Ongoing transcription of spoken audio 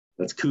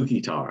That's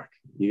kooky talk.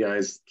 You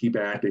guys keep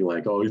acting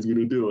like, oh, he's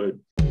gonna do it.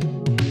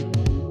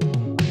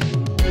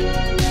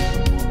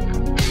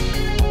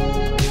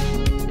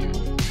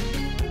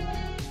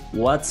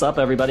 What's up,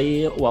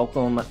 everybody?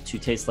 Welcome to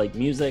Taste Like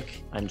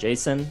Music. I'm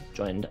Jason,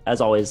 joined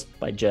as always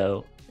by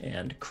Joe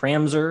and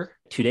Cramser.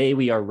 Today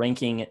we are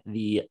ranking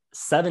the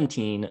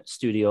 17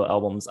 studio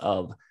albums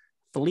of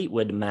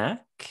Fleetwood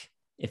Mac.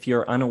 If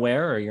you're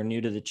unaware or you're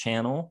new to the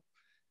channel,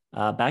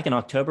 back in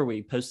October,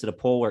 we posted a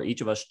poll where each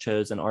of us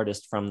chose an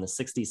artist from the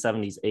 60s,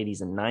 70s,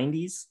 80s, and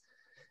 90s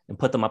and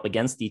put them up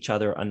against each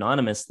other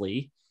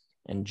anonymously.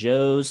 And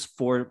Joe's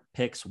 4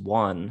 picks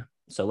won.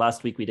 So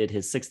last week we did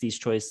his 60s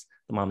choice,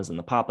 the Mamas and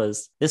the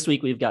Papas. This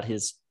week we've got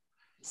his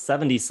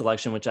 70s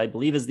selection, which I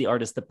believe is the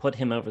artist that put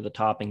him over the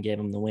top and gave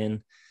him the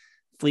win.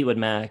 Fleetwood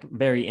Mac,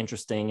 very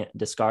interesting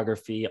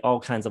discography,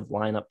 all kinds of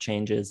lineup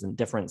changes and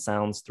different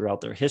sounds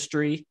throughout their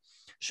history.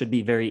 Should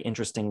be very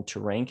interesting to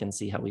rank and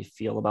see how we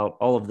feel about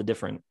all of the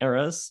different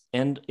eras.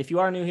 And if you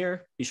are new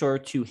here, be sure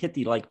to hit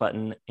the like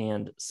button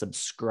and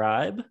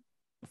subscribe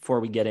before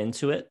we get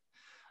into it.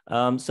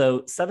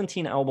 So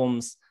 17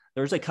 albums.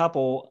 There's a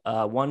couple,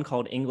 one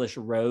called English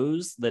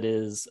Rose that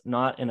is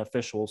not an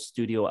official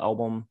studio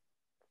album.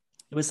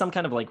 It was some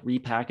kind of like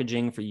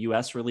repackaging for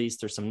US release.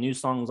 There's some new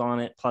songs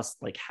on it, plus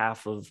like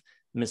half of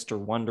Mr.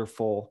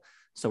 Wonderful.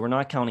 So we're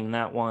not counting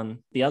that one.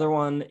 The other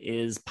one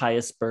is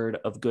Pious Bird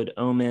of Good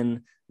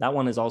Omen. That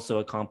one is also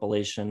a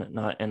compilation,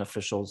 not an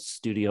official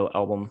studio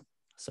album.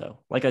 So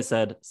like I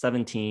said,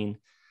 17.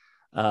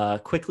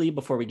 Quickly,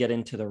 before we get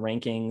into the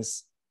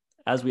rankings,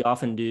 as we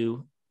often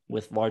do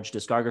with large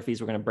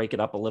discographies, we're going to break it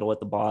up a little at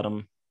the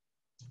bottom.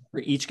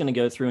 We're each going to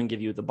go through and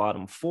give you the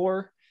bottom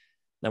 4.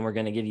 Then we're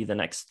going to give you the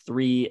next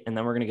 3, and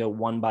then we're going to go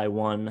one by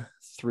one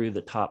through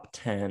the top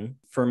 10.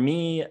 For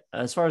me,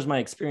 as far as my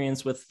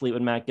experience with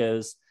Fleetwood Mac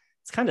goes,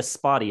 it's kind of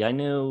spotty. I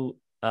knew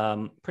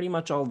pretty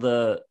much all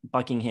the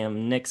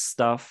Buckingham Nicks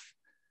stuff.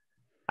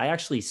 I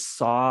actually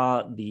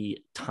saw the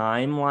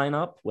Time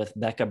lineup with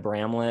Becca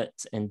Bramlett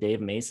and Dave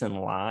Mason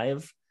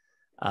live.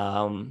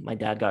 My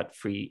dad got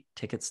free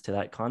tickets to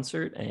that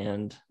concert,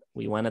 and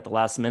we went at the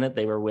last minute.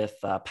 They were with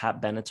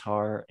Pat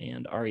Benatar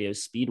and REO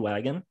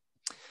Speedwagon.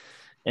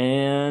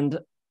 And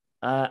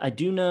I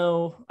do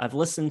know I've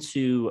listened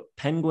to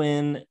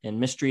Penguin and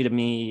Mystery to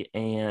Me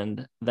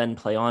and Then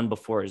Play On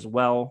before as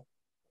well.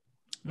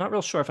 I'm not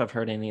real sure if I've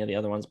heard any of the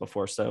other ones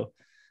before. So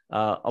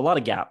a lot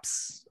of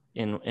gaps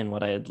in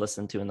what I had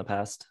listened to in the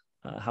past.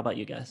 How about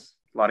you guys?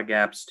 A lot of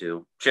gaps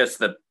too. Just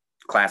the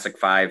classic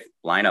 5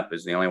 lineup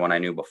is the only one I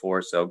knew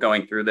before. So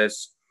going through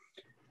this,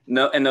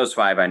 and those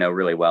 5 I know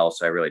really well.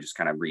 So I really just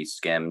kind of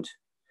re-skimmed.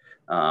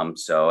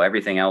 So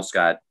everything else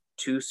got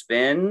 2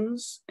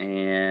 spins,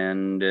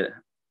 and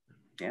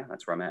yeah,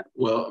 that's where I'm at.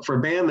 Well, for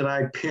a band that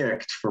I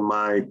picked for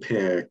my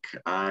pick,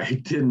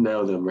 I didn't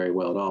know them very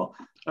well at all,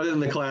 other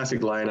than the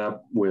classic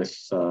lineup with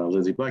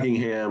Lindsey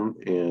Buckingham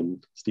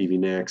and Stevie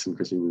Nicks and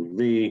Christine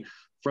McVie,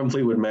 from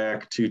Fleetwood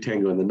Mac to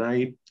Tango in the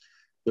Night.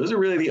 Those are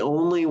really the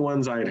only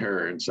ones I'd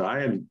heard. So I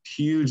had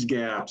huge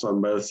gaps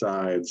on both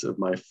sides of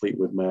my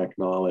Fleetwood Mac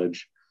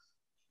knowledge.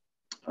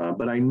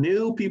 But I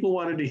knew people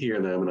wanted to hear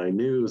them, and I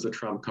knew it was a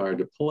trump card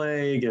to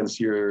play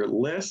against your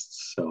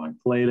lists. So I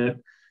played it,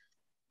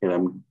 and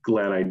I'm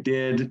glad I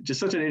did. Just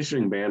such an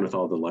interesting band with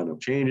all the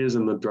lineup changes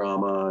and the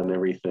drama and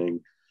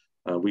everything.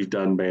 We've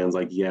done bands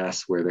like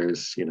Yes, where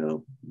there's,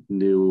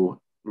 new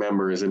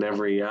members in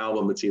every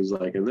album, it seems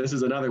like. And this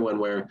is another one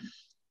where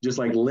just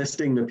like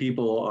listing the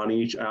people on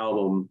each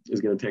album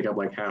is going to take up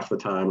like half the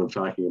time of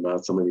talking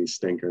about some of these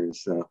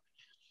stinkers. So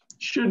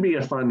should be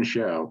a fun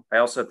show. I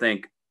also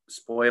think,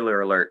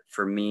 spoiler alert,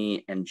 for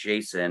me and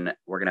Jason,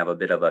 we're going to have a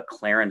bit of a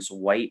Clarence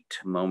White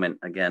moment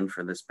again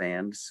for this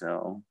band.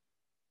 So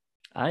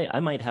I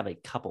might have a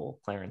couple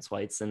Clarence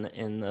Whites in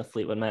the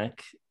Fleetwood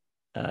Mac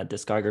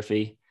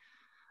discography.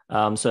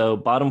 So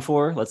bottom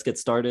 4, let's get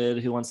started.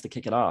 Who wants to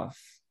kick it off?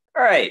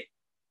 All right.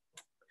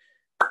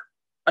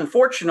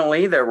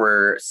 Unfortunately, there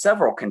were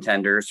several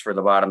contenders for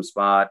the bottom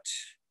spot,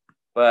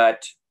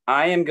 but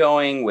I am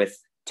going with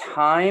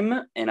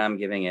Time, and I'm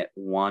giving it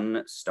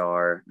 1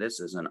 star. This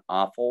is an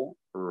awful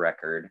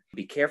record.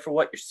 Be careful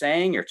what you're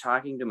saying. You're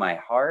talking to my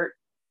heart.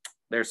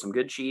 There's some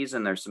good cheese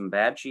and there's some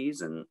bad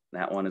cheese, and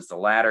that one is the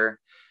latter.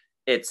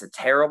 It's a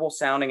terrible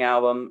sounding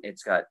album.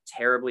 It's got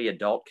terribly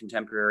adult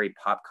contemporary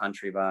pop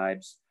country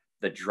vibes.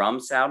 The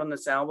drum sound on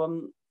this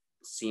album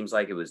seems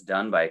like it was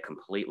done by a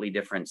completely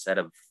different set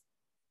of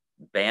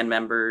band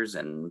members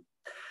and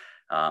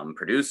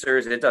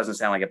producers. It doesn't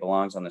sound like it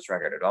belongs on this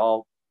record at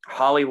all.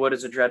 Hollywood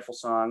is a dreadful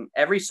song.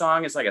 Every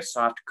song is like a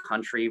soft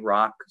country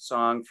rock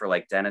song for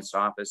like dentist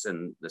office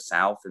in the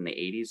South in the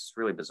 80s. It's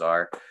really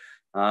bizarre.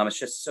 It's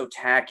just so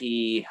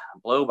tacky.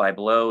 Blow by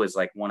Blow is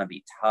like wanna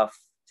be tough,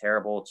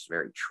 terrible. It's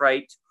very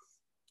trite.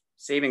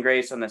 Saving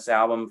grace on this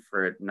album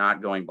for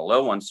not going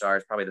below 1 star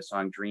is probably the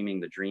song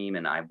Dreaming the Dream,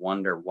 and I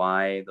Wonder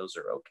Why. Those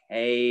are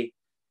okay.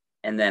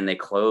 And then they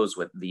close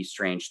with These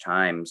Strange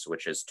Times,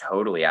 which is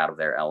totally out of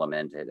their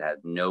element. It had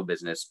no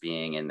business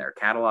being in their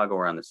catalog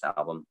or on this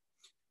album.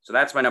 So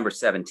that's my number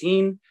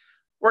 17.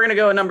 We're going to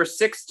go at number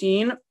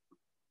 16,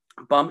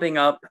 bumping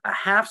up a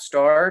half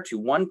star to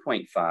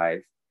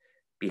 1.5,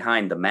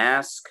 Behind the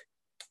Mask.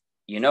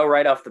 You know,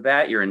 right off the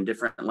bat, you're in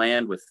different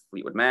land with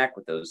Fleetwood Mac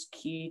with those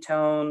key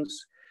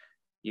tones.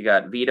 You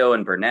got Vito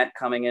and Burnett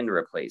coming in to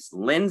replace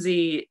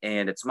Lindsay,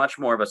 and it's much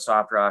more of a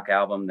soft rock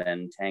album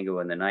than Tango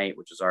in the Night,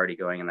 which is already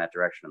going in that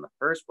direction in the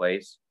first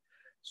place.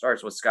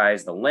 Starts with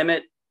Sky's the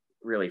Limit,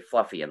 really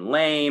fluffy and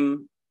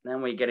lame.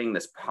 Then we're getting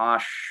this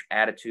posh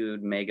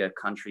attitude, mega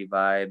country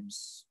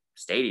vibes,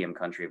 stadium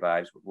country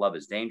vibes with Love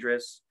is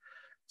Dangerous.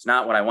 It's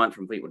not what I want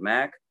from Fleetwood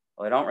Mac.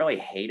 Well, I don't really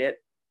hate it.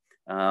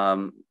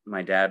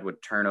 My dad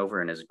would turn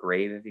over in his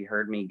grave if he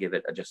heard me give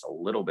it just a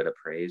little bit of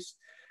praise.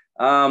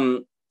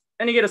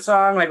 Then you get a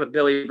song like with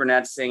Billy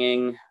Burnett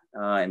singing,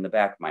 In the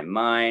Back of My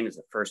Mind is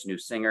the first new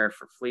singer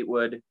for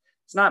Fleetwood.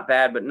 It's not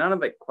bad, but none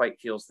of it quite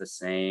feels the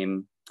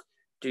same.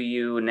 Do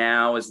You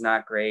Now is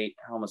not great.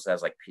 It almost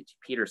has like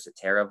Peter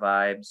Cetera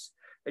vibes.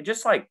 It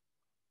just like,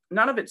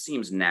 none of it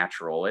seems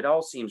natural. It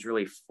all seems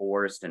really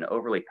forced and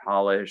overly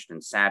polished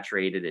and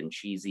saturated in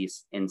cheesy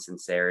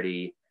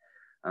insincerity.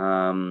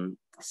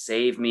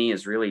 Save Me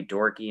is really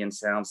dorky and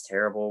sounds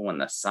terrible. When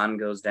the Sun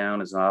Goes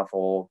Down is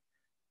awful.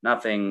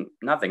 Nothing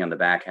on the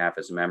back half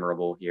is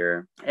memorable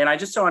here. And I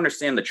just don't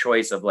understand the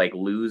choice of like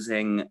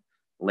losing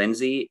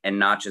Lindsay and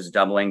not just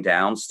doubling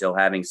down, still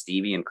having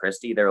Stevie and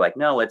Christy. They're like,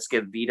 no, let's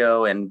give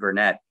Vito and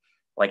Burnett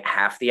like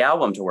half the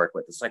album to work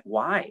with. It's like,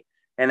 why?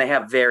 And they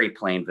have very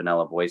plain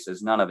vanilla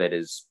voices. None of it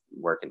is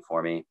working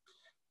for me.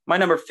 My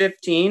number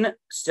 15,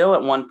 still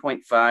at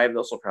 1.5.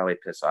 This will probably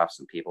piss off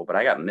some people, but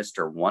I got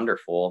Mr.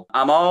 Wonderful.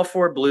 I'm all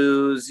for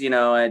blues, you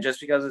know, and just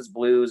because it's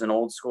blues and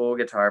old school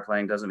guitar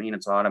playing doesn't mean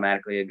it's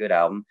automatically a good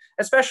album,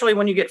 especially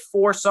when you get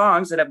 4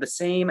 songs that have the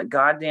same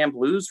goddamn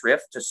blues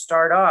riff to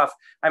start off.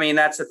 I mean,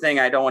 that's the thing.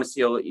 I don't want to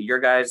steal your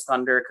guys'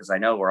 thunder because I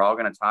know we're all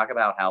going to talk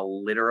about how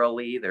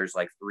literally there's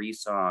like 3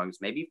 songs,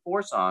 maybe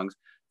 4 songs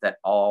that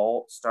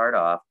all start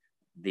off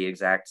the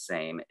exact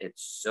same.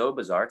 It's so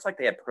bizarre. It's like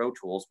they had Pro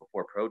Tools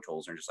before Pro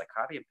Tools and just like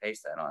copy and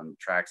paste that on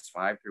tracks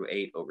 5 through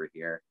 8 over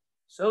here.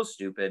 So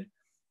stupid.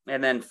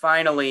 And then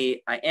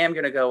finally, I am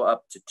going to go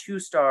up to 2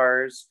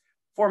 stars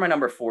for my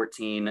number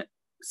 14,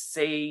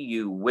 Say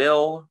You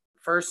Will.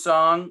 First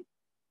song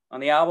on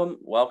the album,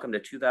 Welcome to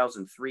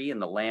 2003 in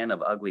the Land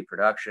of Ugly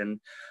Production.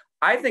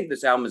 I think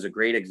this album is a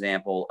great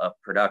example of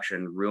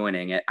production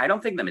ruining it. I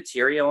don't think the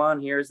material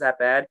on here is that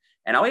bad.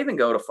 And I'll even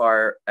go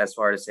as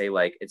far to say,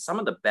 like, it's some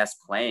of the best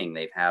playing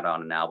they've had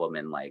on an album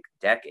in like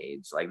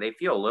decades. Like they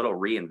feel a little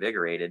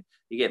reinvigorated.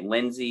 You get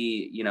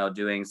Lindsay, you know,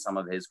 doing some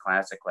of his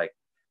classic like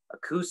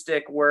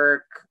acoustic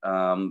work.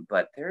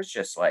 But there's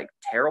just like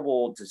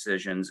terrible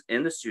decisions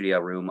in the studio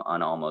room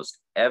on almost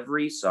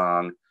every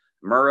song.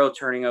 Murrow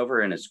turning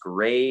over in his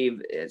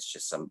grave. It's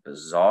just some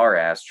bizarre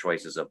ass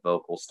choices of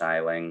vocal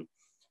styling.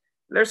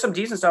 There's some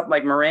decent stuff,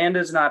 like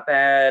Miranda's not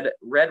bad.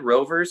 Red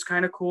Rover's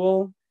kind of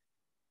cool.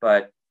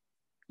 But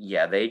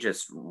yeah, they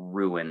just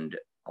ruined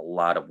a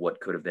lot of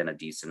what could have been a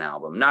decent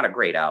album. Not a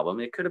great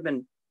album. It could have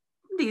been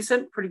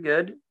decent, pretty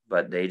good,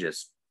 but they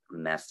just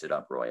messed it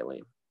up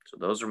royally. So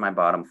those are my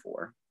bottom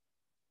 4.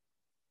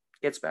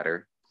 It's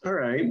better. All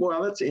right.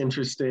 Well, that's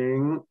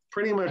interesting.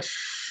 Pretty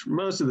much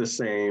most of the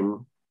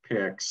same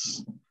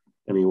picks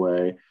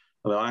anyway.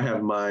 Although I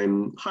have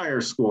mine higher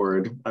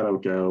scored. I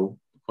don't go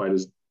quite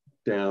as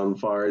down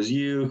far as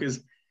you,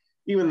 because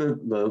even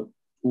the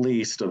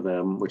least of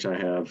them, which I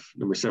have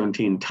number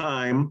 17,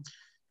 Time,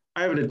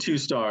 I have it at 2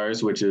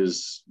 stars, which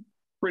is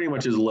pretty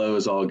much as low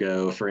as I'll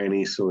go for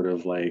any sort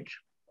of like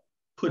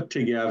put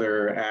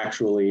together,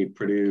 actually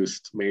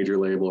produced major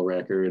label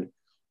record.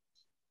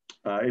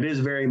 It is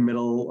very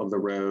middle of the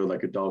road,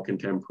 like adult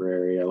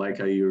contemporary. I like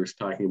how you were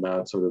talking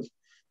about sort of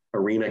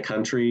arena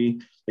country.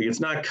 Like it's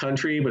not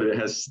country, but it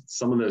has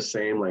some of those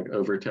same like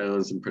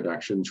overtones and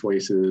production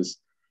choices.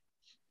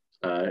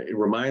 It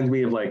reminds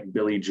me of like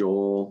Billy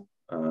Joel,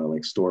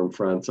 like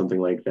Stormfront, something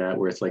like that,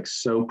 where it's like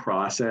so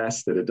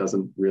processed that it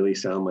doesn't really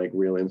sound like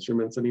real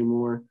instruments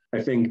anymore.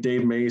 I think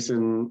Dave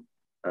Mason,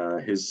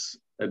 his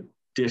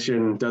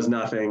addition does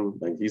nothing.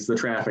 Like he's the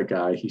traffic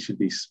guy. He should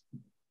be,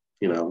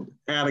 you know,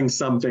 adding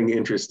something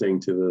interesting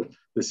to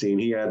the scene.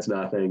 He adds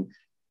nothing.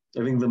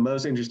 I think the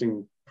most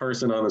interesting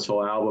person on this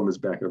whole album is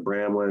Becca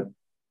Bramlett,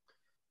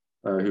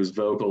 whose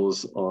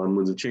vocals on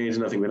Winds of Change,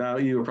 Nothing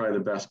Without You are probably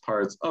the best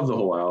parts of the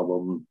whole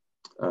album.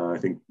 I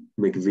think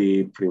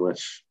McVie pretty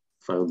much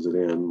phones it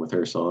in with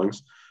her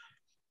songs.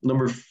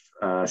 Number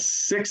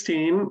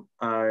 16,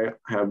 I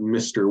have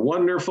Mr.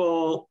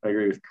 Wonderful. I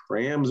agree with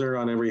Kramzer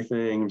on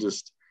everything.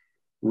 Just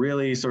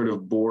really sort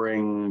of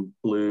boring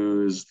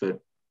blues that,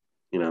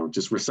 you know,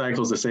 just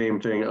recycles the same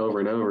thing over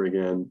and over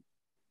again.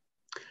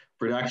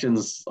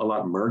 Production's a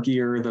lot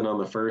murkier than on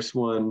the first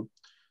one.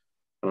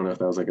 I don't know if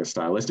that was like a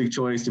stylistic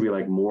choice to be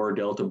like more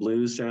Delta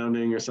blues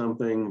sounding or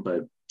something,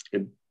 but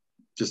it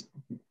just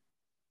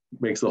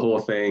makes the whole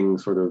thing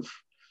sort of,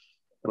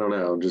 I don't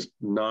know, just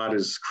not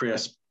as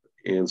crisp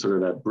and sort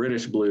of that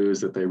British blues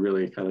that they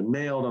really kind of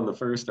nailed on the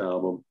first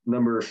album.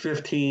 Number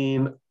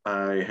 15,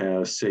 I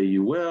have Say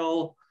You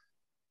Will.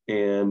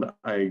 And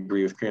I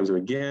agree with Kramser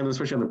again,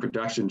 especially on the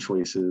production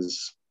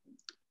choices.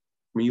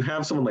 I mean, you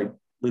have someone like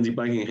Lindsey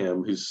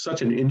Buckingham, who's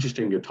such an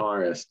interesting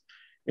guitarist,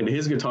 and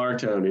his guitar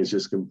tone is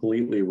just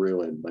completely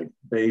ruined. Like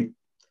they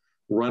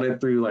run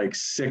it through like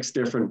 6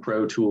 different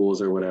Pro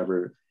Tools or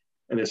whatever.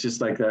 And it's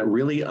just like that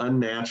really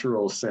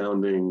unnatural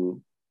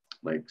sounding,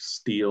 like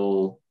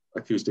steel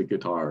acoustic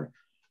guitar.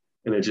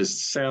 And it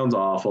just sounds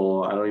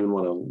awful. I don't even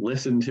want to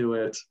listen to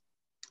it,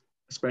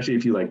 especially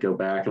if you like go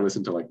back and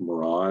listen to like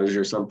Mirage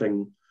or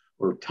something,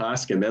 or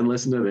Tusk, and then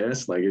listen to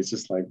this. Like, it's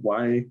just like,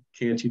 why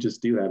can't you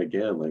just do that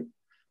again? Like,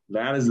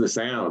 that is the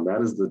sound,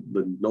 that is the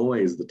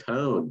noise, the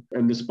tone.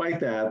 And despite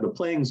that, the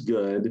playing's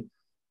good.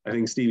 I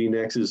think Stevie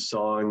Nicks'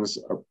 songs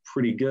are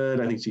pretty good.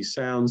 I think she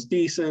sounds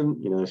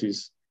decent. You know,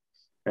 she's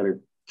had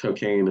her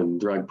cocaine and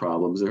drug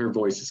problems. Her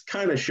voice is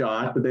kind of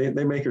shot, but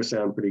they make her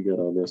sound pretty good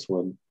on this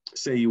one.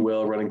 Say You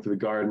Will, Running Through the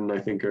Garden, I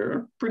think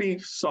are pretty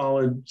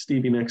solid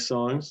Stevie Nicks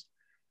songs.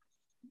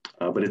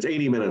 But it's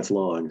 80 minutes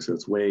long, so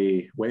it's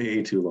way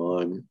too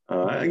long.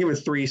 I give it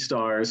 3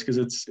 stars because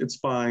it's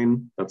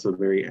fine. That's a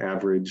very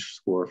average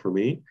score for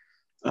me.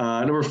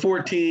 Number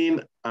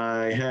 14,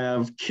 I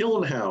have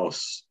Kiln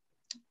House,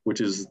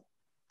 which is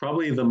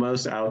probably the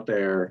most out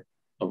there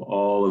of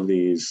all of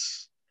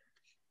these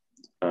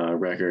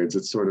records.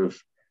 It's sort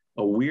of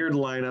a weird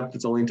lineup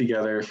that's only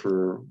together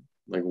for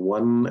like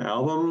 1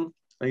 album,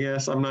 I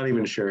guess. I'm not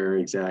even sure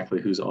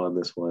exactly who's on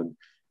this one.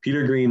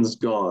 Peter Green's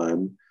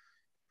gone.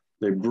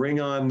 They bring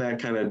on that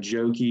kind of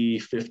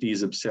jokey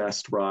 50s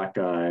obsessed rock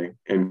guy,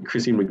 and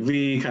Christine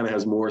McVie kind of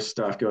has more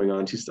stuff going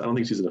on. I don't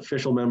think she's an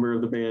official member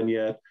of the band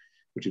yet,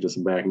 but she does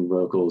some backing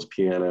vocals,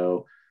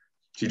 piano.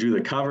 She drew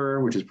the cover,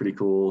 which is pretty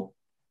cool.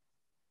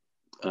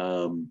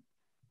 But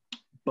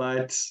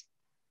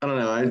I don't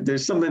know,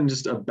 there's something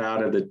just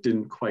about it that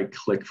didn't quite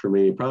click for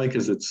me, probably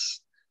because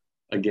it's,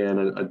 again,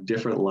 a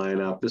different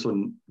lineup. This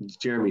one,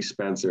 Jeremy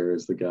Spencer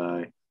is the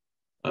guy,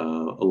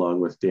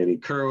 along with Danny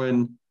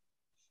Kirwan,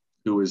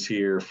 who was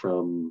here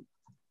from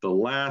the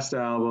last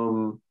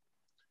album,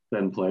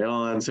 then Play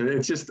On. So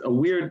it's just a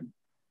weird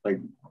like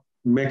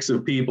mix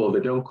of people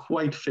that don't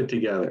quite fit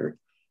together.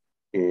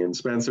 And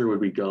Spencer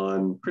would be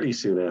gone pretty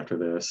soon after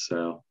this.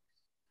 So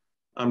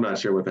I'm not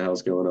sure what the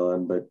hell's going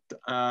on, but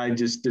I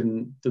just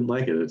didn't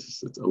like it.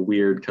 It's a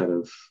weird kind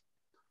of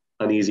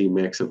uneasy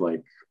mix of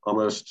like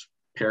almost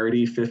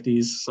parody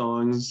 50s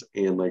songs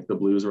and like the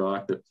blues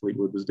rock that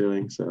Fleetwood was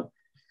doing. So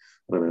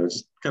I don't know, it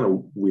just kind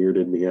of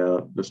weirded me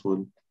out, this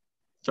one.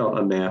 Felt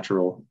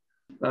unnatural.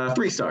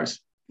 3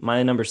 stars.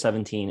 My number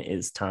 17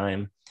 is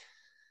Time.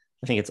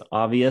 I think it's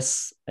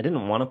obvious. I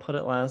didn't want to put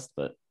it last,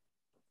 but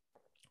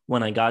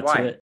when I got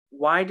to it.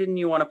 Why didn't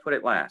you want to put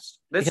it last?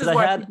 This is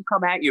why people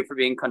come at you for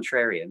being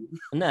contrarian.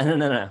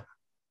 No.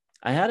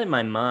 I had in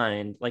my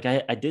mind, like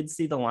I did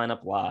see the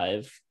lineup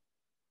live,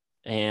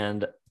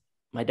 and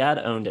my dad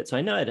owned it. So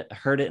I know I'd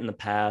heard it in the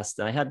past,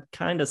 and I had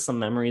kind of some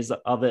memories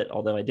of it,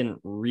 although I didn't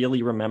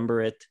really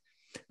remember it.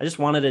 I just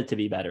wanted it to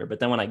be better. But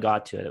then when I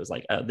got to it, it was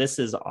like, oh, this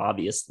is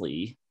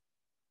obviously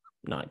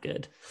not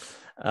good.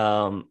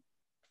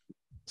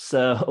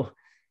 So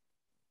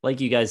like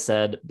you guys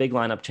said, big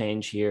lineup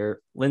change here.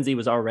 Lindsey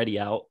was already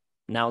out.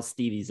 Now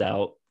Stevie's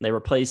out. They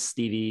replaced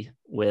Stevie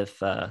with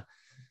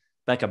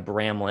Becca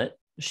Bramlett.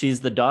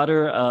 She's the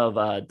daughter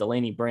of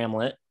Delaney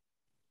Bramlett.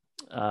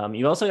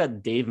 You also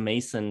got Dave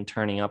Mason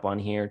turning up on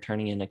here,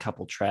 turning in a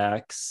couple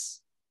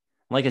tracks.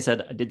 Like I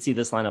said, I did see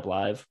this lineup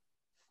live.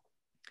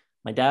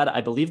 My dad, I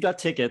believe, got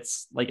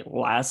tickets like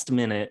last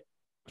minute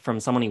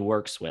from someone he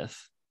works with.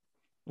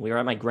 We were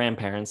at my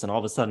grandparents', and all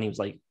of a sudden he was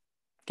like,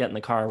 get in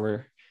the car.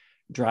 We're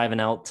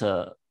driving out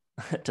to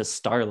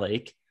Star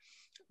Lake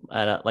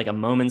at like a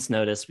moment's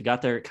notice. We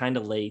got there kind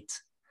of late.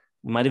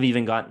 We might have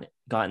even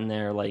gotten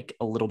there like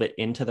a little bit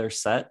into their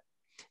set.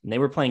 And they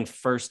were playing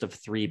first of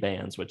 3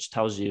 bands, which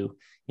tells you,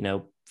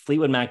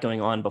 Fleetwood Mac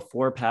going on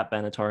before Pat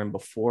Benatar and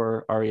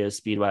before REO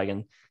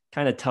Speedwagon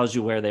kind of tells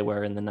you where they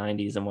were in the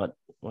 90s and what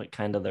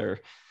kind of their,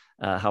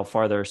 how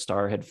far their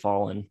star had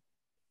fallen.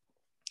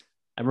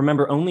 I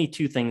remember only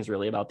 2 things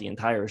really about the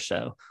entire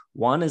show.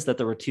 One is that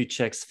there were 2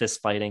 chicks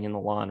fist fighting in the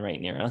lawn right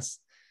near us.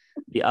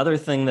 The other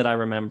thing that I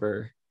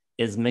remember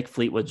is Mick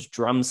Fleetwood's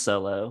drum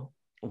solo,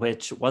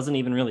 which wasn't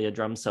even really a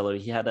drum solo.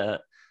 He had a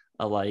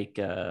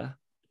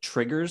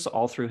triggers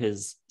all through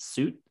his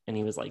suit, and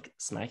he was like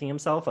smacking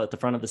himself at the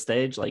front of the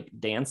stage, like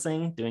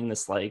dancing, doing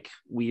this like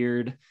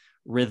weird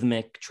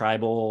rhythmic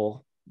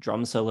tribal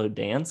drum solo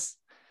dance,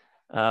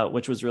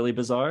 which was really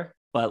bizarre.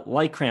 But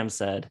like Cram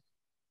said,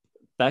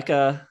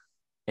 Becca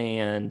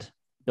and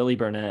Billy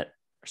Burnett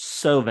are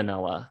so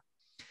vanilla.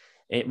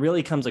 It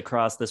really comes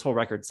across, this whole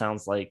record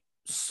sounds like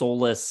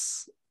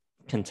soulless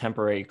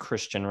contemporary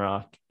Christian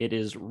rock. It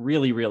is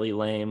really, really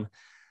lame.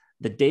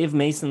 The Dave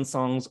Mason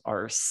songs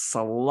are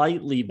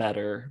slightly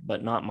better,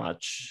 but not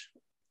much.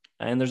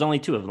 And there's only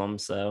 2 of them.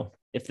 So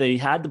if they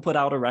had to put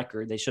out a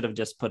record, they should have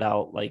just put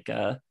out like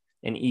an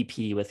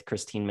EP with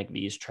Christine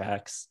McVie's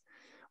tracks,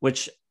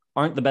 which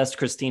aren't the best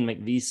Christine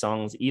McVie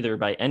songs either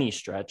by any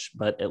stretch,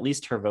 but at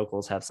least her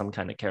vocals have some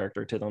kind of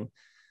character to them.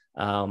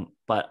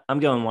 But I'm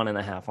going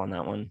 1.5 on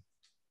that one.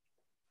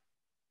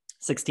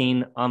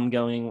 16, I'm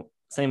going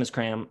same as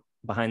Cram,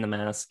 Behind the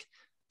Mask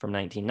from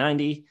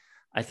 1990.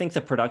 I think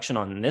the production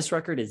on this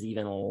record is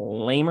even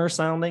lamer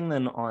sounding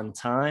than on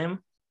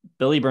Time.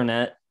 Billy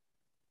Burnett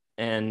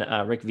and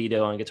Rick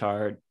Vito on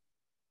guitar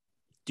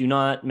do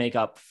not make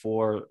up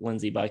for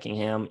Lindsey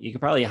Buckingham. You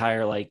could probably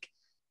hire like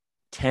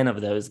 10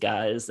 of those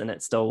guys and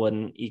it still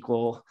wouldn't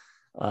equal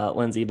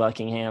Lindsey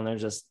Buckingham. They're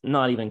just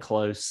not even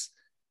close.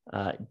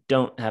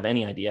 Don't have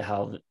any idea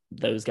how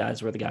those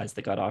guys were the guys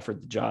that got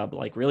offered the job.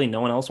 Like, really, no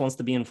one else wants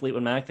to be in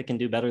Fleetwood Mac that can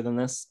do better than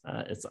this.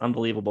 It's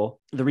unbelievable.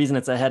 The reason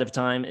it's ahead of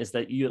Time is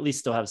that you at least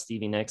still have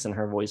Stevie Nicks and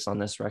her voice on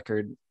this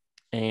record.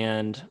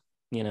 And,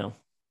 you know,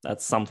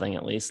 that's something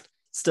at least.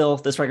 Still,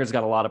 this record's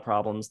got a lot of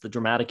problems. The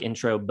dramatic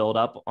intro build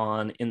up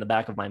on In the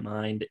Back of My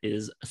Mind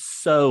is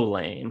so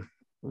lame,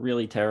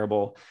 really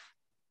terrible.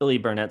 Billy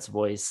Burnett's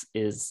voice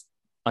is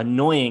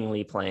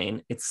annoyingly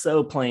plain. It's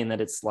so plain that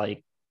it's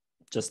like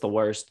just the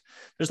worst.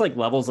 There's like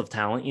levels of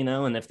talent, you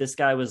know, and if this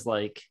guy was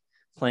like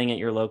playing at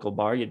your local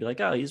bar, you'd be like,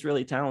 oh, he's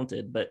really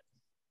talented, but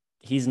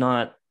he's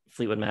not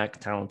Fleetwood Mac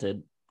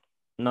talented,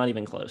 not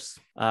even close.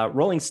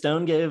 Rolling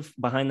Stone gave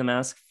Behind the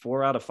Mask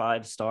 4 out of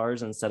 5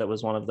 stars and said it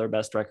was one of their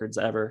best records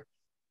ever.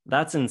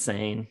 That's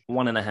insane.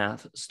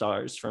 1.5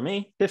 stars for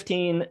me.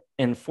 15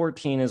 and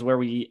 14 is where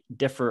we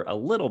differ a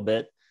little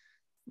bit.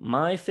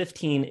 My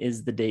 15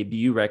 is the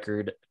debut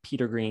record,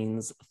 Peter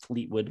Green's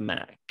Fleetwood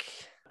Mac.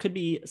 Could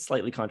be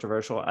slightly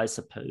controversial, I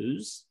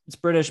suppose. It's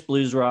British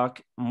blues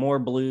rock, more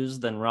blues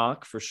than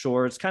rock for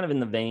sure. It's kind of in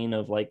the vein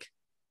of like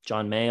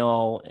John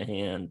Mayall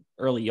and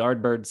early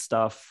Yardbird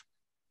stuff.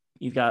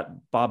 You've got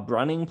Bob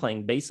Brunning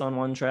playing bass on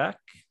one track.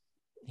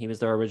 He was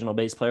their original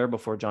bass player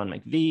before John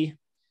McVie.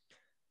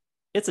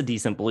 It's a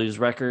decent blues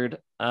record.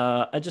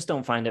 I just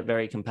don't find it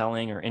very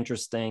compelling or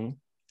interesting.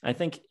 I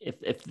think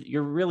if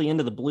you're really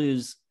into the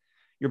blues,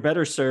 you're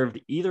better served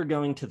either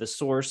going to the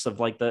source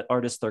of like the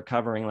artists they're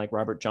covering, like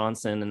Robert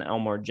Johnson and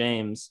Elmore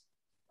James,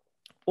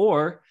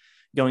 or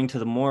going to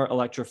the more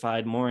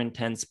electrified, more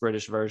intense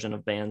British version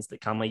of bands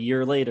that come a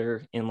year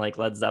later in like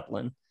Led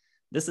Zeppelin.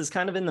 This is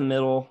kind of in the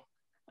middle.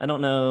 I don't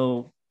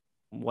know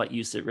what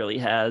use it really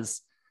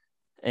has.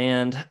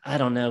 And I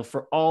don't know,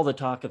 for all the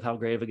talk of how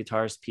great of a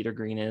guitarist Peter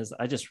Green is,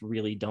 I just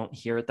really don't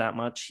hear it that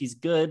much. He's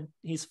good,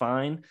 he's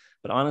fine.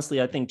 But honestly,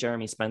 I think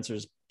Jeremy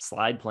Spencer's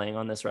slide playing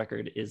on this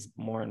record is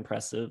more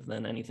impressive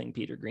than anything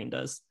Peter Green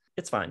does.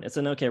 It's fine. It's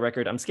an okay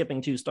record. I'm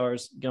skipping 2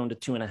 stars, going to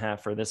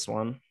 2.5 for this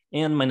one.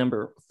 And my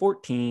number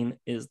 14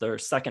 is their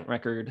second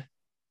record,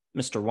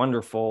 Mr.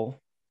 Wonderful.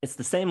 It's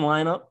the same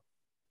lineup,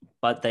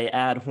 but they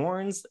add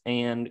horns,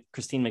 and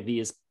Christine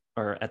McVie is,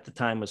 or at the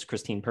time was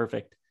Christine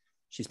Perfect.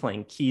 She's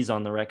playing keys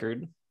on the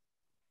record.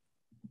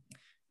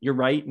 You're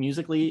right,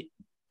 musically,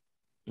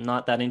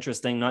 not that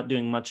interesting, not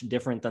doing much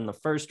different than the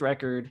first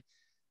record.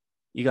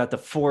 You got the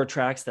 4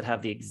 tracks that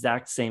have the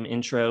exact same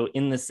intro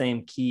in the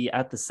same key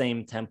at the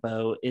same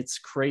tempo. It's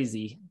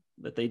crazy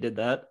that they did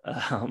that.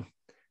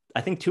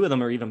 I think 2 of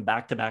them are even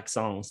back-to-back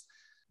songs.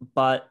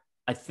 But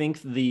I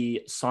think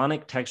the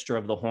sonic texture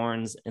of the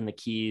horns and the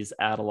keys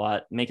add a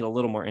lot, make it a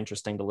little more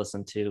interesting to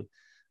listen to.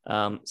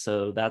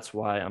 So that's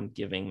why I'm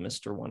giving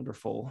Mr.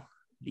 Wonderful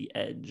the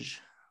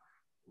edge.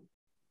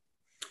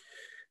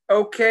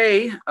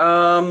 Okay.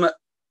 13,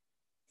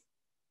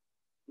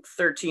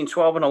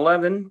 12, and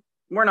 11.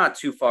 We're not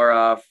too far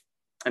off.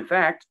 In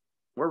fact,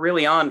 we're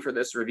really on for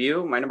this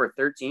review. My number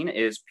 13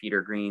 is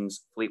Peter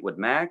Green's Fleetwood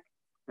Mac.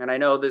 And I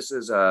know this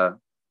is a,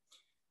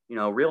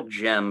 real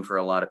gem for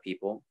a lot of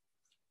people.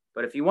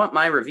 But if you want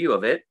my review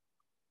of it,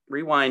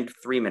 rewind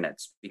 3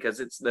 minutes because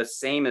it's the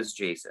same as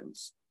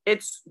Jason's.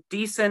 It's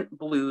decent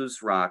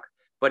blues rock,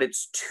 but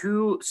it's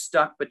too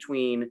stuck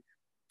between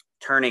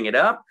turning it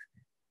up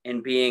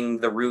and being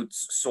the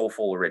Roots'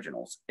 soulful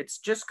originals. It's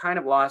just kind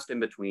of lost in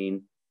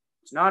between.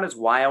 It's not as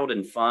wild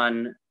and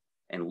fun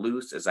and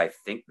loose as I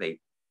think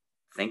they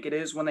think it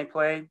is when they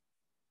play.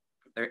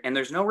 And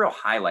there's no real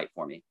highlight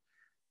for me.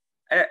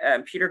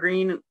 Peter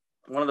Green,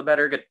 one of the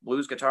better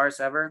blues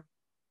guitarists ever?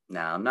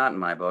 No, not in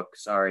my book.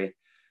 Sorry.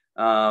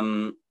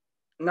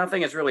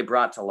 Nothing is really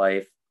brought to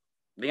life.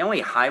 The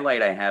only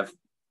highlight I have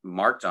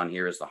marked on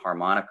here is the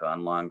harmonica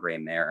on Long Gray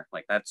Mare.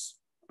 Like that's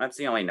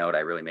the only note I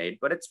really made,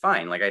 but it's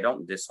fine. Like I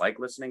don't dislike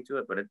listening to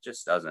it, but it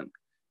just doesn't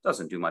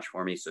do much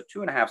for me. So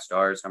 2.5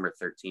 stars, number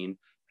 13,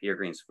 Peter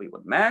Green's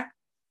Fleetwood Mac.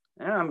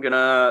 And I'm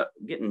gonna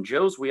get in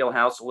Joe's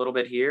wheelhouse a little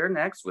bit here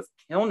next with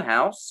Kiln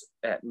House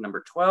at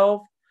number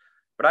 12,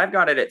 but I've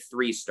got it at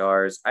 3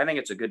 stars. I think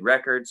it's a good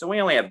record. So we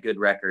only have good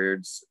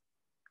records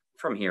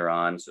from here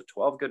on. So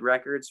 12 good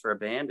records for a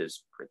band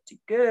is pretty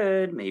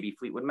good. Maybe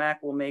Fleetwood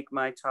Mac will make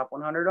my top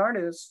 100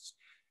 artists.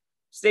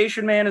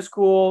 Station Man is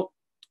cool.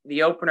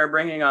 The opener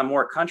bringing on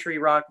more country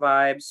rock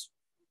vibes.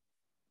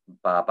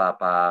 Ba, ba,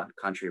 ba,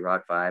 country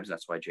rock vibes.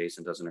 That's why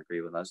Jason doesn't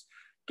agree with us.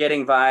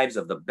 Getting vibes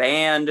of the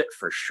band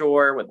for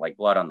sure with like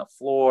Blood on the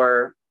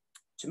Floor.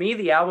 To me,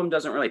 the album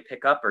doesn't really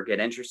pick up or get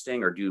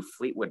interesting or do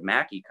Fleetwood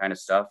Mac-y kind of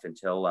stuff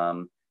until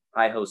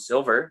Hi Ho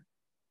Silver.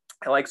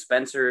 I like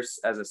Spencer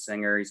as a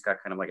singer. He's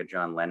got kind of like a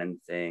John Lennon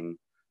thing.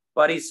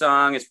 Buddy's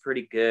song is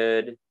pretty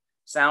good.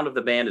 Sound of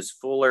the band is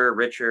fuller,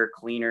 richer,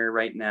 cleaner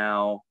right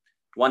now.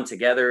 One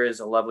Together is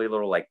a lovely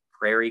little like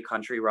prairie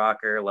country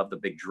rocker. Love the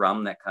big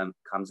drum that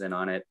comes in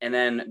on it. And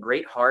then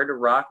great hard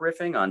rock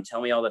riffing on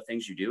Tell Me All the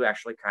Things You Do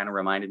actually kind of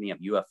reminded me of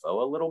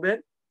UFO a little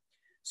bit.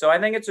 So I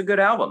think it's a good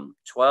album.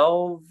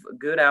 12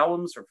 good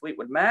albums for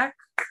Fleetwood Mac.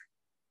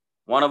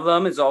 One of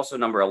them is also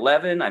number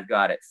 11. I've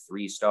got it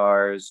 3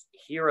 stars.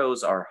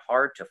 Heroes Are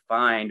Hard to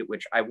Find,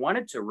 which I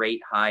wanted to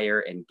rate higher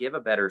and give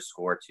a better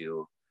score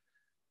to.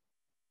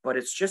 But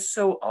it's just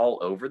so all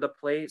over the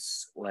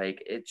place.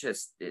 Like it's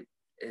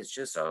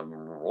just a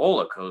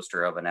roller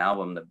coaster of an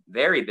album. The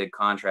very big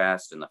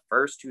contrast in the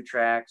first 2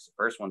 tracks. The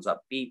first one's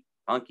upbeat,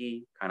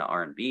 funky, kind of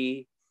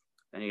R&B.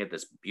 Then you get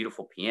this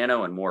beautiful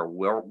piano and more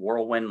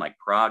whirlwind, like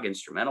prog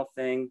instrumental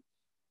thing.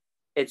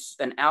 It's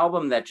an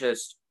album that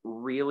just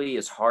really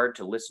is hard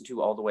to listen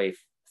to all the way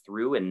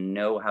through and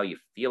know how you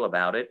feel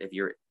about it. If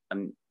you're a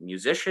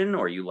musician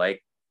or you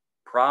like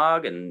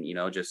prog and, you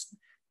know, just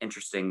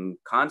interesting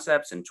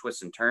concepts and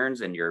twists and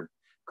turns in your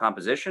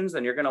compositions,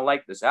 then you're going to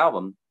like this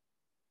album,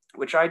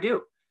 which I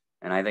do.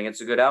 And I think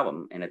it's a good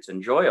album and it's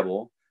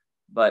enjoyable.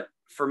 But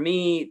for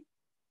me,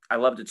 I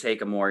love to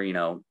take a more, you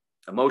know,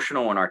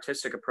 emotional and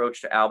artistic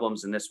approach to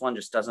albums. And this one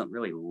just doesn't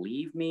really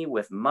leave me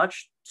with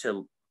much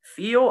to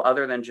feel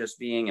other than just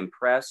being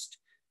impressed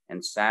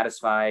and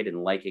satisfied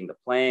and liking the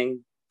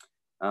playing.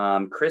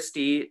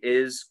 Christy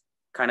is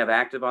kind of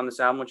active on this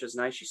album, which is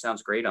nice. She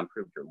sounds great on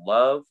Prove Your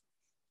Love.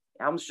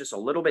 The album's just a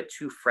little bit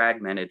too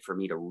fragmented for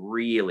me to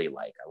really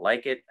like. I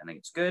like it. I think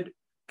it's good.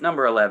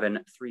 Number 11,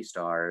 3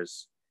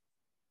 stars.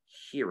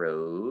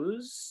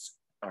 Heroes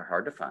Are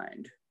Hard to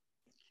Find.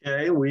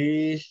 Okay,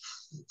 we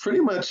pretty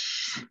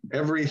much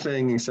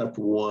everything except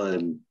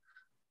one.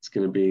 It's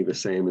going to be the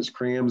same as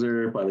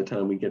Kramzer by the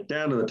time we get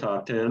down to the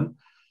top 10.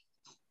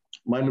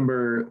 My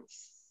number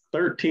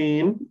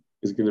 13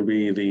 is going to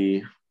be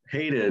the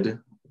hated,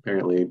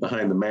 apparently,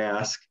 Behind the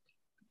Mask.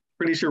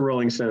 Pretty sure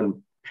Rolling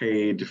Stone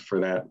paid for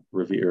that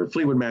review, or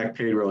Fleetwood Mac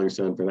paid Rolling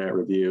Stone for that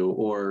review,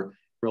 or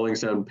Rolling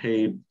Stone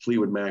paid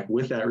Fleetwood Mac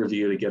with that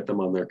review to get them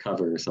on their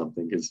cover or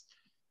something, because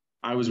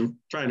I was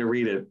trying to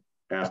read it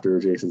after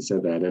Jason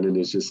said that, and it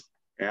is just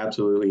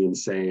absolutely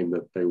insane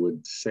that they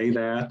would say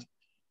that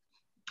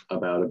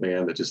about a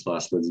band that just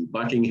lost Lindsey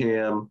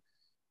Buckingham.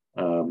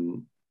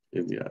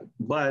 Yeah.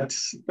 But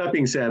that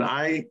being said,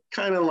 I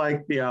kind of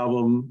like the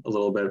album a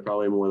little bit,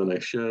 probably more than I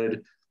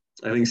should.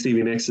 I think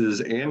Stevie Nicks'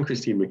 and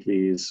Christine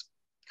McVie's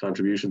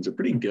contributions are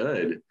pretty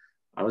good.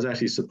 I was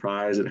actually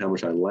surprised at how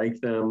much I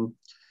liked them.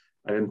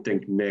 I didn't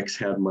think Nicks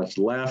had much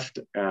left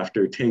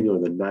after Tango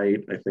of the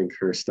Night. I think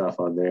her stuff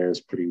on there is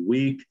pretty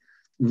weak.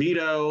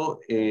 Vito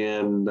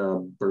and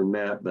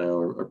Burnett, though,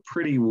 are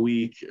pretty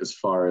weak as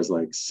far as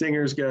like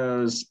singers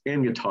goes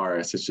and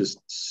guitarists. It's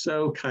just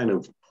so kind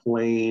of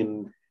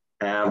plain,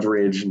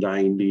 average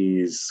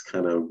 90s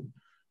kind of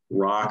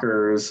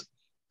rockers.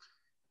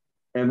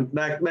 And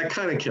that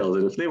kind of killed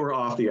it. If they were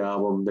off the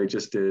album, they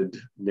just did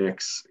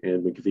Nicks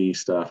and McVie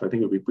stuff, I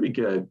think it would be pretty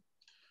good.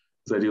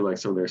 Because I do like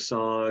some of their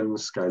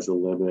songs, Sky's the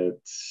Limit,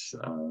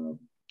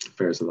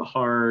 Affairs of the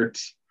Heart,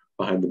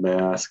 Behind the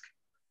Mask.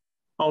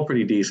 All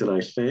pretty decent,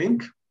 I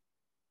think.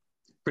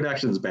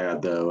 Production's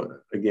bad, though.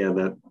 Again,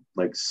 that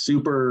like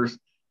super,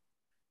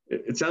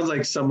 it sounds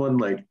like someone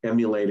like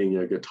emulating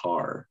a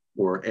guitar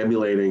or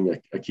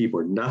emulating a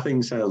keyboard.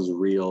 Nothing sounds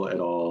real at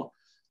all.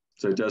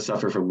 So it does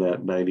suffer from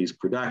that 90s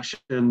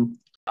production.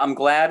 I'm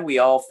glad we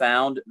all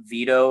found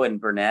Vito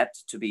and Burnett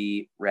to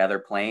be rather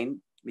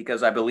plain,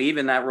 because I believe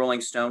in that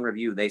Rolling Stone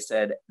review, they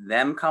said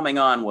them coming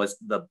on was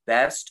the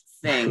best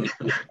thing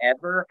that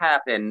ever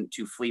happened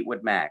to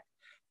Fleetwood Mac.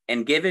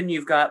 And given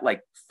you've got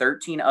like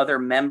 13 other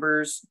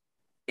members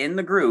in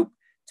the group,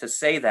 to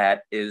say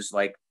that is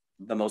like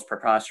the most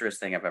preposterous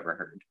thing I've ever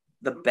heard.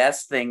 The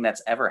best thing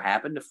that's ever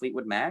happened to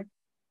Fleetwood Mac?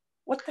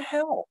 What the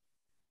hell?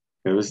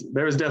 There was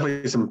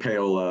definitely some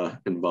payola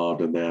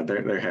involved in that.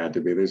 There had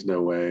to be. There's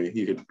no way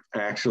you could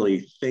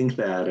actually think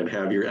that and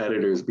have your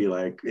editors be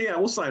like, yeah,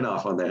 we'll sign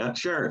off on that.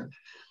 Sure.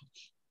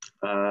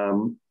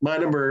 My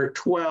number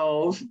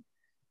 12,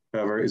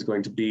 however, is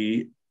going to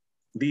be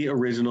the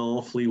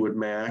original Fleetwood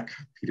Mac,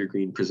 Peter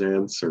Green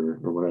Presents or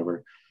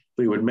whatever,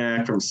 Fleetwood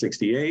Mac from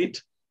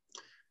 68.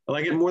 I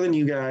like it more than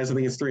you guys. I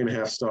think it's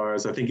 3.5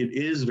 stars. I think it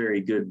is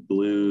very good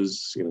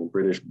blues,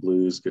 British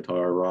blues,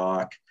 guitar,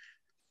 rock.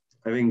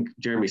 I think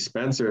Jeremy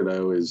Spencer,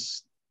 though,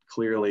 is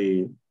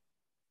clearly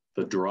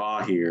the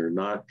draw here,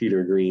 not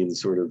Peter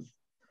Green's sort of,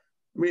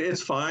 I mean,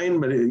 it's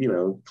fine, but,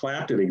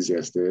 Clapton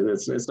existed.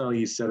 It's not like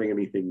he's setting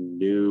anything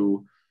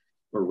new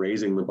or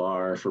raising the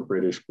bar for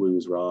British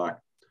blues rock.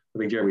 I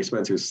think Jeremy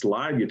Spencer's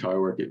slide guitar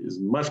work is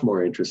much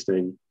more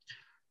interesting.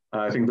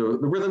 I think the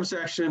rhythm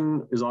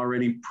section is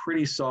already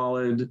pretty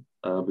solid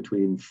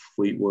between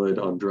Fleetwood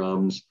on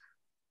drums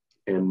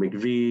and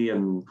McVie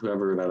and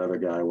whoever that other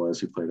guy was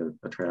who played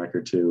a track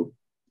or two.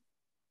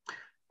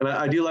 And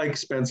I do like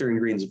Spencer and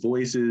Green's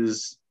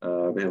voices.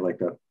 They have like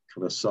that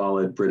kind of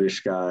solid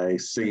British guy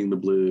singing the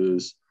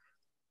blues.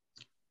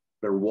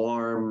 They're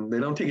warm. They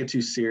don't take it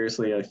too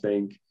seriously, I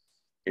think.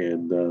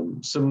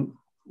 And some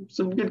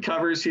good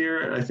covers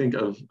here, I think,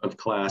 of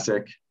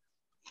classic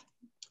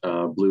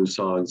blues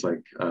songs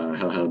like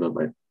How Hound on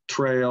My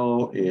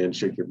Trail and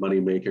Shake Your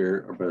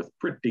Moneymaker are both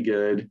pretty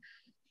good.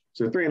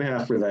 So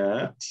 3.5 for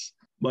that.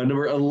 My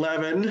number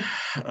 11,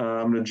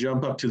 I'm going to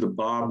jump up to the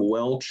Bob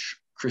Welch,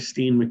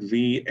 Christine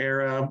McVie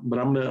era, but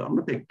I'm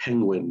gonna pick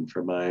Penguin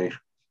for my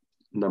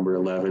number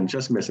 11,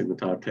 just missing the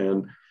top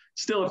 10.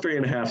 Still at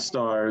 3.5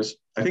 stars.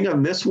 I think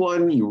on this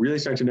one, you really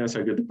start to notice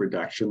how good the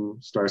production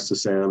starts to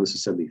sound. This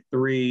is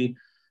 73.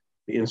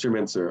 The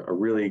instruments are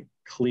really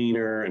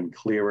cleaner and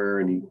clearer,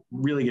 and you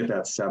really get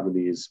that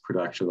 70s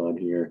production on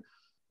here.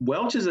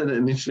 Welch is an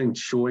interesting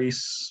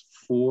choice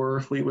for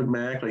Fleetwood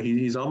Mac. Like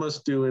he's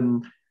almost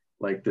doing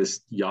like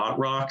this yacht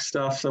rock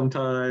stuff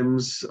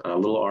sometimes, a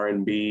little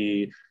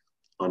R&B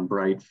on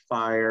Bright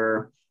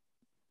Fire.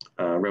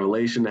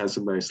 Revelation has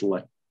some nice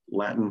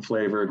Latin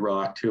flavored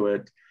rock to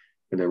it,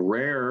 and a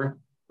rare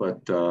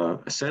but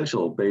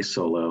essential bass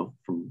solo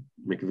from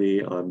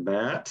McVie on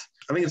that.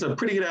 I think it's a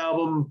pretty good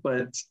album,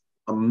 but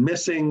I'm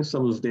missing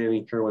some of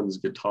Danny Kirwan's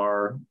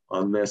guitar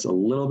on this a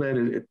little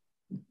bit.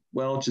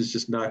 Welch is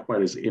just not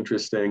quite as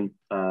interesting,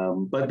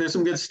 but there's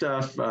some good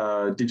stuff.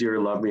 Did You Ever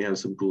Love Me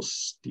has some cool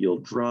steel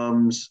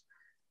drums,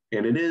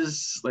 and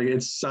it's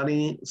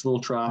sunny, it's a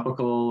little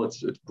tropical,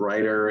 it's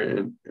brighter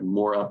and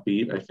more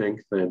upbeat, I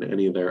think, than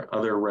any of their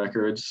other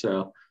records.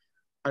 So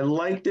I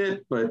liked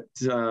it, but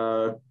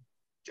I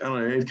don't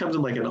know, it comes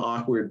in like an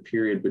awkward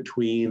period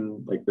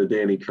between like the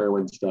Danny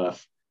Kirwan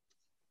stuff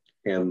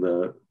and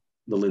the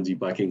Lindsey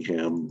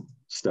Buckingham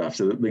stuff.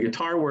 So the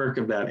guitar work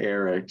of that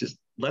era just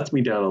lets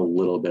me down a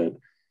little bit.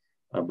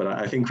 But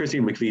I think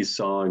Christine McVie's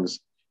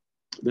songs,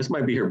 this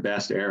might be her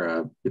best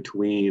era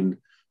between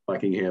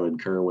Buckingham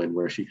and Kirwan,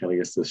 where she kind of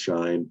gets to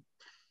shine.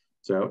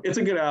 So it's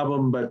a good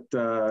album, but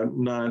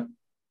not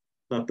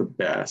the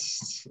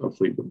best of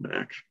Fleetwood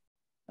Mac.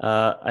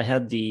 I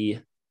had the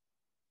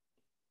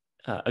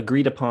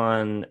agreed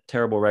upon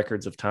terrible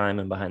records of Time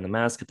and Behind the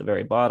Mask at the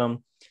very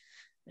bottom.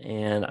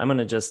 And I'm going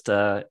to just,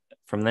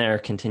 from there,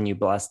 continue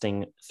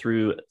blasting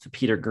through the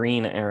Peter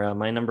Green era.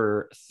 My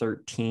number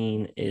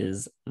 13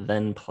 is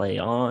Then Play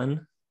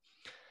On,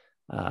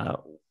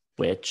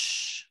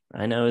 which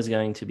I know is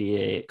going to be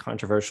a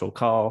controversial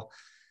call.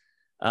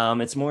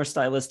 It's more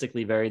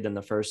stylistically varied than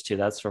the first two,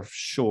 that's for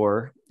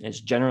sure. It's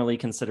generally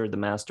considered the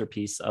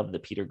masterpiece of the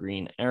Peter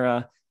Green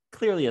era.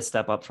 Clearly a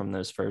step up from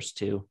those first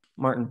two.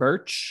 Martin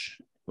Birch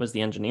was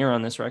the engineer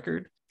on this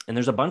record. And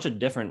there's a bunch of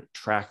different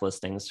track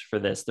listings for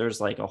this.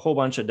 There's like a whole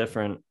bunch of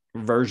different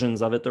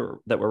versions of it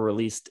that were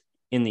released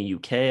in the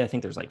UK. I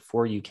think there's like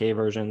 4 UK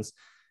versions,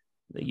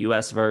 the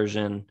US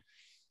version.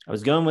 I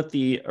was going with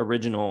the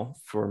original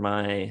for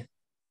my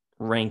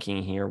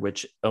ranking here,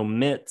 which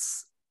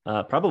omits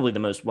probably the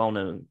most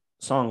well-known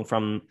song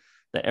from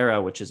the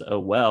era, which is Oh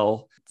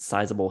Well,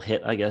 sizable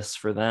hit, I guess,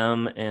 for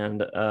them,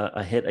 and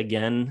a hit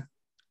again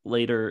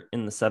later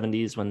in the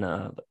 70s when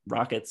the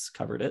Rockets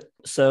covered it.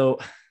 So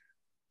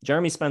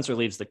Jeremy Spencer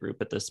leaves the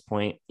group at this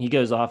point. He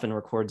goes off and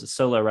records a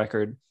solo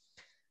record,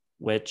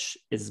 which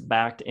is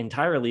backed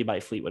entirely by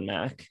Fleetwood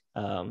Mac.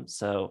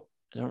 So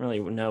I don't really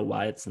know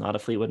why it's not a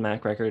Fleetwood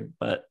Mac record,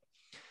 but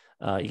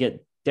you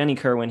get Danny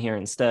Kirwan here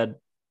instead.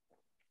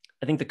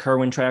 I think the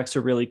Kirwan tracks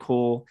are really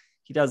cool.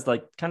 He does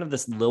like kind of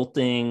this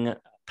lilting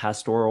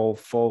pastoral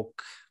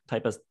folk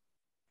type of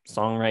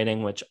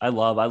songwriting, which I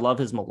love. I love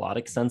his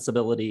melodic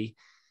sensibility.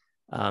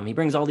 He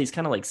brings all these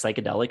kind of like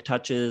psychedelic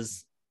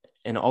touches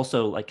and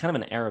also like kind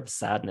of an air of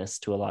sadness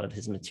to a lot of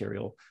his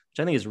material, which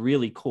I think is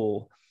really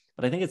cool.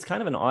 But I think it's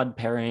kind of an odd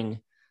pairing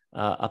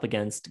up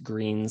against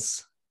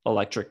Green's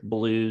electric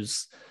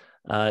blues.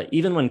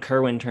 Even when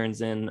Kirwan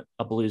turns in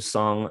a blues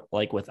song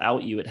like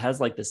Without You, it has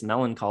like this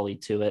melancholy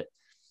to it.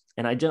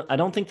 And I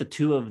don't think the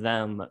two of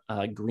them,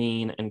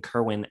 Green and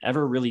Kirwan,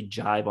 ever really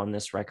jibe on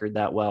this record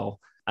that well.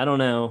 I don't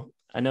know.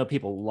 I know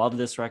people love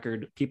this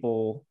record.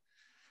 People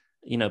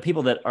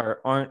that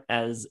aren't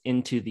as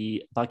into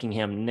the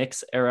Buckingham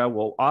Nicks era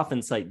will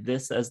often cite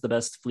this as the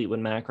best Fleetwood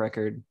Mac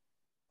record.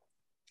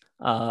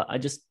 I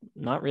just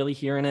not really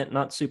hearing it,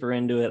 not super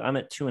into it. I'm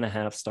at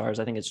 2.5 stars.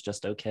 I think it's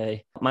just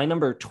okay. My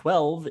number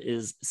 12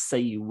 is Say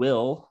You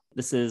Will.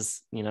 This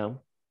is,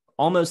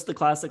 almost the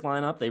classic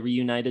lineup. They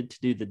reunited to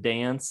do The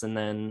Dance, and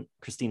then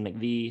Christine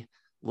McVie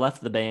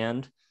left the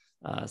band,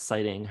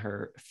 citing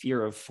her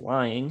fear of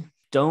flying.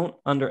 Don't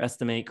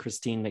underestimate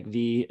Christine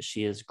McVie.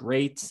 She is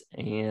great,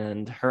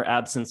 and her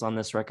absence on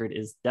this record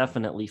is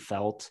definitely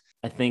felt.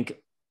 I think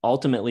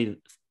ultimately,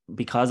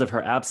 because of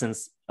her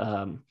absence,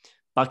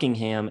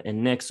 Buckingham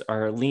and Nicks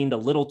are leaned a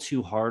little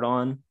too hard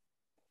on.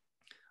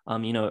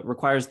 It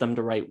requires them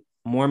to write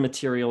more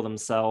material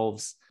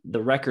themselves.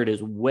 The record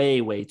is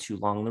way, way too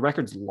long. The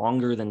record's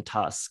longer than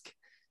Tusk.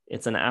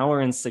 It's 1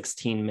 hour and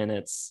 16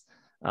 minutes.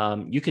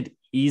 You could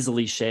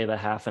easily shave a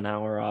half an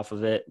hour off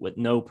of it with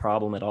no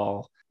problem at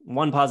all.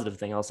 One positive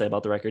thing I'll say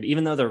about the record,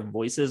 even though their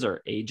voices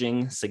are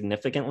aging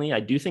significantly, I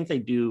do think they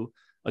do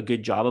a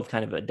good job of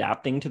kind of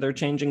adapting to their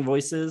changing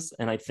voices.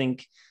 And I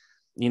think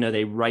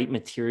they write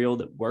material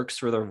that works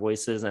for their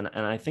voices. And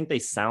I think they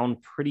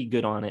sound pretty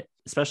good on it,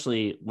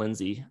 especially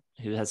Lindsay,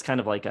 who has kind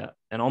of like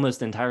an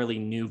almost entirely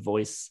new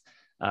voice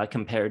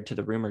compared to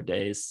the Rumor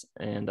days,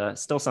 and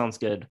still sounds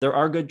good. There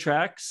are good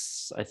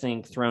tracks. I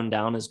think Thrown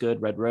Down is good.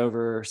 Red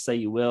Rover, Say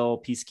You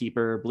Will,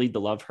 Peacekeeper, Bleed to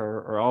Love Her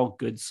are all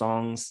good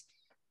songs.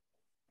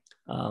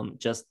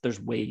 Just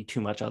there's way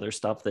too much other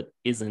stuff that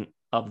isn't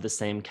of the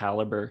same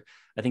caliber.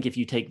 I think if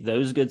you take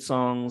those good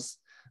songs,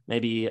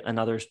 maybe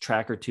another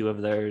track or two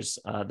of theirs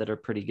that are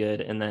pretty good,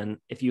 and then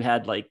if you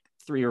had like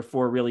 3 or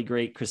 4 really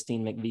great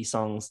Christine McVie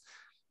songs,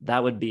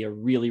 that would be a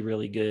really,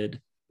 really good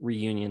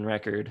reunion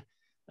record.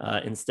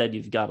 Instead,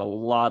 you've got a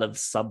lot of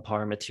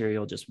subpar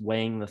material just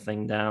weighing the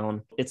thing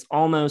down. It's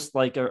almost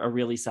like a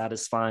really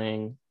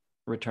satisfying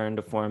return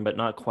to form, but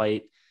not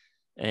quite.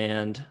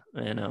 And,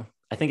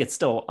 I think it's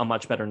still a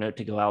much better note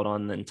to go out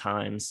on than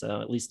Time. So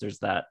at least there's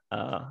that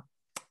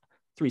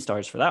 3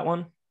 stars for that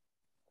one.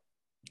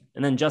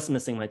 And then just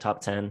missing my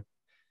top 10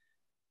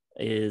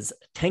 is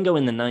Tango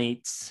in the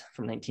Night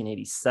from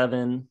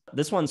 1987.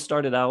 This one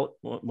started out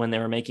when they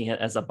were making it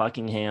as a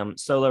Buckingham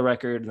solo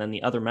record, and then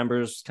the other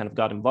members kind of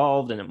got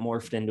involved and it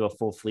morphed into a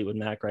full Fleetwood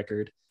Mac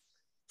record.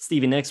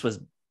 Stevie Nicks was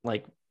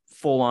like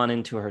full on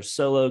into her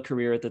solo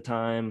career at the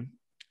time,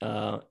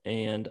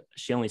 and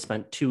she only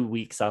spent 2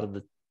 weeks out of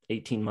the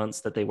 18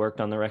 months that they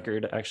worked on the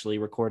record actually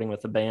recording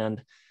with the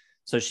band.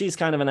 So she's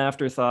kind of an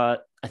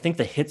afterthought. I think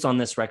the hits on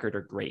this record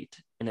are great,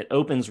 and it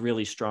opens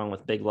really strong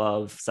with Big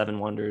Love, Seven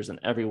Wonders, and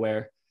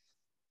Everywhere.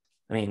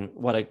 I mean,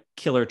 what a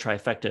killer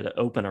trifecta to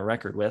open a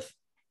record with.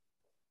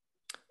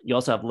 You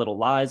also have Little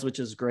Lies, which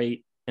is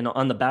great. And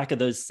on the back of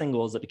those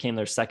singles, it became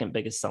their second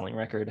biggest selling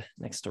record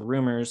next to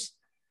Rumors.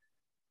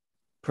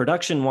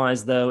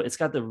 Production-wise, though, it's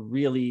got the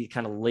really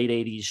kind of late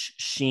 80s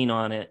sheen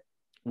on it,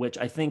 which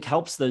I think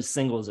helps those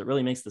singles. It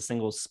really makes the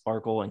singles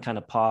sparkle and kind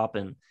of pop,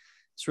 and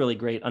it's really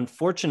great.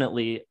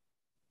 Unfortunately,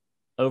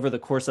 over the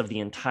course of the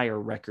entire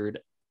record,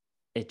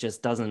 it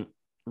just doesn't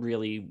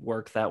really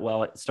work that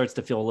well. It starts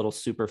to feel a little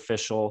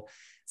superficial.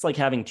 It's like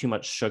having too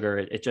much sugar.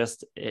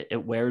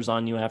 It wears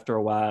on you after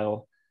a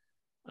while.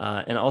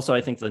 And also,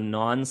 I think the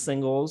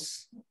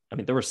non-singles, I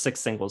mean, there were 6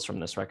 singles from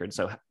this record.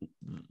 So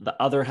the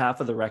other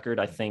half of the record,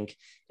 I think,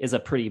 is a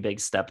pretty big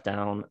step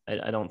down.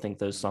 I don't think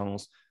those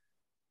songs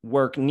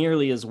work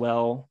nearly as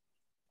well.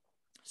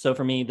 So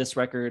for me, this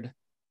record,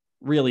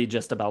 really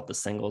just about the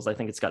singles. I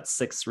think it's got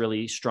 6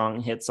 really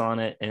strong hits on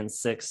it and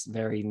 6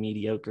 very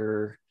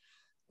mediocre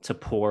to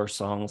poor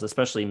songs,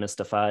 especially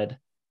Mystified,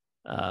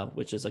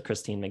 which is a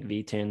Christine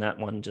McVie tune. That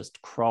one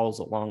just crawls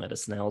along at a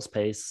snail's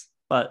pace,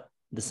 but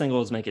the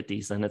singles make it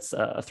decent. It's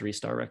a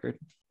 3-star record.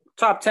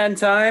 Top 10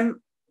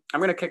 time. I'm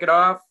going to kick it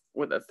off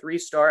with a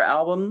 3-star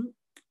album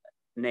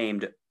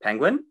named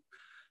Penguin.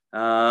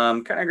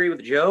 Kind of agree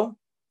with Joe.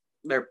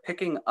 They're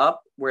picking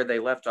up where they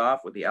left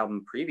off with the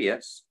album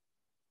previous.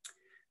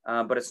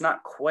 But it's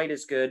not quite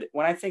as good.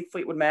 When I think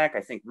Fleetwood Mac,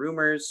 I think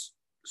Rumors.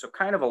 So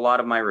kind of a lot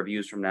of my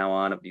reviews from now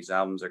on of these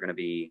albums are going to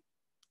be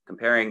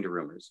comparing to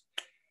Rumors.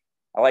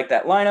 I like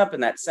that lineup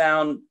and that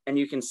sound. And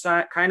you can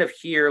kind of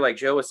hear, like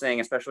Joe was saying,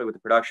 especially with the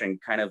production,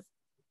 kind of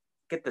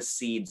get the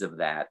seeds of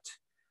that.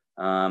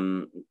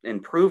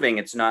 And proving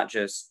it's not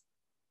just,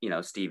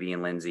 Stevie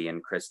and Lindsay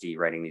and Christy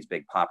writing these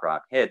big pop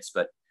rock hits.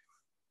 But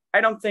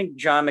I don't think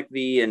John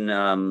McVie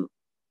and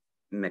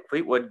Mick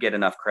Fleetwood get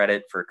enough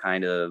credit for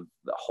kind of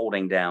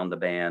holding down the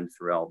band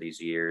through all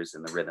these years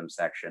in the rhythm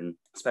section,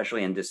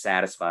 especially in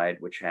Dissatisfied,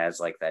 which has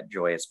like that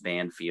joyous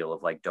band feel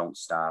of like Don't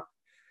Stop.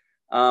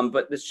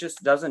 But this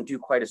just doesn't do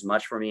quite as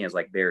much for me as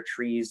like Bare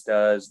Trees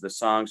does. The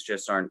songs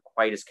just aren't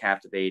quite as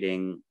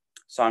captivating.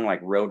 A song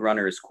like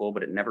Roadrunner is cool,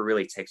 but it never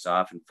really takes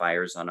off and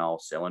fires on all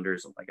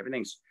cylinders. Like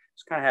everything's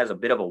just kind of has a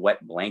bit of a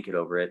wet blanket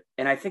over it.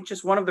 And I think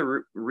just one of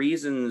the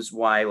reasons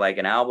why like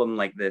an album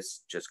like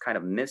this just kind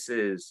of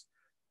misses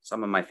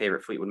some of my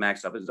favorite Fleetwood Mac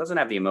stuff is it doesn't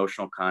have the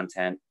emotional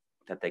content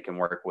that they can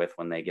work with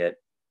when they get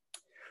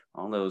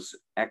all those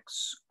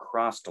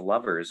ex-crossed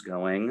lovers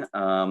going.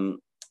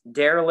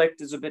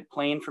 Derelict is a bit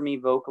plain for me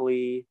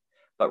vocally,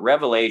 but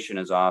Revelation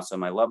is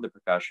awesome. I love the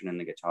percussion and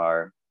the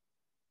guitar.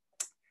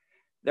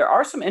 There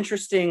are some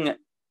interesting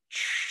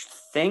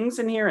things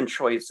in here and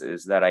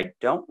choices that I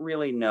don't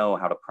really know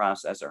how to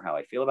process or how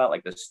I feel about,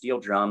 like the steel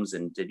drums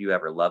and Did You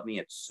Ever Love Me?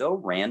 It's so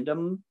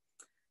random,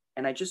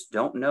 and I just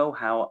don't know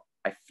how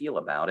I feel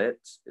about it.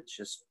 It's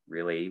just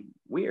really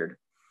weird.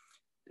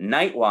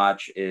 Night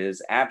Watch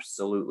is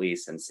absolutely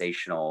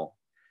sensational.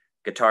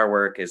 Guitar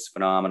work is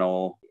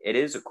phenomenal. It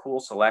is a cool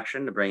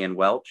selection to bring in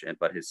Welch,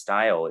 but his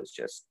style is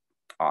just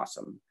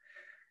awesome.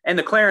 And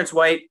the Clarence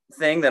White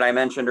thing that I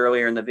mentioned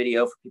earlier in the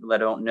video, for people that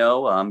don't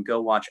know, go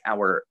watch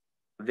our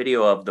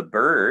video of The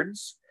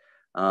Byrds,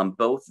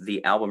 both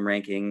the album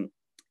ranking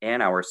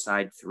and our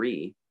side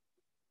 3.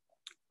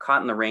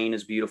 Caught in the Rain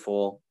is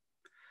beautiful.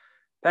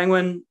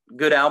 Penguin,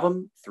 good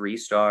album, 3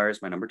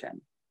 stars, my number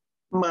 10.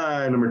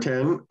 My number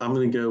 10, I'm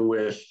going to go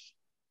with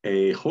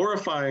a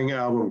horrifying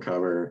album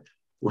cover.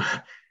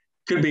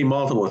 Could be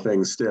multiple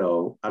things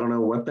still. I don't know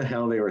what the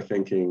hell they were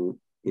thinking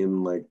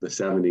in like the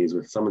 70s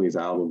with some of these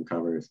album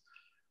covers.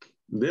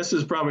 This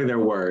is probably their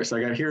worst. I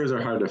got Heroes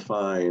Are Hard to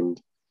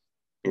Find,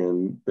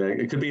 and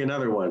it could be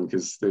another one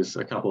because there's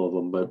a couple of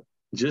them, but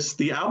just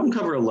the album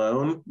cover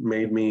alone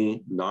made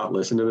me not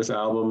listen to this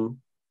album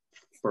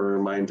for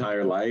my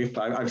entire life.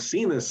 I've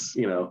seen this,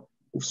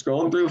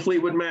 scrolling through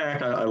Fleetwood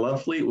Mac. I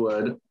love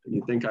Fleetwood.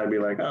 You'd think I'd be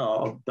like, oh,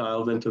 I'll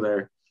dive into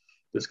their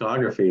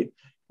discography.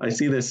 I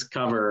see this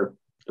cover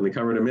and the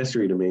cover to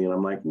Mystery to me, and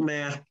I'm like,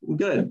 nah, I'm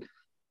good.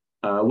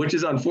 Which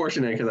is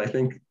unfortunate because I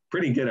think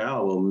pretty good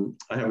album.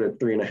 I have it at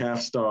 3.5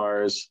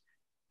 stars.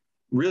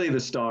 Really the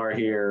star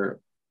here.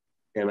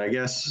 And I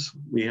guess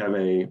we have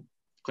a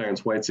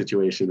Clarence White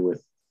situation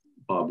with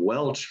Bob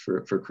Welch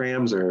for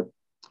Cramser.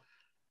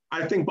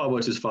 I think Bob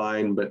Welch is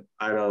fine, but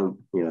I don't,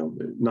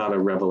 not a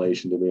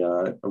revelation to me.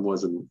 I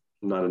wasn't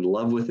not in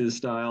love with his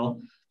style.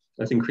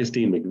 I think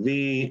Christine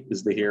McVie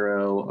is the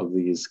hero of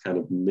these kind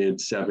of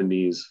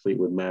mid-70s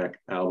Fleetwood Mac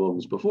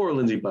albums before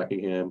Lindsey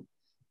Buckingham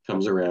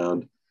comes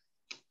around.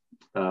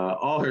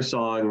 All her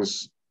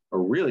songs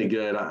are really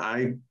good.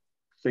 I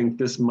think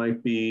this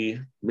might be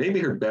maybe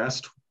her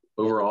best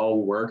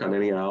overall work on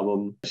any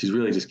album. She's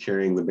really just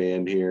carrying the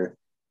band here.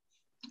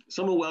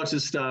 Some of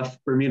Welch's stuff,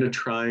 Bermuda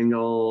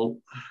Triangle,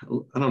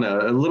 I don't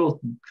know, a little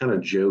kind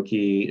of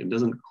jokey. It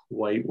doesn't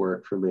quite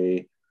work for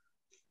me.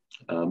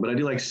 But I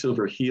do like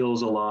Silver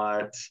Heels a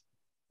lot.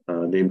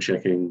 Name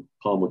checking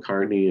Paul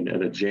McCartney and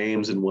Etta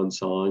James in one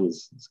song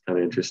is kind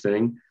of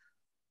interesting.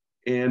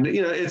 And,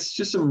 it's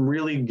just some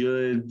really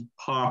good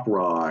pop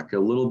rock, a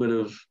little bit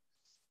of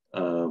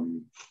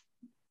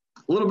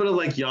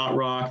like yacht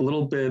rock, a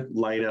little bit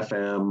light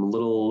FM, a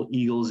little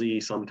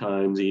Eaglesy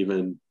sometimes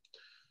even.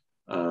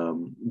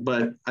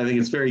 But I think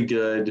it's very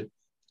good,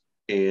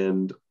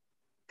 and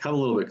come a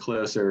little bit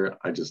closer,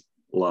 I just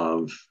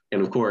love.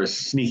 And of course,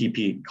 Sneaky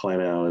Pete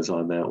Kleinow is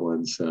on that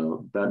one,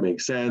 so that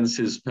makes sense.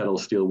 His pedal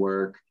steel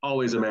work,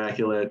 always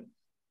immaculate.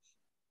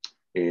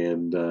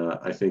 And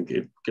I think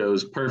it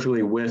goes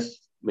perfectly with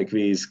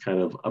McVie's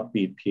kind of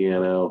upbeat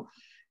piano.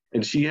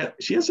 And she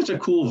has such a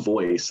cool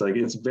voice. Like,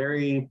 it's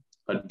very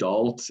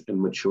adult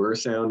and mature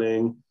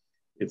sounding.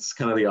 It's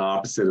kind of the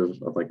opposite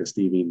of like a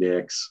Stevie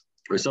Nicks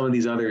or some of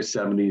these other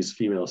 70s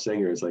female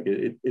singers. Like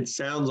it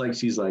sounds like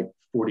she's like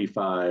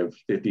 45,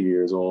 50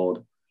 years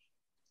old.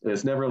 And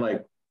it's never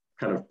like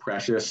kind of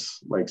precious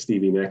like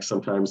Stevie Nicks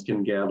sometimes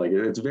can get. Like,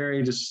 it's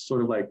very just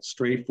sort of like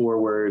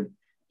straightforward,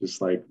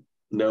 just like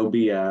no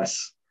BS.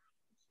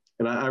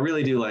 And I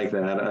really do like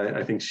that.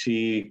 I think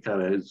she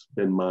kind of has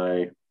been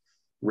my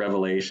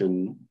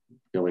revelation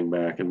going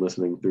back and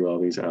listening through all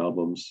these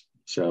albums.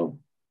 So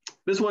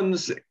this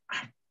one's,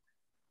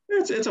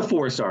 it's a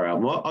 4-star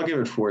album. I'll give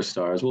it 4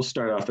 stars. We'll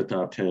start off the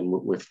top 10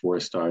 with 4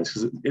 stars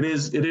because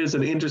it is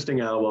an interesting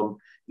album,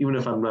 even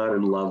if I'm not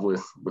in love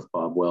with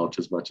Bob Welch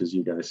as much as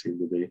you guys seem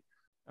to be.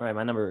 All right,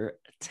 my number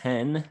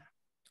 10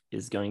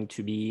 is going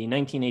to be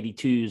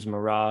 1982's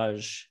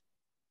Mirage.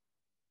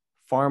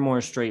 Far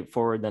more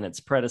straightforward than its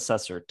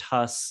predecessor,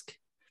 Tusk.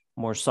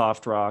 More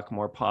soft rock,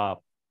 more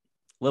pop.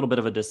 A little bit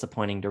of a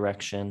disappointing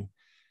direction.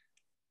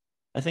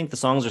 I think the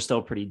songs are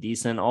still pretty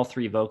decent. All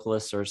 3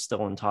 vocalists are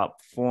still in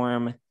top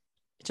form.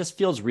 It just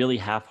feels really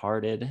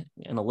half-hearted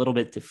and a little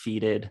bit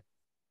defeated.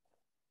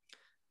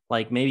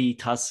 Like maybe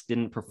Tusk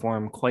didn't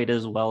perform quite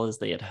as well as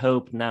they had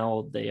hoped.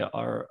 Now they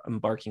are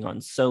embarking on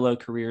solo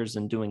careers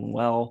and doing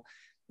well.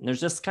 And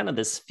there's just kind of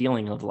this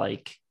feeling of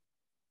like,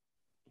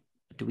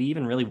 do we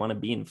even really want to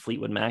be in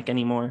Fleetwood Mac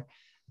anymore?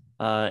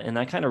 And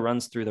that kind of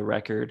runs through the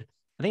record.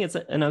 I think it's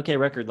an okay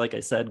record. Like I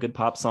said, good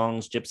pop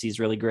songs. Gypsy's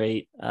really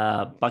great.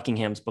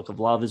 Buckingham's Book of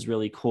Love is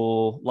really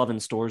cool. Love in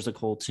Store is a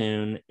cool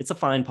tune. It's a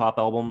fine pop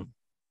album.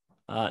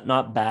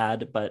 Not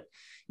bad, but,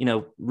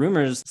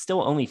 Rumors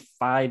still only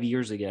 5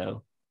 years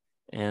ago.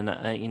 And,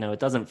 it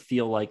doesn't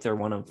feel like they're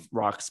one of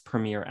rock's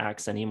premier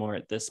acts anymore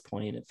at this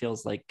point. It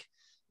feels like,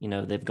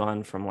 they've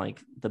gone from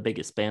like the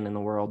biggest band in the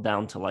world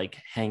down to like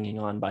hanging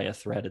on by a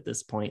thread at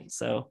this point.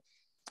 So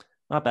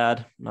not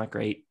bad, not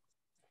great.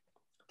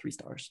 3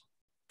 stars.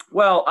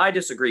 Well, I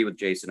disagree with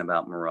Jason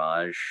about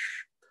Mirage.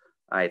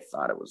 I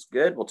thought it was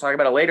good. We'll talk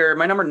about it later.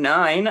 My number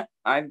 9,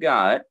 I've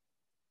got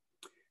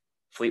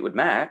Fleetwood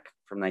Mac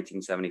from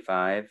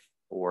 1975,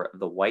 or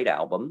the White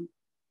Album.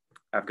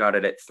 I've got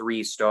it at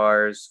 3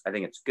 stars. I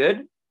think it's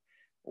good.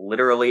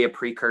 Literally a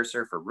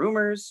precursor for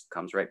Rumors.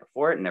 Comes right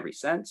before it in every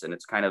sense. And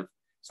it's kind of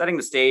setting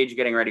the stage,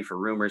 getting ready for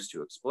Rumors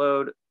to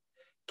explode.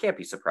 Can't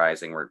be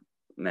surprising we're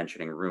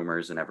mentioning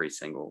Rumors in every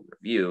single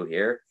review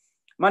here.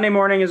 Monday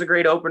Morning is a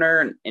great opener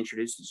and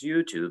introduces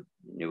you to the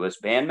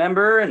newest band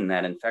member and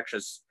that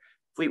infectious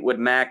Fleetwood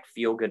Mac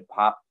feel-good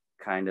pop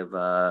kind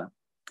of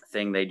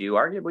thing they do,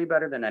 arguably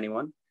better than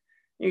anyone.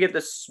 You get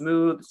the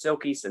smooth,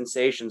 silky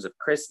sensations of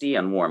Christie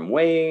on Warm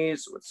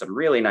Ways with some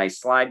really nice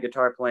slide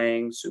guitar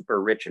playing,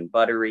 super rich and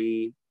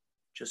buttery,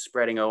 just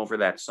spreading over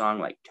that song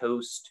like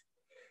toast.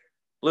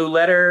 Blue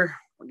Letter,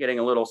 we're getting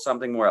a little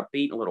something more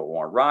upbeat, a little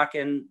more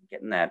rockin',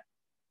 getting that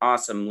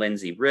awesome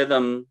Lindsey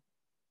rhythm.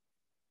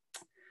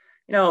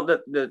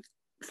 The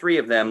 3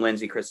 of them,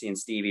 Lindsey, Christie, and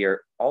Stevie,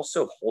 are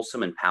also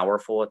wholesome and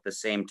powerful at the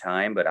same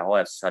time, but all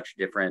have such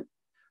different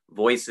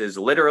voices,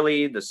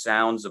 literally the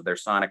sounds of their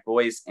sonic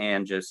voice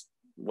and just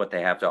what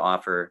they have to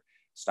offer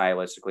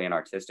stylistically and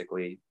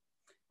artistically.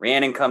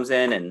 Rhiannon comes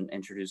in and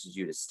introduces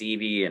you to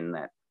Stevie in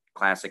that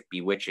classic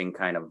bewitching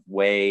kind of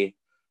way.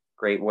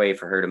 Great way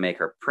for her to make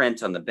her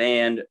print on the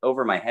band.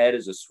 Over My Head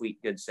is a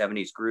sweet, good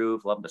 70s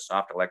groove. Love the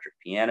soft electric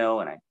piano.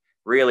 And I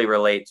really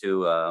relate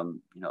to,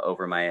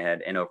 Over My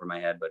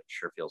Head, but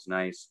sure feels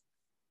nice.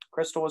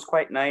 Crystal was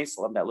quite nice.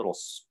 Love that little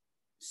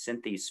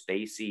synthy,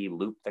 spacey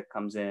loop that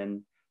comes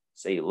in.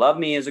 Say You Love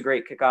Me is a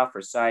great kickoff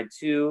for side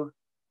 2.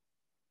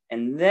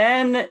 And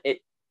then it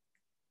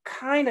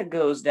kind of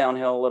goes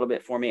downhill a little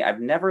bit for me. I've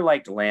never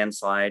liked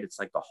Landslide. It's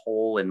like the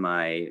hole in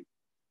my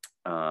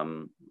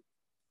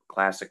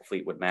classic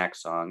Fleetwood Mac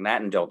song.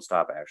 That and Don't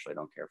Stop, I actually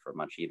don't care for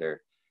much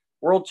either.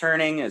 World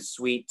Turning is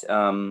sweet.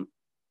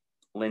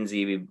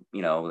 Lindsay,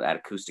 that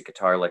acoustic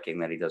guitar licking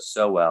that he does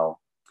so well.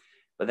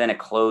 But then it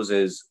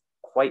closes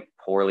quite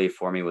poorly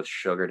for me with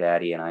Sugar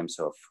Daddy and I'm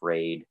So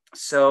Afraid.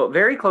 So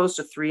very close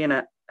to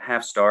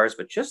 3.5 stars,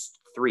 but just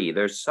 3.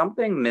 There's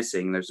something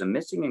missing. There's a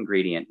missing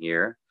ingredient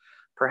here.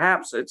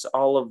 Perhaps it's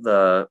all of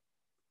the,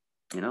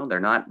 they're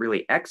not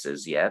really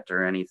X's yet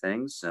or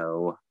anything.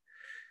 So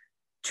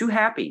too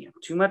happy,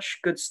 too much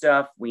good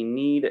stuff. We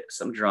need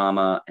some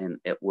drama and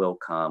it will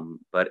come,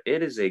 but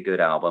it is a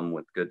good album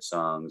with good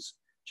songs,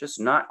 just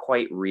not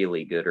quite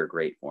really good or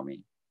great for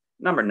me.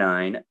 Number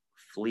 9,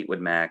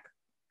 Fleetwood Mac,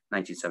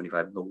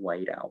 1975, The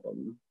White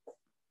Album.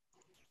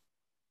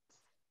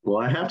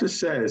 Well, I have to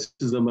say, this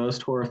is the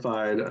most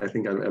horrified I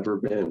think I've ever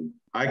been.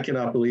 I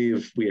cannot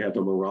believe we have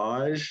a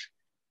Mirage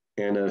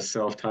and a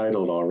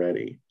self-titled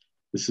already.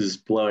 This is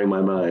blowing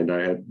my mind.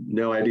 I had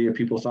no idea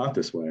people thought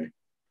this way.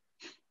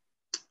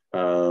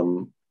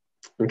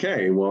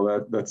 Okay,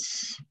 well,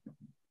 those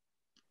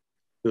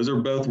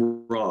are both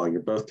wrong.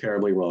 You're both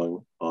terribly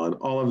wrong on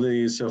all of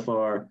these so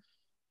far.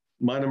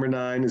 My number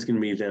 9 is going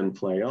to be Then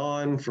Play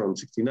On from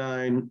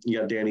 69. You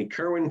got Danny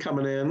Kirwan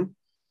coming in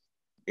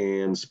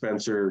and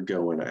Spencer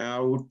going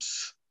out.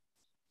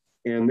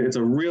 And it's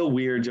a real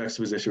weird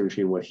juxtaposition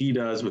between what he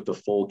does with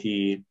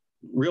the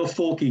real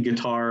folky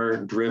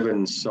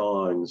guitar-driven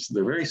songs.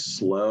 They're very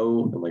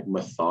slow and like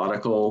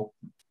methodical.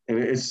 And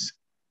it's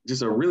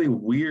just a really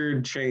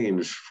weird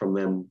change from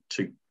them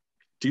to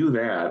do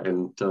that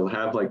and to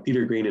have like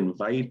Peter Green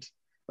invite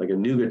like a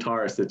new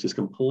guitarist that just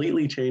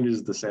completely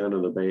changes the sound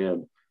of the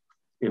band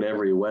in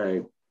every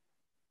way.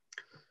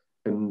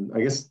 And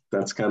I guess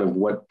that's kind of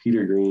what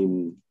Peter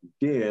Green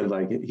did.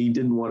 Like he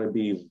didn't want to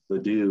be the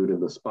dude in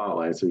the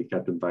spotlight, so he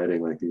kept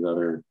inviting like these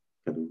other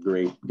kind of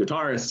great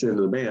guitarists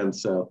into the band.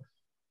 So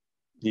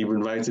he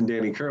invites in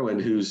Danny Kirwan,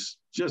 who's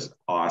just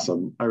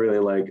awesome. I really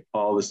like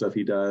all the stuff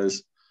he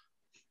does.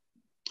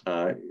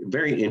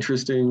 Very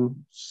interesting,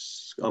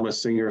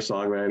 almost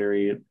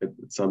singer-songwriter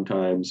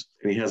sometimes.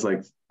 And he has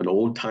like an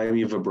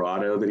old-timey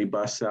vibrato that he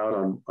busts out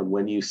on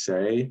When You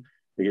Say.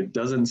 Like it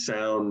doesn't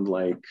sound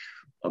like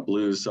a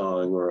blues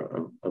song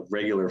or a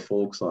regular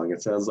folk song.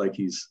 It sounds like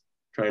he's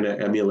trying to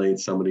emulate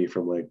somebody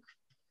from like,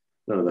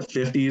 I don't know, the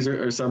 50s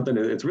or something.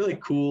 It's really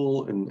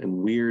cool and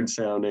weird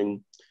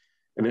sounding.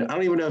 And I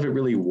don't even know if it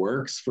really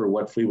works for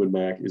what Fleetwood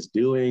Mac is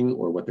doing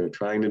or what they're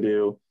trying to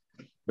do,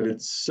 but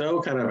it's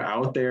so kind of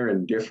out there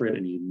and different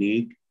and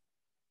unique.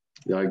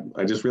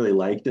 I just really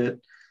liked it.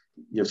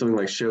 You have something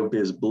like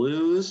Showbiz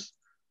Blues,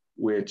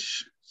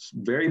 which is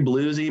very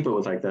bluesy, but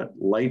with like that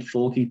light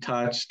folky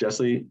touch.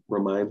 Definitely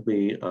reminds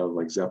me of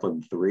like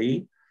Zeppelin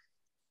 3.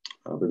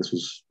 But this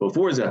was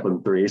before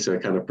Zeppelin 3, so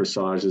it kind of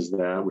presages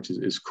that, which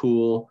is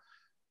cool.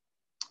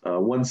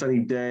 One Sunny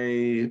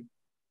Day,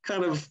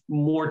 kind of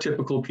more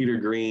typical Peter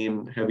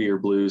Green, heavier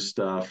blues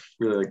stuff.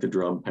 Really like the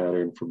drum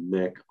pattern from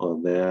Mick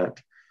on that.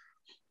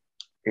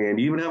 And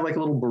you even have like a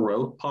little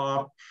Baroque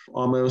pop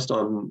almost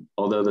on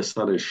Although the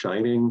Sun is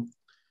Shining.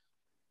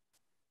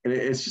 And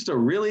it's just a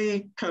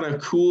really kind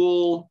of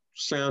cool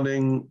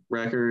sounding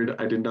record.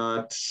 I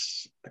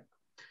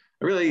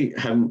really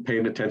hadn't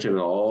paid attention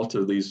at all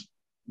to these,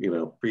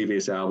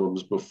 previous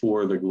albums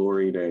before the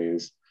glory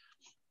days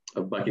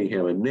of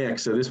Buckingham and Nick.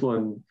 So this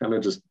one kind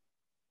of just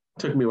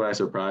took me by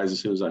surprise as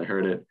soon as I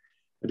heard it.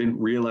 I didn't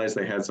realize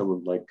they had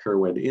someone like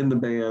Kirwan in the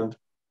band.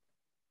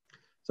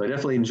 So I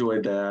definitely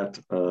enjoyed that.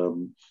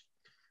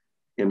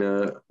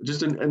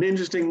 Just an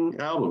interesting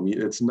album.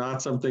 It's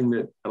not something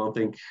that I don't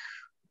think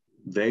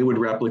they would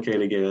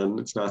replicate again.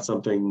 It's not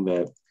something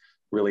that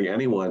really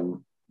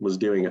anyone was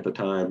doing at the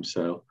time.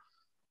 So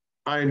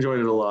I enjoyed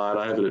it a lot.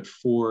 I have it at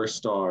 4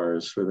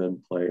 stars for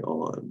Then Play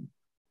On.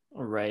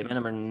 All right. My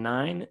number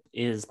 9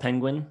 is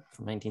Penguin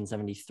from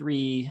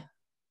 1973.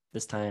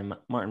 This time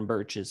Martin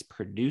Birch is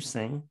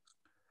producing.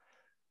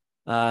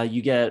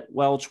 You get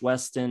Welch,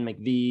 Weston,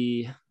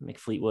 McVie, Mick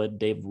Fleetwood,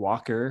 Dave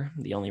Walker,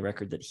 the only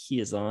record that he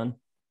is on.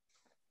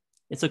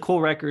 It's a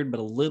cool record, but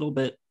a little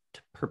bit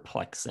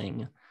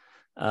perplexing.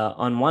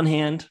 On one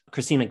hand,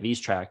 Christine McVie's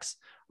tracks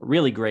are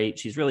really great.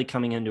 She's really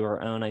coming into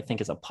her own, I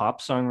think, as a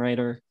pop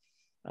songwriter.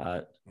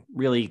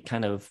 Really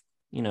kind of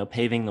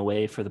paving the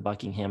way for the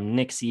Buckingham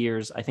Nicks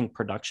years. I think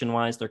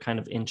production-wise, they're kind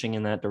of inching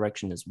in that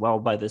direction as well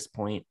by this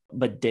point.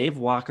 But Dave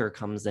Walker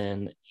comes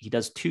in. He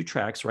does 2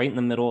 tracks right in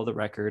the middle of the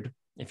record.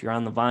 If you're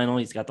on the vinyl,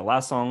 he's got the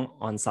last song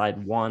on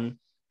side 1,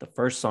 the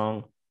first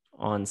song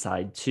on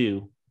side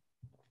 2.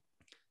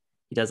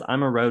 He does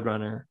I'm a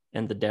Roadrunner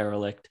and The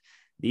Derelict.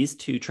 These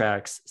 2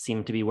 tracks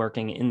seem to be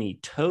working in the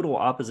total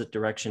opposite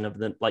direction of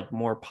the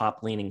more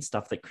pop-leaning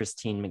stuff that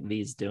Christine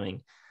McVie's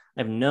doing.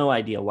 I have no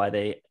idea why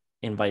they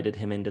invited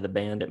him into the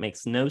band. It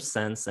makes no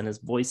sense, and his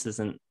voice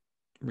isn't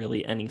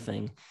really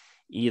anything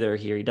either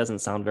here. He doesn't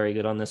sound very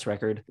good on this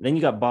record. Then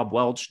you got Bob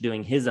Welch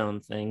doing his own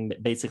thing,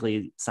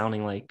 basically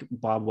sounding like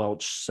Bob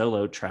Welch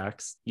solo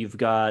tracks. You've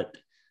got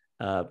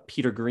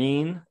Peter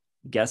Green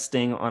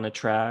guesting on a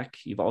track.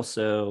 You've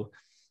also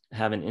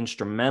have an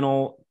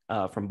instrumental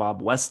from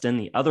Bob Weston,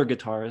 the other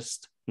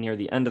guitarist, near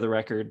the end of the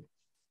record.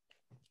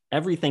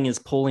 Everything is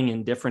pulling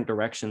in different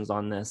directions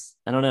on this.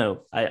 I don't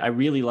know. I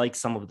really like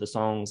some of the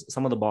songs.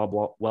 Some of the Bob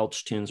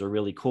Welch tunes are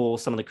really cool.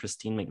 Some of the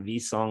Christine McVie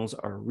songs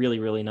are really,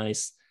 really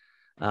nice.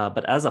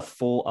 But as a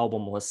full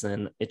album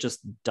listen, it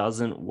just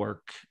doesn't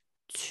work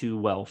too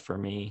well for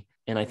me.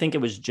 And I think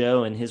it was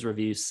Joe in his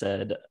review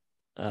said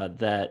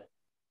that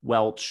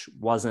Welch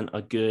wasn't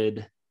a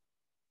good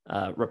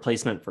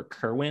replacement for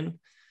Kirwan.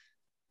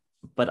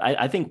 But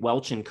I think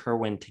Welch and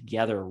Kirwan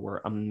together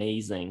were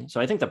amazing.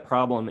 So I think the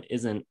problem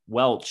isn't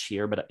Welch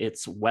here, but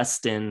it's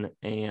Weston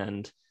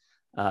and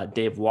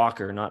Dave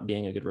Walker not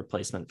being a good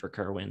replacement for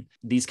Kirwan.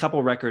 These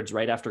couple records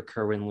right after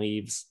Kirwan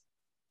leaves,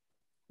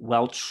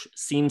 Welch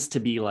seems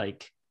to be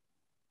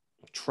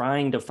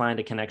trying to find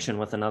a connection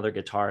with another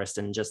guitarist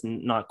and just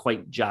not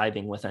quite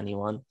jiving with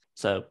anyone.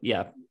 So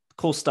yeah,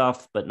 cool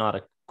stuff, but not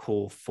a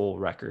cool full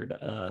record.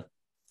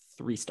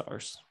 3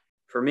 stars.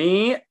 For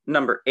me,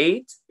 number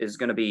 8 is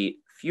going to be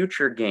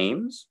Future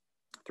Games,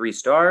 3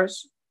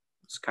 stars.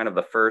 It's kind of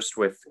the first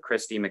with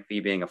Christy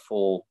McVie being a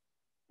full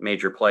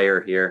major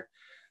player here.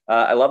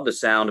 I love the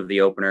sound of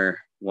the opener,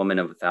 Woman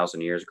of a Thousand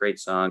Years. Great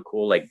song,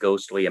 cool,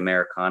 ghostly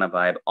Americana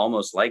vibe,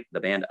 almost like the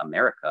band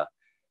America,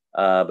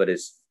 but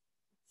is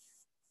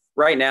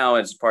right now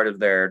as part of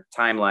their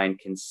timeline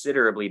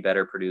considerably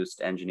better produced,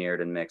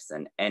 engineered, and mixed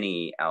than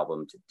any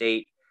album to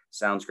date.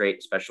 Sounds great,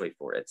 especially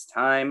for its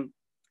time.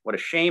 What a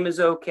Shame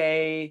is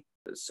okay.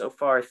 So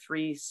far,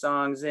 3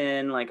 songs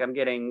in, I'm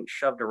getting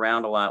shoved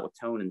around a lot with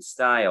tone and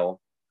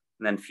style.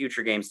 And then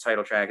Future Games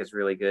title track is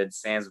really good.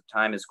 Sands of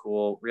Time is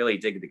cool. Really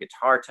dig the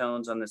guitar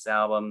tones on this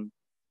album.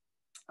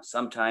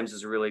 Sometimes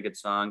is a really good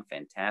song.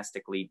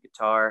 Fantastic lead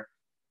guitar.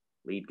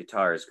 Lead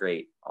guitar is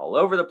great all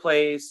over the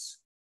place.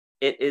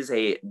 It is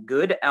a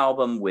good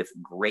album with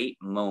great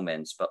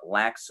moments, but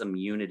lacks some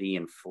unity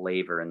and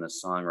flavor in the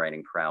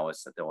songwriting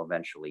prowess that they'll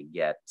eventually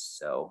get.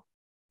 So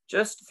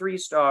just 3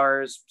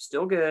 stars,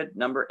 still good.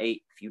 Number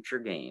 8, Future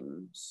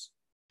Games.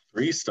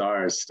 3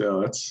 stars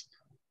still. It's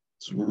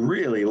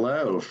really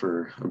low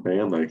for a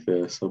band like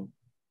this. I'm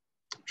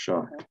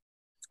shocked.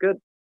 It's good.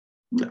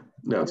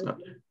 No, it's not.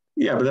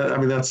 Yeah,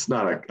 but that's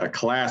not a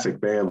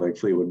classic band like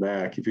Fleetwood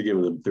Mac. If you're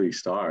giving them 3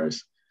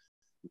 stars.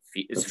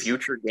 Is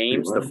Future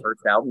Games the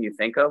first album you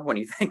think of when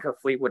you think of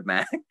Fleetwood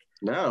Mac?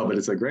 No, but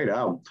it's a great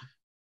album.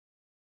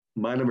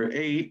 My number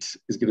 8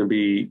 is going to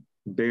be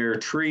Bare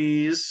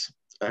Trees.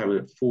 I have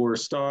it at 4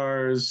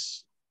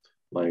 stars.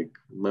 Like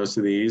most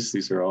of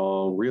these are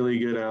all really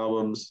good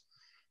albums.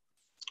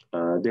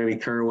 Danny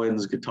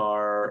Kirwan's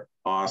guitar,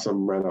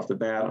 awesome right off the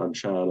bat on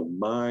Child of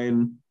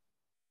Mine.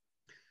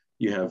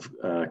 You have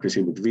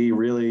Christine McVie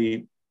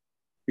really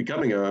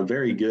becoming a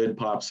very good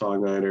pop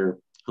songwriter.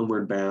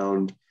 Homeward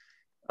Bound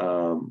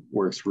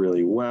works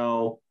really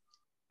well.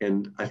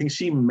 And I think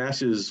she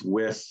meshes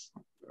with,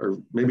 or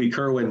maybe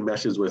Kirwan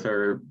meshes with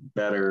her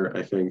better,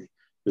 I think,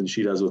 than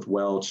she does with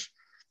Welch.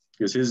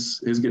 Because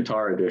his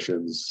guitar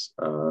additions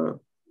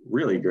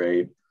really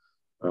great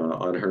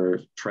on her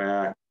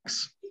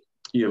tracks.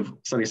 You have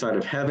Sunny Side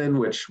of Heaven,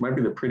 which might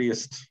be the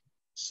prettiest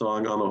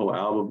song on the whole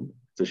album.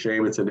 It's a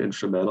shame it's an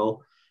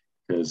instrumental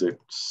because it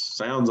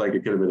sounds like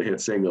it could have been a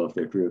hit single if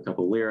they threw a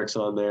couple lyrics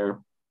on there.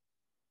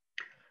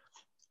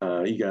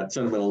 You got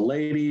Sentimental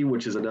Lady,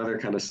 which is another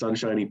kind of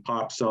sunshiny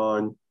pop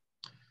song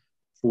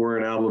for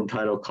an album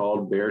title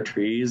called Bare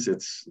Trees.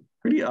 It's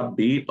pretty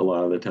upbeat a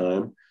lot of the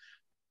time.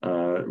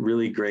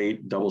 Really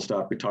great double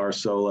stop guitar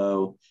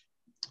solo.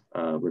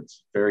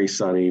 It's very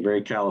sunny,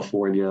 very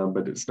California,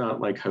 but it's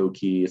not like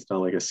hokey. It's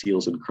not like a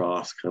Seals and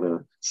Crofts kind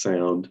of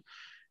sound.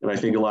 And I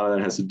think a lot of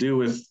that has to do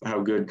with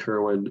how good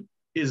Kirwan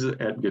is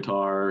at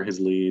guitar, his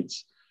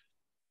leads.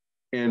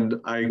 And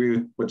I agree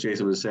with what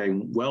Jason was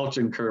saying. Welch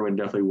and Kirwan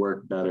definitely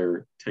work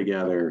better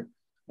together,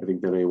 I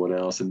think, than anyone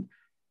else. And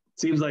it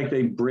seems like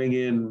they bring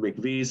in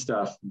McVie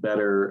stuff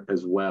better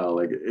as well.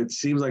 It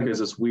seems like there's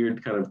this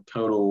weird kind of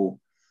tonal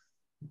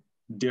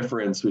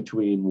difference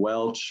between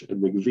Welch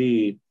and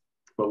McVie,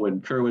 but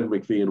when Kirwan,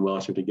 McVie, and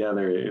Welch are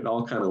together, it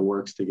all kind of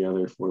works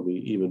together for me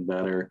even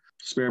better.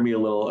 Spare Me a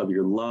Little of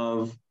Your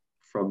Love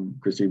from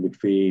Christine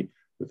McVie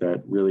with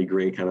that really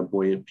great kind of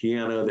buoyant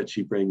piano that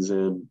she brings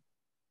in.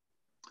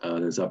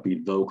 There's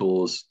upbeat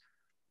vocals.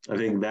 I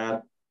think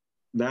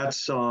that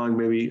song,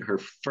 maybe her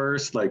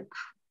first like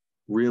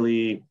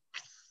really,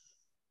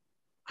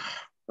 I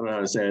don't know how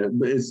to say it,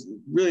 but it's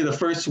really the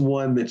first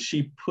one that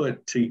she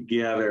put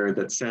together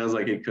that sounds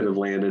like it could have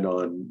landed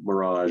on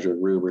Mirage or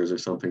Rumors or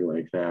something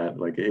like that.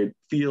 Like it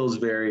feels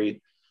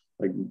very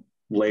like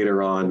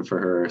later on for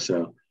her.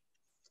 So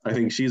I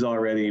think she's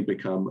already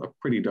become a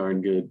pretty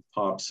darn good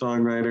pop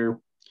songwriter,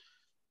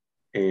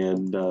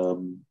 and it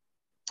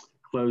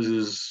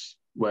closes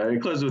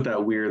with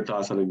that weird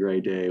Thoughts on a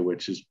Gray Day,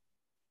 which is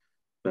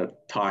that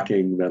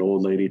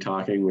old lady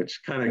talking,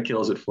 which kind of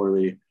kills it for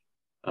me.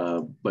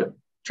 But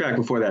track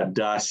before that,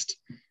 Dust,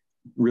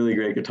 really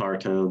great guitar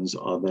tones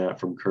on that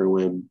from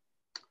Kirwan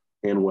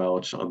and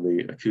Welch on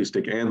the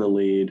acoustic and the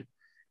lead.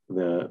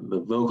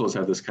 The vocals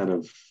have this kind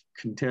of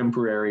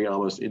contemporary,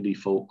 almost indie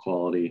folk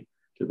quality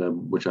to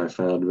them, which I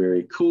found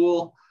very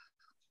cool.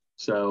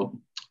 So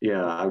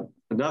yeah,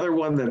 another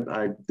one that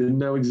I didn't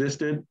know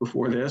existed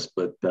before this,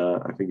 but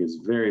I think is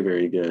very,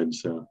 very good.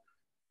 So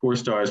 4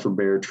 stars for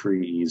Bare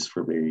Trees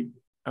for me.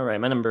 All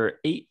right, my number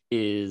 8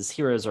 is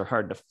Heroes Are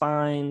Hard to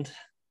Find.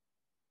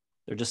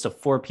 They're just a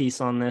 4-piece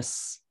on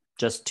this,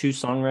 just 2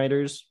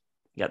 songwriters.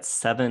 You got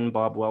 7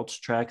 Bob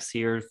Welch tracks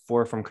here,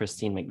 4 from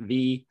Christine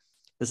McVie.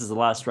 This is the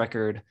last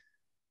record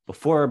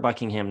before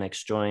Buckingham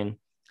Nicks joined,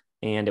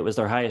 and it was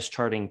their highest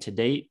charting to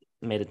date,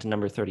 made it to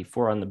number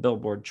 34 on the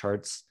Billboard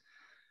charts.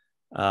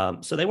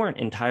 So they weren't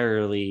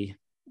entirely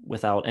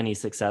without any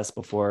success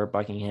before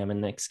Buckingham and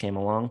Nicks came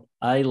along.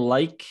 I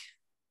like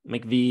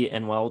McVie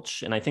and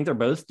Welch, and I think they're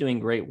both doing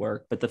great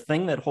work. But the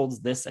thing that holds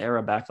this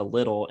era back a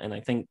little, and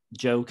I think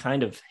Joe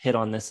kind of hit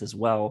on this as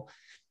well,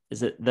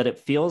 is that it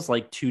feels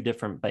like 2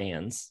 different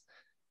bands.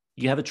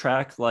 You have a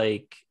track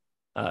like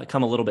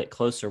Come a Little Bit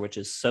Closer, which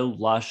is so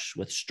lush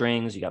with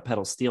strings. You got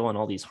pedal steel and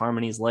all these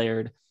harmonies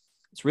layered.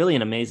 It's really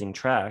an amazing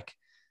track.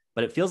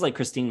 But it feels like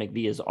Christine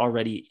McVie is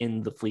already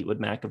in the Fleetwood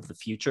Mac of the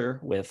future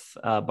with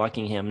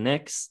Buckingham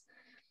Nicks,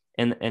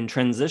 and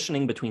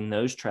transitioning between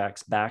those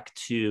tracks back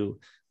to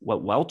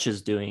what Welch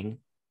is doing,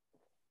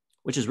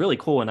 which is really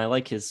cool. And I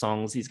like his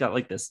songs. He's got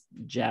like this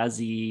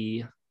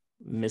jazzy,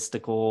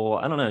 mystical,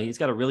 I don't know. He's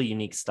got a really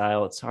unique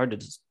style. It's hard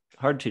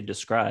to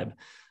describe,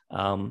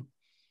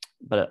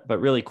 but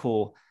really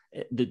cool.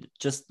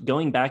 Just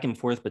going back and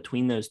forth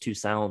between those 2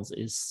 sounds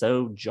is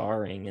so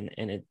jarring,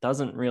 and it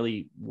doesn't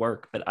really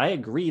work. But I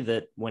agree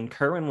that when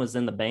Kirwan was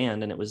in the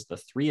band and it was the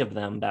 3 of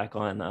them back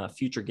on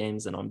Future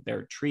Games and on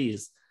Bare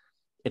Trees,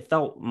 it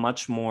felt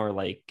much more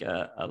like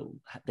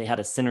they had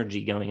a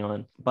synergy going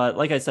on. But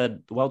like I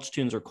said, the Welch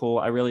tunes are cool.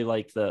 I really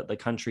like the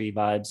country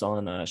vibes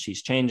on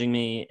She's Changing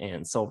Me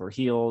and Silver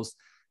Heels.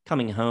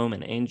 Coming Home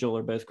and Angel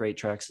are both great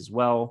tracks as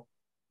well.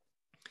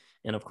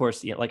 And of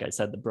course, like I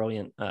said, the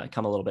brilliant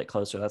Come a Little Bit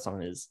Closer, that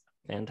song is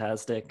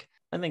fantastic.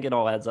 I think it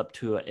all adds up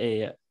to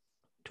a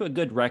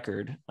good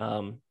record,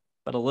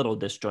 but a little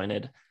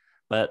disjointed.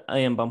 But I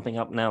am bumping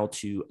up now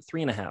to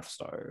 3.5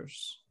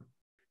 stars.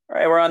 All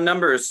right, we're on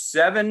number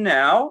 7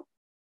 now,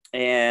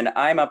 and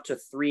I'm up to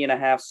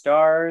 3.5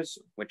 stars,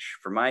 which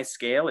for my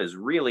scale is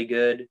really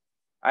good.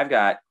 I've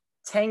got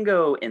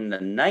Tango in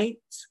the Night,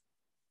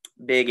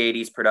 big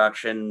 80s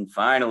production,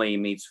 finally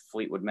meets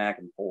Fleetwood Mac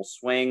in full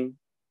swing.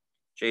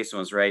 Jason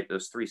was right,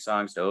 those 3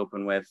 songs to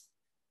open with,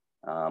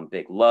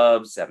 Big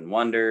Love, 7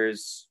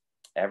 Wonders,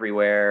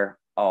 Everywhere,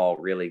 all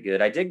really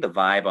good. I dig the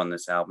vibe on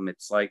this album.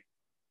 It's like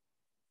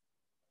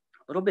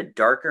a little bit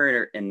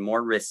darker and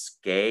more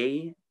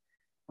risque,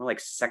 more like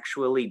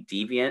sexually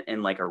deviant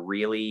in like a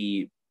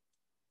really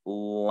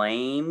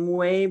lame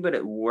way, but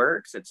it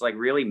works. It's like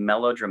really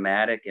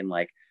melodramatic and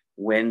like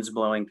winds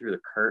blowing through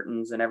the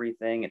curtains and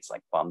everything. It's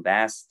like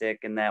bombastic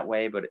in that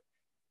way, but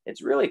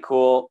it's really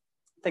cool.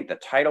 I think the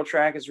title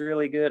track is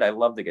really good. I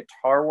love the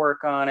guitar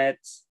work on it.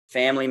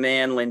 Family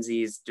Man,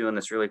 Lindsay's doing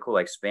this really cool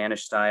like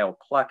Spanish style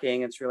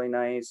plucking. It's really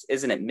nice.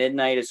 Isn't It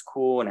Midnight is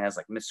cool and has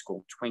like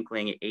mystical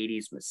twinkling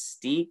 80s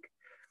mystique.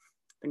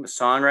 I think the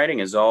songwriting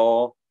is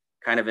all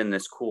kind of in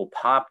this cool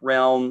pop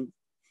realm.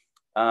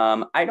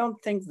 I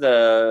don't think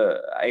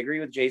I agree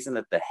with Jason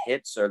that the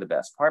hits are the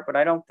best part, but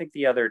I don't think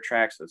the other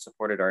tracks that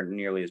support it are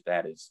nearly as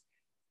bad as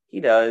he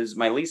does.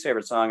 My least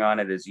favorite song on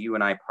it is You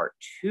and I Part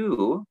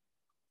 2.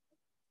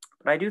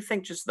 But I do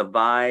think just the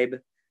vibe,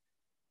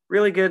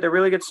 really good. They're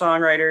really good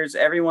songwriters.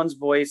 Everyone's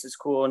voice is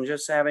cool. And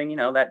just having,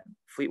 that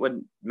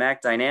Fleetwood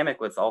Mac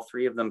dynamic with all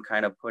 3 of them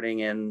kind of putting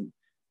in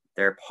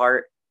their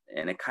part,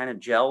 and it kind of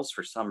gels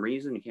for some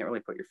reason. You can't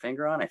really put your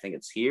finger on. I think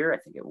it's here. I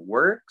think it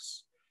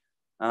works.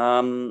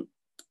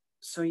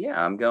 So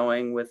yeah, I'm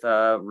going with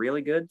a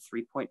really good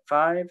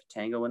 3.5,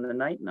 Tango in the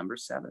Night, number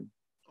 7.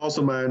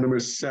 Also my number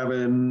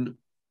 7,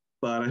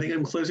 but I think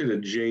I'm closer to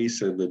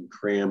Jason than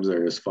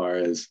Kramser as far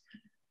as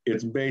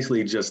it's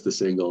basically just the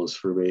singles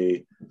for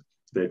me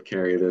that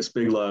carry this.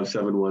 Big Love,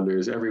 7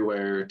 Wonders,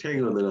 Everywhere,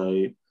 Tango in the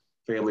Night,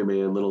 Family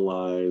Man, Little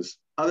Lies.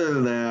 Other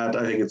than that,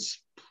 I think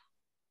it's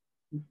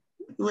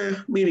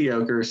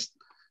mediocre.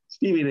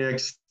 Stevie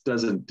Nicks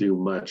doesn't do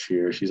much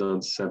here. She's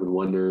on 7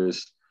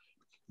 Wonders,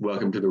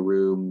 Welcome to the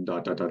Room, ...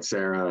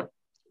 Sarah.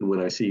 and When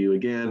I See You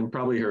Again,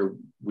 probably her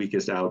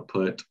weakest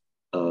output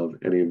of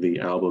any of the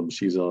albums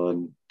she's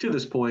on to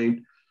this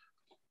point.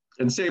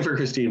 And same for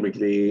Christine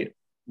McVie.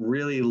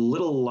 Really,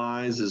 Little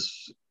Lies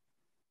is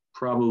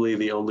probably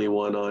the only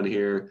one on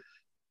here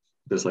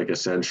that's like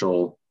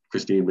essential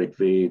Christine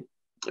McVie.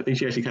 I think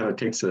she actually kind of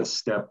takes a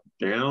step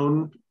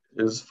down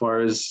as far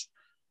as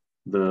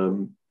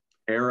the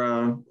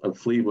era of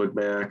Fleetwood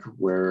Mac,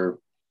 where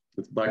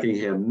with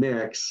Buckingham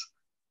Nicks,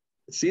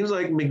 it seems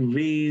like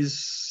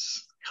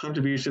McVie's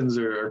contributions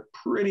are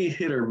pretty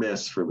hit or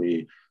miss for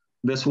me.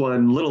 This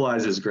one, Little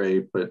Lies, is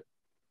great, but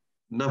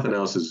nothing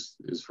else is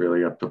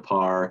really up to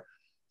par.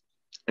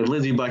 And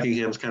Lindsey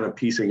Buckingham's kind of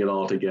piecing it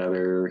all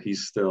together.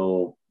 He's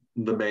still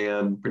the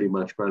man pretty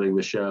much running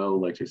the show.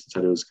 Like Jason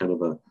said, it was kind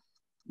of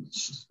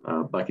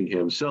a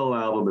Buckingham solo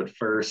album at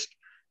first.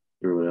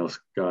 Everyone else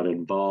got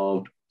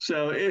involved.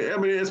 So,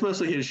 it's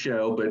mostly his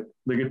show, but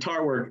the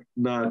guitar work,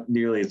 not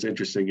nearly as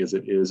interesting as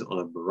it is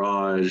on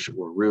Mirage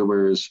or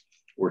Rumors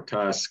or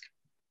Tusk.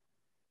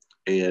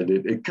 And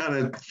it kind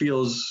of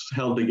feels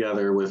held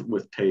together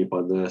with tape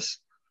on this.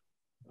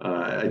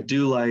 I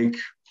do like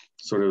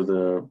sort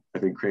of I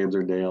think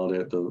Kramser nailed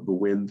it, the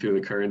wind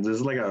through the curtains.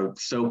 It's like a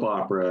soap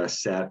opera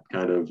set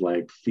kind of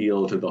like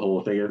feel to the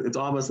whole thing. It's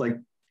almost like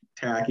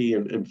tacky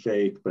and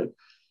fake, but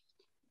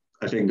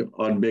I think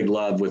on Big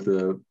Love with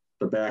the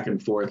back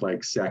and forth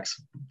like sex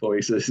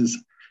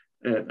voices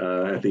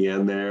at the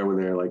end there when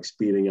they're like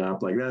speeding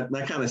up, like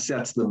that kind of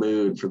sets the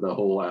mood for the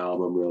whole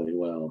album really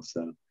well.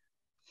 So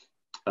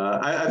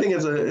I think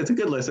it's a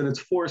good listen. It's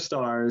 4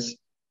 stars,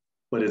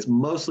 but it's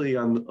mostly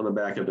on the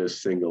back of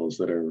those singles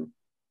that are,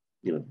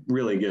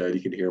 really good.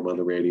 You can hear them on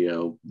the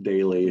radio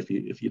daily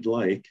if you'd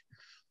like.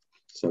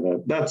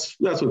 So that's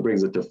what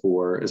brings it to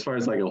 4. As far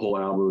as like a whole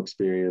album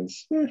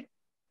experience,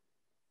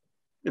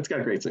 it's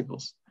got great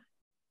singles.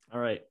 All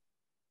right.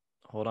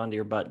 Hold on to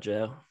your butt,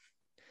 Joe.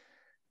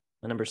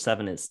 My number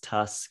 7 is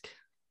Tusk.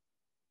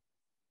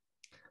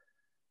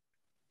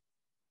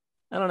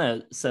 I don't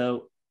know.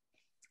 So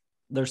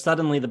they're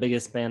suddenly the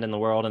biggest band in the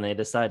world, and they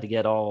decide to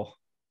get all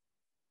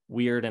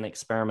weird and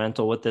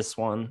experimental with this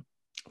one.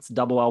 It's a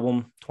double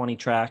album, 20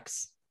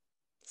 tracks,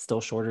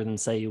 still shorter than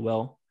Say You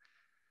Will.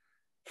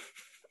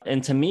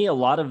 And to me, a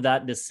lot of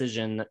that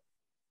decision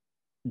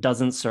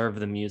doesn't serve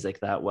the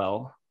music that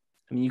well.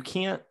 I mean, you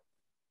can't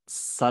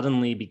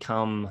suddenly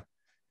become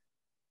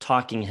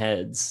Talking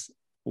Heads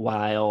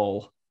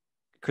while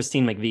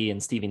Christine McVie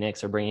and Stevie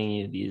Nicks are bringing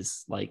you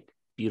these like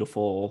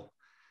beautiful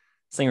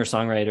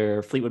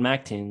singer-songwriter Fleetwood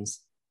Mac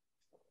tunes.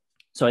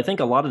 So I think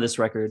a lot of this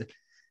record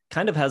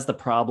kind of has the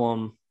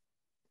problem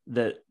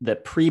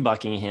that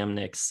pre-Buckingham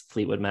Nicks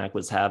Fleetwood Mac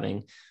was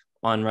having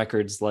on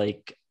records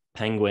like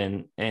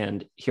Penguin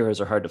and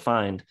Heroes Are Hard to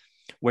Find,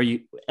 where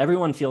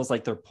everyone feels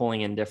like they're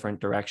pulling in different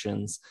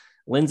directions.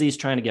 Lindsey's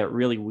trying to get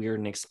really weird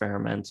and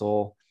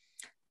experimental.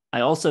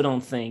 I also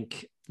don't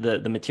think the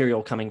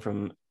material coming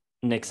from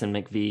Nicks and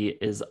McVie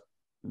is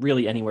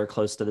really anywhere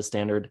close to the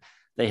standard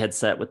they had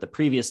set with the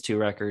previous 2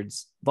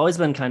 records. I've always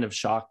been kind of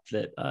shocked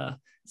that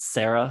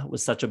Sarah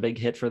was such a big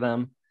hit for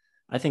them.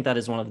 I think that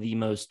is one of the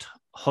most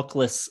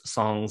hookless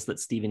songs that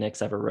Stevie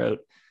Nicks ever wrote.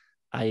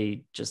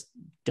 I just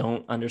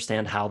don't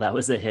understand how that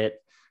was a hit.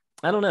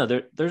 I don't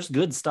know. There's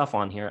good stuff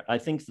on here. I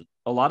think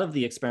a lot of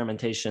the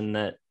experimentation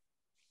that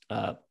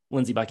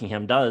Lindsey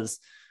Buckingham does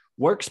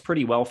works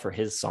pretty well for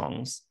his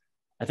songs.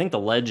 I think The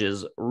Ledge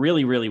is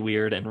really, really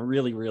weird and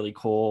really, really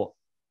cool.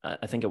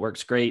 I think it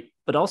works great.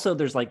 But also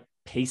there's like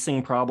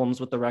pacing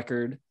problems with the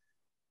record.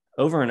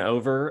 Over and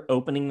over,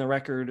 opening the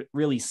record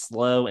really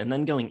slow and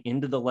then going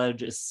into The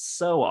Ledge is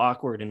so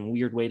awkward and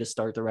weird way to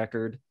start the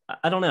record.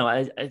 I don't know.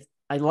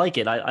 I like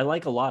it. I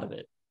like a lot of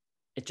it.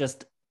 It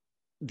just,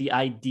 the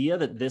idea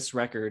that this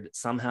record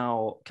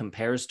somehow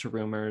compares to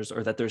Rumors,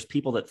 or that there's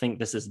people that think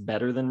this is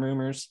better than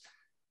Rumors,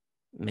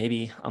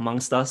 maybe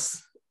amongst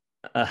us,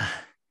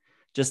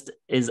 just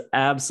is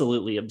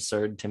absolutely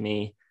absurd to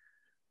me.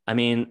 I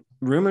mean,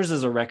 Rumors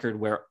is a record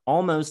where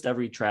almost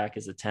every track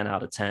is a 10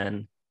 out of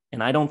 10.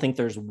 And I don't think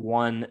there's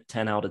one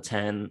 10 out of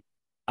 10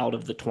 out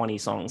of the 20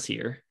 songs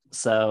here.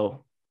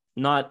 So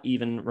not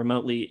even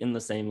remotely in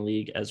the same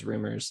league as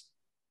Rumors.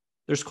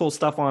 There's cool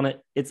stuff on it.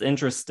 It's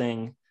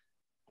interesting,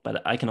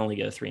 but I can only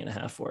go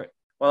 3.5 for it.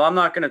 Well, I'm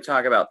not going to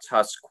talk about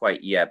Tusk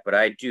quite yet, but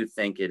I do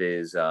think it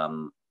is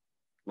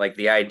like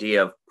the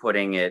idea of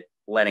letting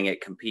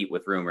it compete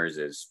with Rumors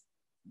is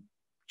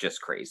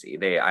just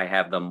crazy. I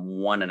have them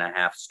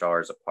 1.5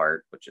 stars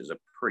apart, which is a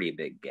pretty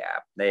big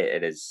gap.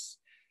 It is.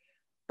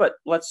 But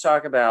let's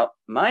talk about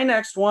my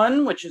next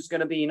one, which is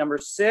going to be number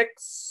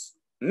 6,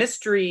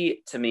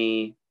 Mystery to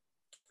Me.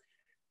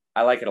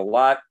 I like it a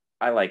lot.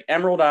 I like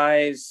Emerald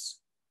Eyes.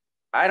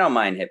 I don't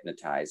mind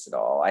Hypnotized at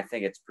all. I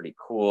think it's pretty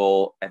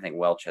cool. I think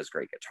Welch has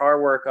great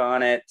guitar work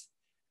on it.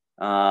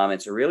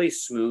 It's a really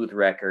smooth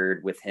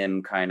record with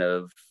him kind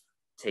of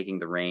taking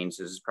the reins.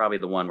 This is probably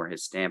the one where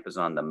his stamp is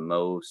on the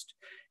most.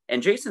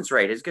 And Jason's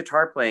right. His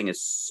guitar playing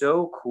is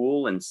so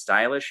cool and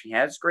stylish. He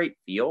has great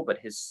feel, but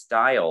his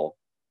style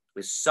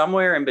is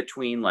somewhere in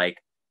between like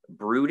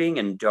brooding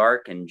and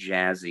dark and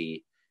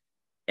jazzy.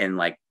 and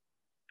like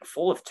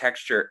full of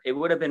texture. It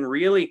would have been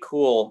really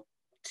cool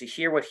to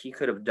hear what he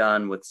could have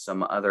done with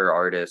some other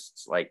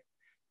artists, like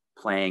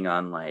playing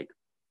on like,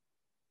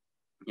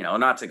 you know,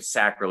 not to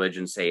sacrilege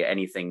and say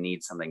anything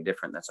needs something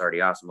different. That's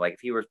already awesome. Like if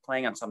he was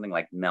playing on something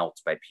like Melt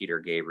by Peter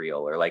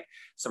Gabriel, or like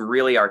some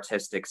really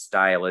artistic,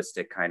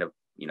 stylistic kind of,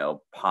 you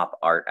know, pop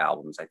art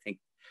albums. I think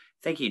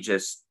he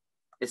just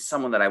is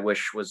someone that I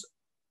wish was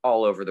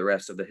all over the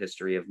rest of the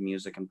history of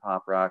music and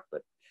pop rock,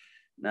 but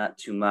not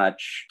too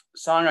much.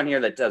 Song on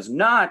here that does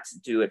not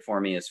do it for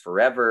me is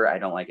Forever. I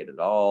don't like it at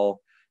all,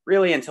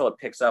 really, until it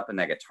picks up and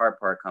that guitar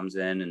part comes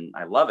in, and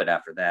I love it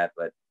after that.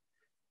 But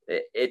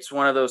it's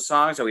one of those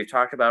songs that we've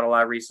talked about a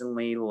lot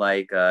recently,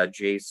 like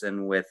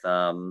Jason with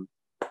that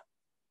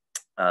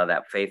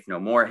Faith No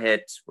More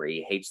hit where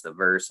he hates the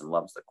verse and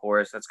loves the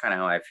chorus. That's kind of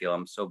how I feel.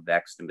 I'm so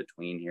vexed in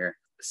between here.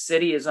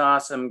 City is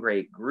awesome,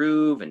 great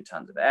groove and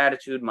tons of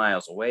attitude.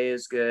 Miles Away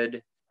is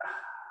good.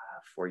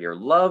 For Your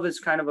Love is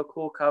kind of a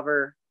cool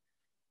cover,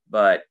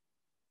 but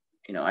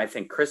you know, I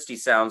think Christie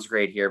sounds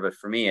great here, but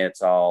for me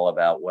it's all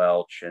about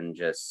Welch, and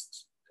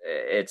just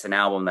it's an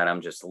album that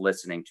I'm just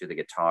listening to the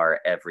guitar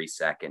every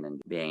second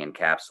and being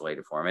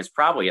encapsulated for him. It's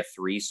probably a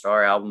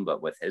 3-star album,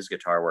 but with his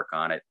guitar work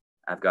on it,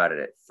 I've got it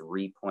at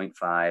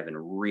 3.5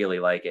 and really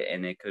like it,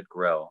 and it could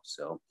grow.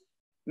 So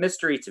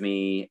Mystery to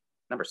me,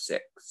 number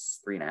 6,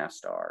 3.5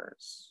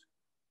 stars.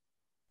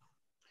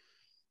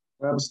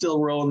 I'm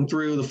still rolling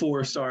through the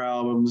 4-star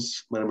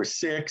albums. My number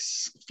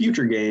 6,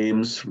 Future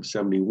Games from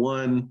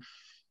 71.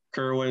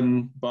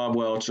 Kirwan, Bob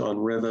Welch on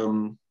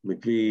rhythm,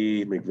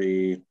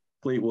 McVie,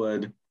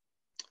 Fleetwood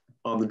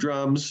on the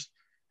drums.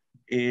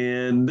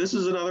 And this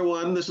is another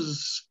one.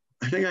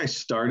 I think I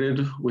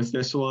started with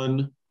this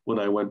one when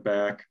I went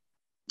back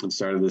and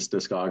started this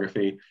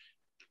discography.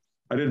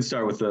 I didn't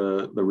start with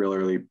the real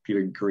early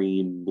Peter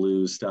Green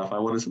blues stuff. I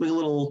wanted something a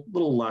little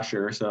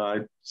lusher, so I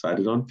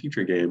decided on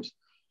Future Games.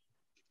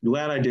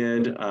 Glad I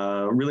did.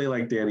 Really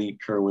like Danny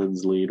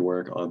Kirwan's lead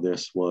work on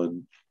this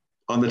one.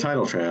 On the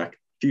title track,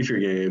 Future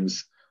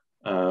Games,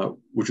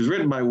 which was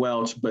written by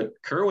Welch, but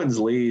Kirwan's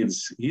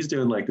leads, he's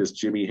doing like this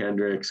Jimi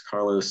Hendrix,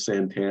 Carlos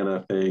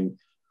Santana thing,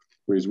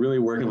 where he's really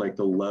working like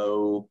the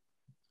low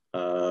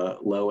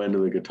end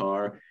of the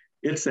guitar.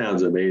 It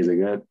sounds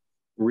amazing. That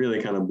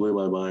really kind of blew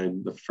my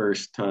mind the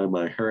first time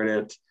I heard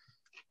it.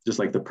 Just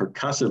like the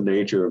percussive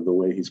nature of the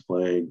way he's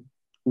playing.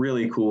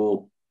 Really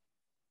cool.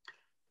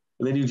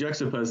 And then you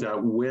juxtapose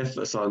that with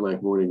a song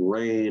like Morning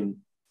Rain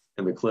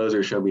and the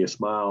closer, Show Me a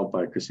Smile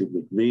by Christopher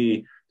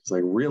McVie. It's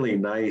like really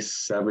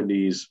nice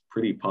 70s,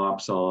 pretty pop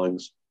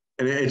songs.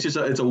 And it's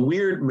a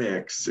weird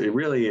mix. It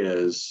really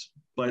is.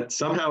 But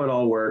somehow it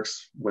all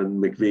works when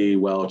McVie,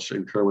 Welch,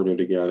 and Kirwan are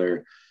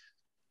together.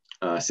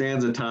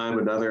 Sands of Time,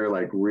 another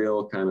like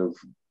real kind of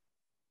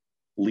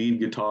lead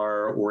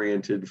guitar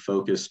oriented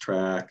focus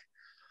track.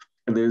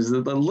 And there's a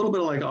little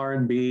bit of like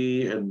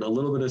R&B and a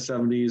little bit of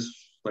 70s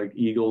like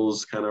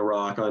Eagles kind of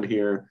rock on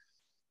here.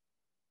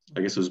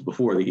 I guess it was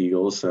before the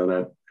Eagles, so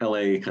that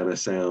LA kind of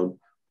sound.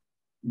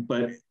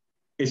 But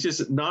it's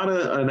just not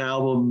an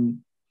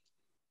album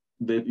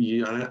that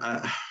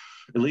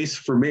at least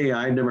for me,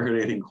 I never heard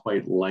anything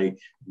quite like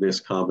this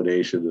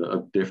combination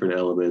of different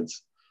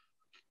elements.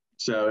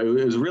 So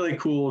it was really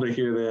cool to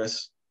hear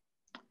this.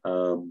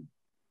 I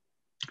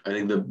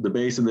think the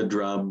bass and the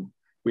drum,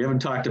 we haven't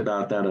talked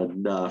about that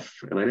enough,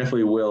 and I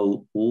definitely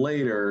will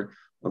later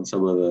on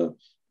some of the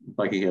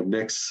Buckingham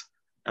Nicks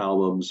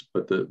albums,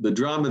 but the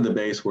drum and the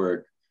bass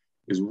work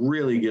is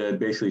really good,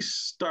 basically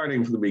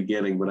starting from the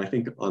beginning. But I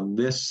think on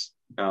this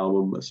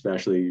album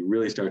especially, you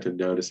really start to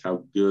notice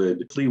how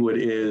good Fleetwood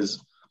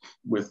is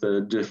with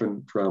the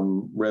different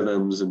drum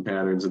rhythms and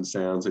patterns and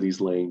sounds that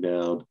he's laying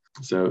down.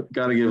 So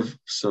got to give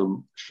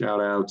some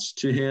shout outs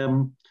to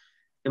him.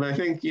 And I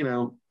think, you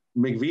know,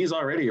 McVie's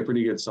already a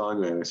pretty good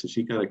songwriter, so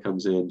she kind of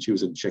comes in. She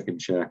was in Chicken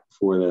Shack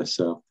before this,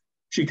 so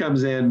she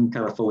comes in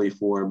kind of fully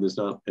formed. There's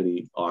not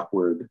any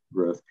awkward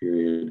growth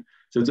period.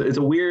 So it's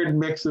a weird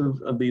mix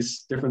of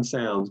these different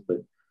sounds, but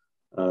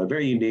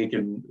very unique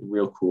and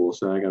real cool.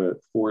 So I got it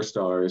 4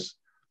 stars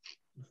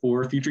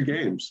for Future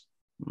Games.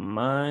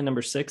 My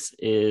number 6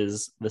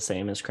 is the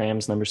same as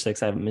Cram's number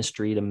 6. I have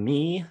Mystery to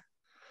Me,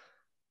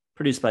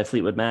 produced by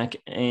Fleetwood Mac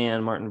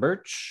and Martin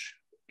Birch.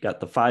 Got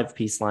the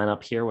 5-piece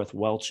lineup here with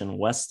Welch and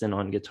Weston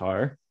on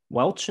guitar.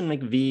 Welch and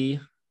McVie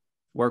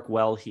work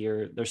well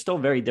here. They're still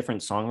very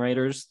different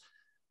songwriters,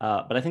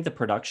 but I think the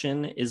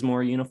production is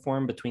more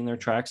uniform between their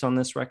tracks on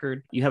this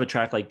record. You have a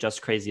track like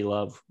Just Crazy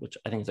Love, which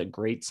I think is a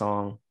great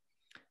song.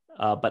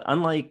 But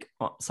unlike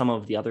some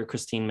of the other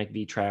Christine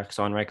McVie tracks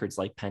on records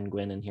like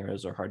Penguin and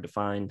Heroes Are Hard to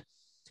Find,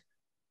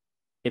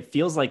 it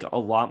feels like a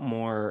lot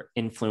more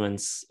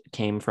influence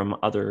came from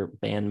other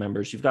band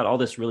members. You've got all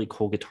this really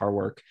cool guitar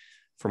work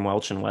from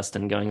Welch and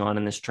Weston going on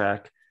in this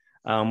track,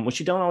 which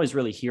you don't always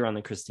really hear on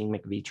the Christine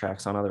McVie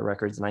tracks on other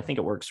records. And I think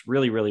it works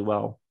really, really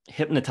well.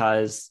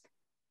 Hypnotize,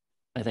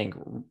 I think,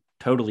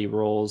 totally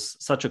rolls.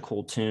 Such a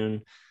cool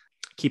tune.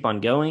 Keep on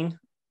Going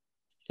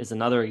is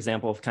another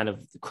example of kind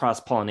of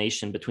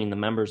cross-pollination between the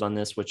members on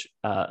this, which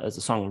is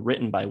a song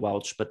written by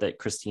Welch, but that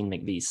Christine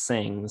McVie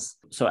sings.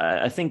 So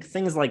I think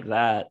things like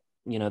that,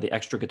 you know, the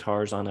extra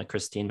guitars on a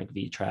Christine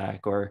McVie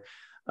track, or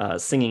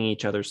singing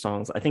each other's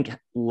songs, I think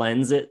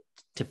lends it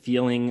to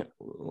feeling,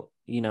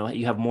 you know,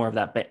 you have more of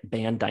that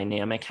band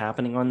dynamic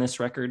happening on this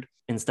record,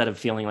 instead of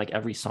feeling like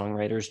every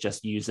songwriter is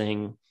just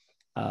using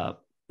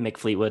Mick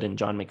Fleetwood and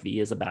John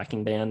McVie as a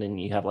backing band, and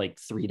you have like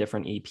 3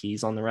 different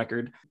EPs on the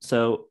record.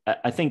 So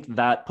I think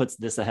that puts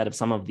this ahead of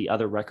some of the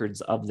other records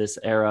of this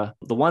era.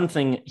 The one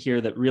thing here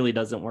that really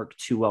doesn't work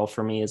too well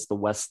for me is the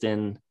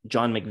Weston,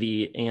 John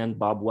McVie and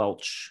Bob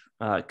Welch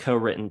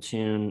co-written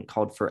tune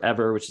called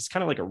Forever, which is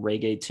kind of like a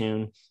reggae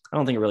tune. I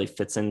don't think it really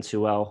fits in too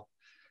well.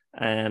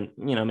 And,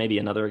 you know, maybe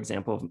another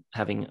example of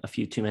having a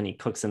few too many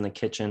cooks in the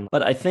kitchen.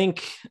 But I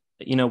think,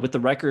 you know, with the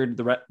record,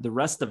 the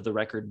rest of the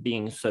record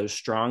being so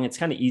strong, it's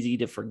kind of easy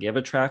to forgive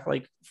a track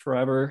like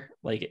Forever.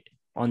 Like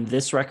on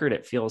this record,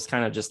 it feels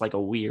kind of just like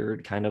a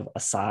weird kind of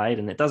aside,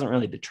 and it doesn't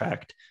really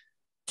detract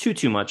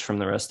too much from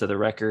the rest of the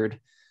record.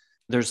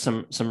 There's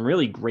some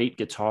really great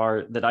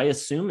guitar that I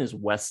assume is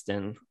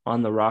Weston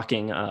on the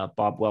rocking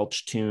Bob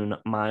Welch tune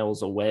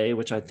Miles Away,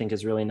 which I think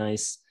is really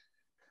nice.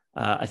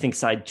 I think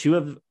side 2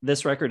 of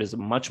this record is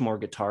much more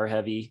guitar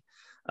heavy.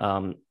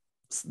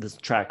 This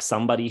track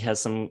Somebody has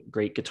some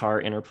great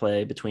guitar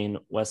interplay between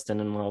Weston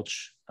and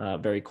Welch.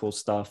 Very cool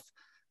stuff.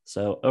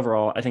 So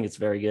overall, I think it's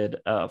very good.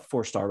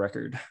 4-star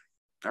record.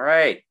 All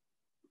right.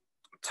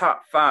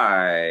 Top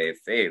 5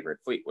 favorite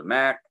Fleetwood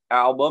Mac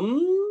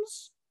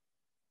albums.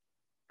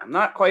 I'm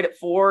not quite at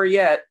 4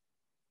 yet.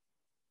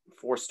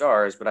 4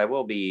 stars, but I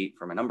will be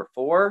for my number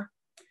 4.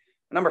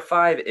 Number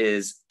 5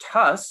 is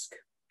Tusk.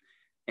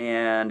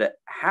 And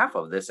half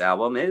of this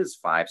album is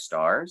 5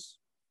 stars.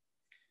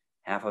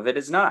 Half of it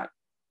is not.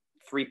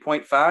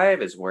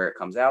 3.5 is where it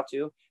comes out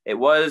to. It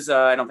was,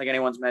 I don't think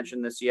anyone's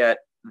mentioned this yet,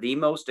 the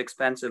most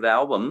expensive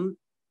album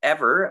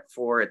ever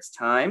for its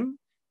time.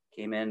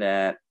 Came in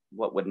at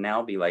what would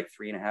now be like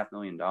 $3.5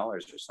 million or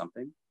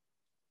something.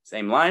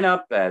 Same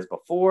lineup as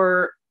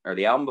before, or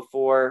the album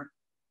before.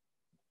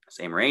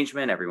 Same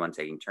arrangement, everyone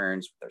taking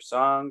turns with their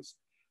songs.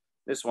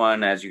 This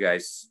one, as you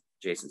guys,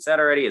 Jason said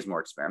already, is more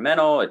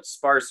experimental. It's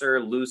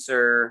sparser,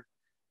 looser,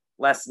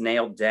 less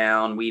nailed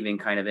down, weaving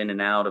kind of in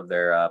and out of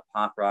their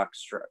pop rock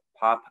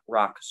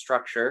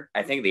structure.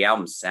 I think the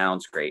album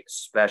sounds great,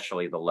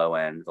 especially the low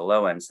end. The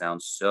low end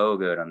sounds so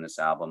good on this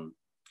album.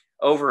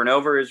 Over and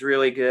Over is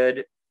really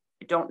good.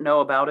 I don't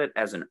know about it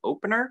as an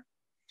opener.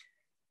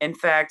 In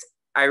fact,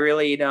 I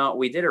really don't.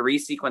 We did a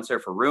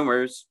resequencer for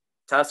Rumors.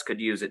 Tusk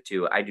could use it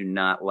too. I do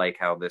not like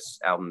how this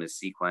album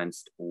is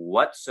sequenced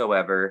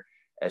whatsoever,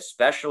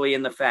 especially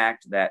in the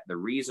fact that the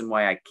reason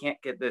why I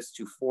can't get this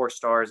to 4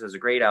 stars as a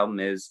great album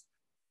is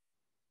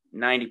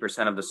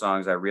 90% of the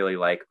songs I really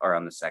like are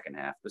on the second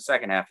half. The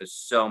second half is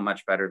so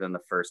much better than the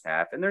first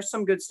half, and there's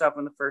some good stuff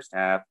in the first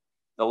half.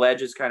 The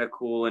Ledge is kind of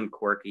cool and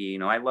quirky. You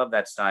know, I love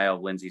that style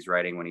of Lindsay's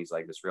writing when he's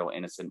like this real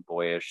innocent,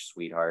 boyish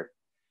sweetheart.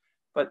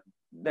 But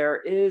there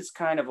is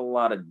kind of a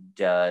lot of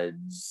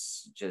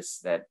duds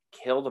just that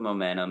kill the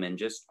momentum and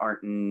just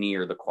aren't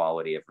near the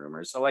quality of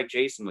Rumors. So like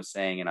Jason was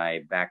saying, and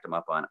I backed him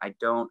up on,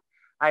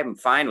 I'm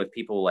fine with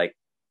people like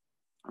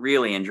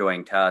really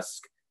enjoying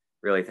Tusk,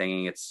 really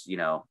thinking it's, you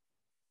know,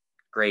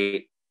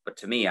 great. But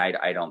to me,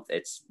 I don't,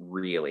 it's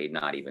really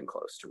not even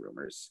close to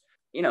Rumors.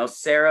 You know,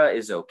 Sarah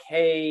is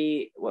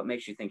okay. What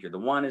Makes You Think You're the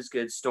One is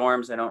good.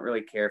 Storms, I don't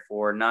really care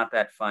for. Not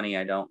That Funny,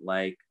 I don't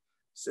like.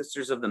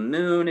 Sisters of the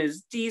Moon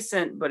is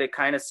decent, but it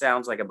kind of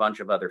sounds like a bunch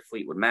of other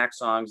Fleetwood Mac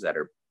songs that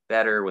are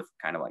better with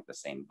kind of like the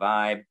same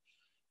vibe.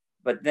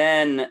 But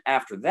then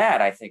after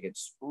that, I think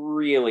it's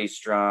really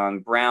strong.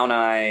 Brown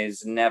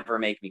Eyes, Never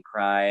Make Me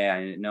Cry,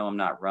 I Know I'm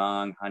Not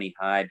Wrong, Honey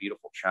High,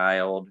 Beautiful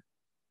Child,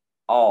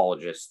 all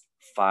just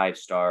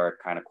 5-star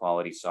kind of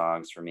quality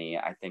songs for me.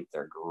 I think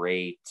they're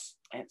great.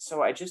 And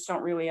so I just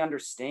don't really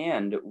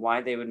understand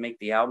why they would make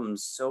the album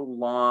so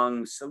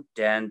long, so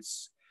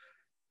dense.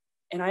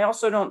 And I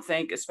also don't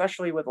think,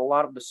 especially with a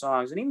lot of the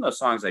songs, and even those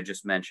songs I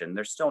just mentioned,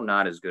 they're still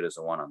not as good as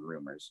the one on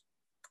Rumors.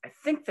 I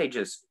think they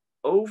just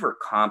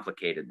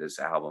overcomplicated this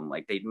album.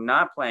 Like, they're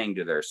not playing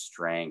to their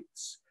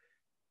strengths.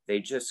 They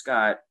just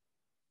got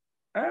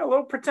a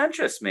little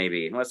pretentious,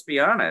 maybe. Let's be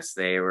honest.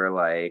 They were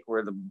like,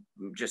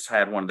 just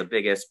had one of the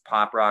biggest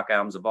pop rock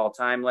albums of all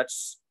time.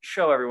 Let's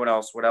show everyone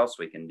else what else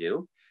we can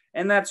do.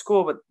 And that's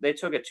cool, but they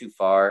took it too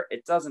far.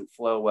 It doesn't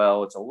flow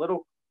well. It's a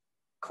little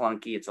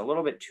clunky. It's a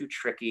little bit too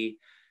tricky.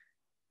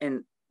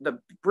 And the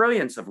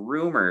brilliance of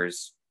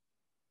Rumors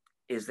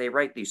is they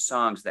write these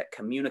songs that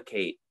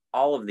communicate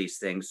all of these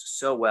things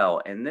so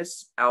well. And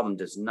this album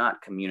does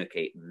not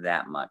communicate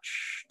that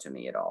much to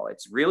me at all.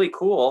 It's really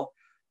cool,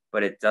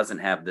 but it doesn't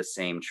have the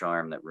same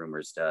charm that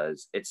Rumors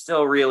does. It's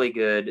still really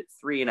good,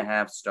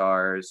 3.5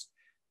 stars.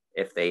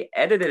 If they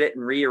edited it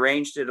and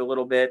rearranged it a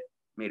little bit,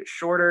 made it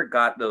shorter,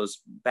 got those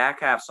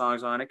back half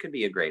songs on, it could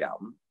be a great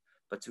album.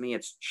 But to me,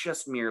 it's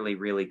just merely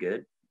really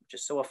good.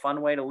 Just so a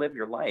fun way to live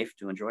your life,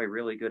 to enjoy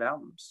really good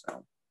albums.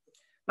 So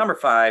number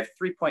 5,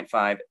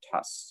 3.5,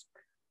 Tusk.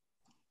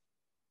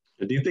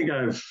 do you think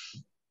I've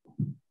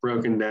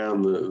broken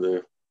down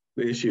the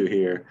issue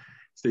here?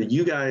 So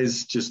you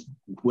guys just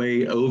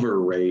way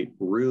overrate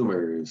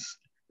Rumors,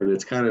 and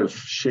it's kind of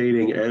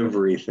shading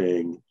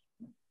everything.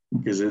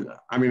 Because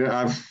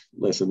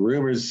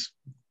Rumors,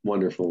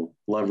 wonderful,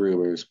 love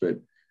Rumors, but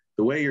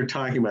the way you're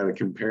talking about it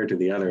compared to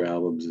the other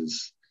albums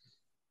is,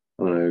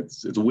 I don't know,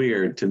 it's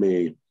weird to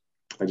me.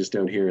 I just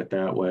don't hear it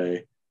that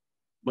way.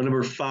 My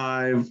number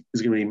 5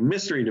 is going to be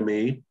Mystery to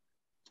Me,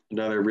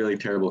 another really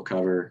terrible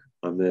cover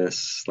on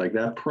this. Like,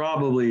 that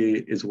probably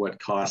is what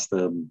cost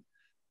them,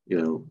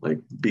 like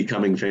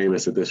becoming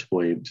famous at this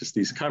point. Just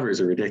these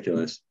covers are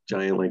ridiculous.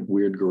 Giant, like,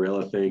 weird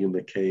gorilla thing in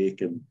the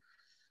cake. And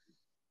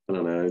I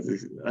don't know,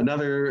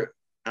 another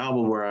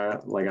album where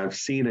I've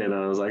seen it and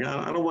I was like,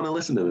 I don't want to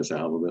listen to this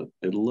album.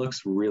 It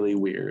looks really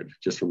weird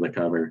just from the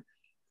cover.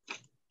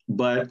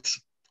 But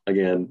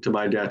again, to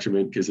my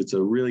detriment, because it's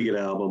a really good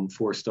album,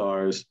 4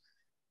 stars.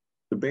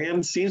 The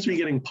band seems to be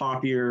getting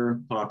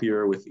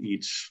poppier with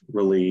each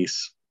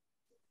release.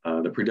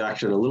 The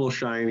production a little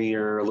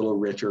shinier, a little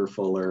richer,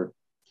 fuller.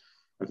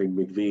 I think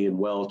McVie and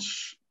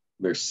Welch,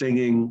 their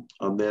singing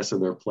on this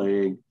and their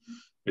playing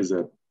is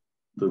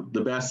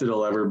the best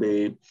it'll ever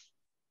be.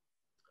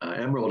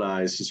 Emerald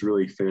Eyes is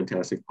really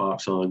fantastic pop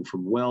song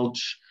from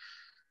Welch.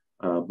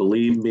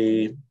 Believe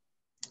Me,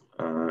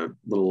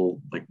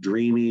 little like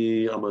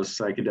dreamy, almost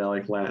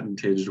psychedelic Latin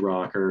tinged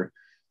rocker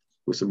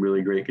with some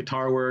really great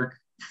guitar work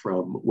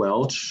from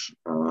Welch,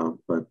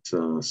 but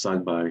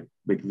sung by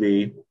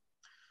McVie.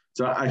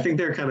 So I think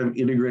they're kind of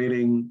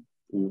integrating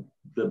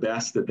the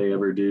best that they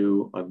ever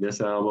do on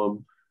this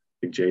album. I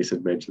think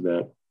Jason mentioned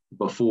that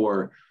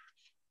before.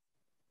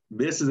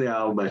 This is the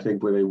album, I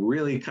think, where they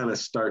really kind of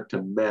start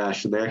to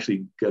mesh and they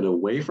actually get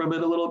away from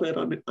it a little bit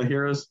on A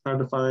Hero's Hard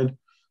to Find.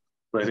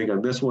 But I think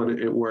on this one,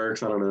 it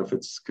works. I don't know if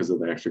it's because of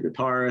the extra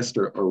guitarist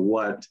or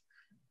what,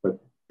 but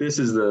this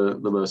is the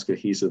most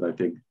cohesive, I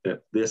think,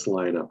 that this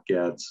lineup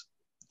gets.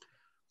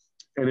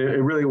 And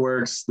it really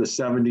works. The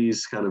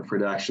 70s kind of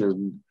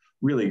production,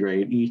 really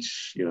great.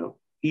 Each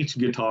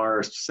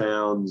guitar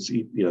sounds,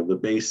 the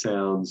bass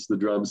sounds, the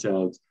drum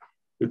sounds,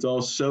 it's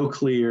all so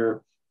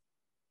clear.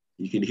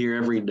 You can hear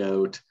every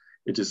note.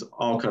 It just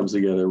all comes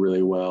together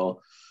really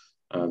well.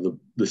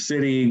 The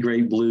City,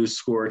 great blues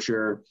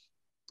scorcher.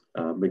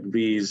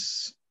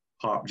 McVie's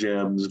pop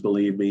gems,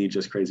 Believe Me,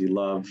 Just Crazy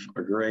Love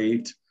are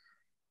great.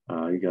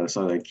 You got a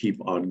song like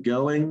Keep On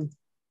Going.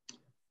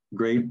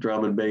 Great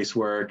drum and bass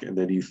work. And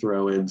then you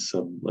throw in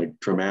some like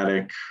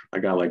dramatic, I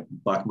got like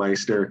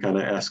Buckmeister kind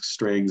of esque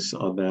strings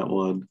on that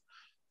one.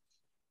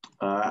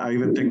 I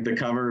even think the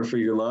cover For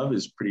Your Love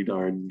is pretty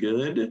darn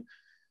good.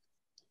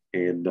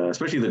 And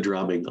especially the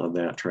drumming on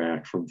that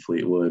track from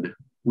Fleetwood,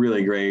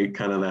 really great,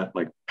 kind of that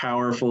like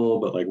powerful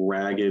but like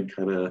ragged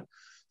kind of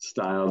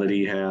style that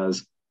he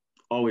has.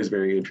 Always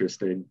very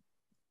interesting.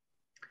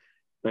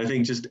 And I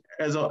think just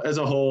as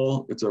a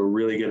whole, it's a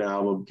really good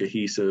album,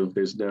 cohesive.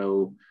 There's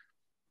no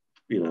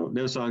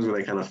songs where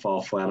they kind of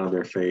fall flat on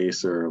their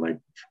face or like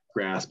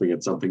grasping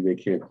at something they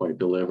can't quite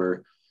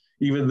deliver.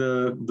 Even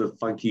the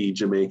funky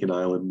Jamaican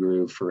Island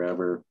groove,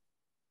 Forever,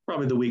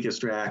 probably the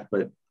weakest track,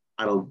 but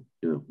I don't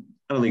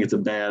think it's a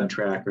bad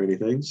track or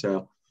anything.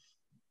 So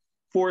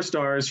 4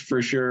 stars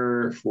for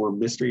sure for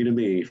Mystery to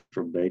Me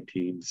from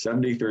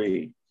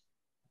 1973.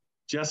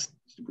 Just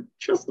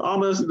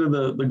almost into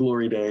the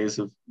glory days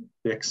of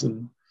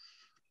Nixon,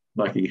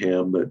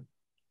 Buckingham, but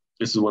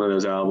this is one of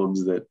those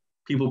albums that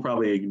people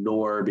probably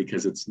ignore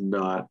because it's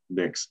not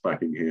Nick's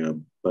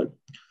Buckingham, but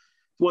it's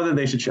one that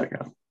they should check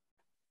out.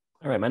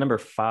 All right, my number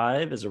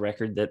 5 is a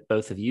record that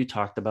both of you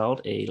talked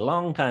about a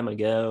long time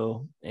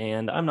ago,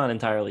 and I'm not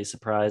entirely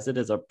surprised. It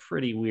is a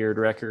pretty weird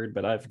record,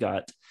 but I've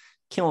got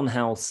Kiln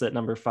House at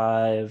number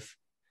 5,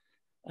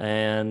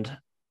 and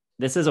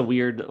this is a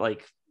weird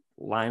like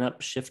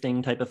lineup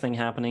shifting type of thing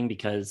happening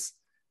because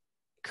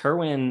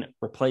Kirwan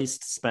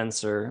replaced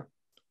Spencer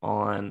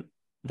on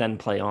Then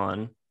Play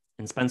On,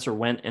 and Spencer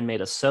went and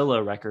made a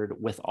solo record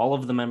with all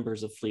of the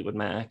members of Fleetwood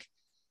Mac,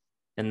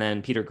 and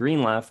then Peter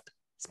Green left.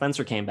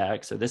 Spencer came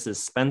back. So this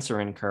is Spencer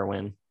and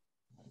Kirwan.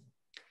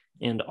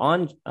 And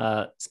on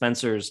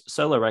Spencer's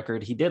solo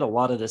record, he did a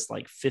lot of this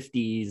like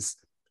 50s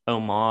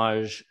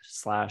homage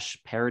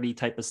 / parody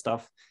type of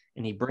stuff.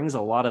 And he brings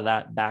a lot of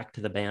that back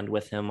to the band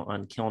with him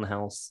on Kiln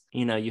House.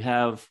 You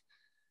have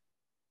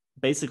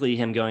basically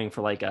him going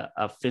for like a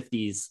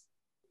 50s,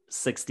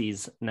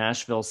 60s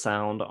Nashville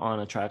sound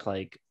on a track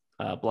like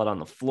Blood on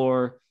the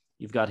Floor.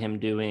 You've got him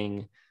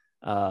doing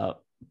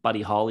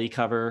Buddy Holly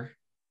cover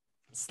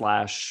 /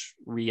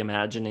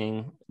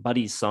 reimagining.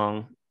 Buddy's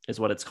Song is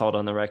what it's called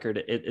on the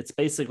record. It's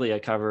basically a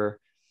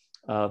cover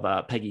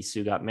of Peggy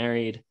Sue Got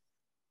Married,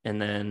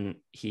 and then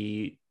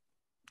he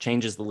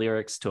changes the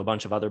lyrics to a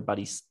bunch of other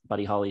Buddy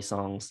Holly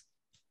songs,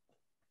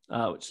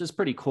 which is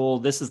pretty cool.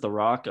 This Is the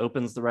Rock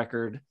opens the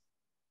record.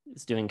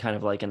 It's doing kind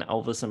of like an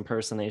Elvis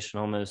impersonation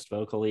almost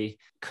vocally.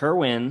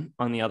 Kirwan,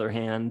 on the other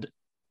hand,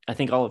 I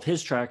think all of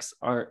his tracks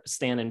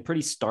stand in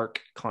pretty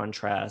stark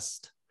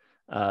contrast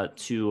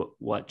to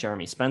what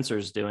Jeremy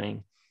Spencer's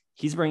doing.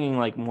 he's bringing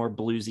like more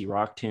bluesy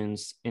rock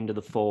tunes into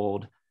the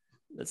fold.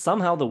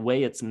 Somehow the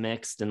way it's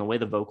mixed and the way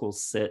the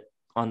vocals sit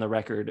on the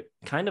record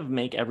kind of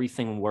make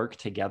everything work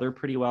together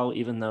pretty well,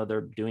 even though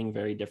they're doing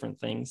very different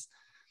things.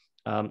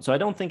 So I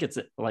don't think it's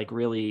like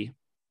really,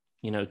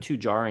 too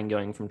jarring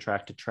going from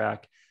track to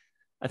track.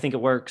 I think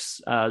it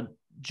works.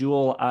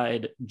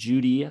 Jewel-Eyed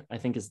Judy, I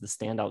think, is the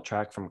standout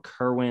track from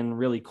Kirwan.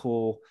 Really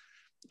cool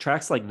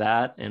tracks like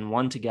that, and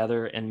One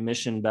Together and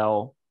Mission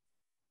Bell,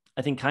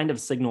 I think, kind of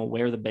signal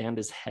where the band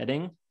is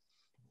heading.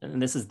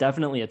 And this is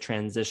definitely a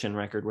transition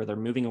record where they're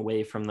moving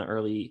away from the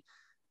early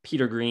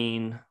Peter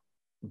Green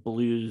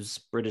blues,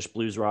 British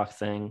blues rock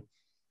thing,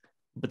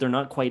 but they're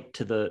not quite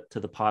to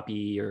the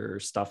poppy or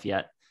stuff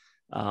yet.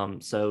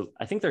 So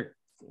I think they're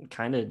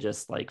kind of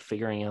just like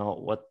figuring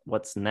out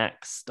what's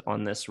next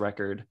on this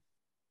record.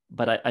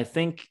 But I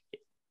think,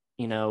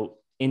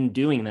 in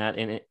doing that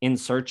and in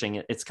searching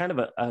it, it's kind of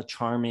a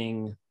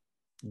charming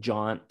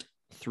jaunt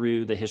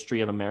through the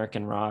history of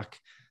American rock,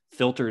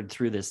 filtered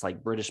through this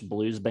like British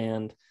blues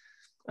band.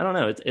 I don't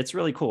know. It's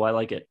really cool. I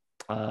like it.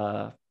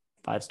 5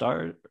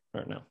 stars,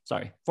 or no,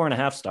 sorry,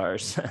 4.5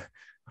 stars.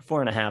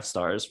 4.5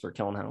 stars for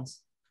Killing House.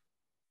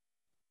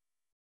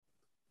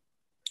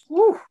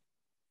 Woo.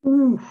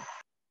 Woo.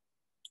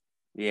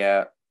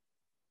 Yeah.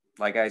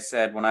 Like I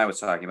said, when I was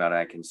talking about it,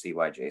 I can see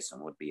why Jason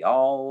would be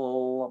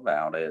all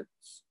about it.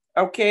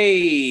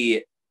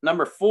 Okay.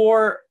 Number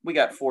 4, we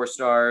got 4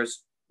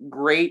 stars.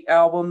 Great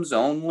albums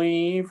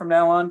only from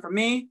now on for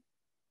me.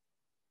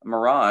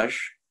 Mirage.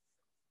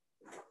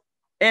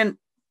 And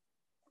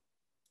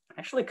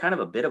actually kind of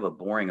a bit of a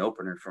boring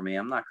opener for me.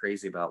 I'm not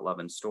crazy about Love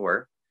in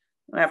Store.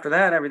 And after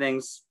that,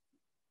 everything's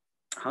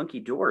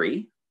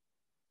hunky-dory.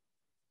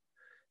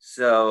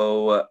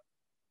 So,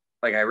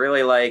 like,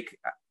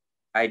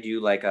 I do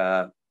like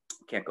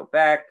Can't Go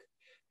Back.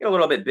 Get a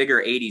little bit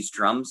bigger 80s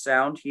drum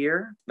sound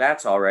here.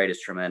 That's all right.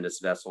 It's tremendous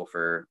vessel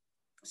for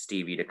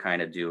Stevie to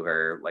kind of do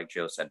her, like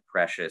Joe said,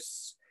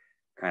 precious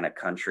kind of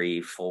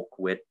country folk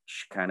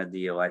witch kind of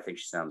deal. I think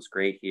she sounds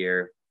great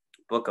here.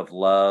 Book of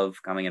Love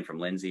coming in from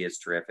Lindsay is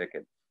terrific.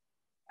 An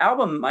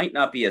album might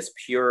not be as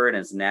pure and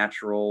as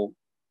natural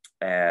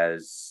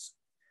as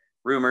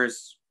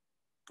Rumors,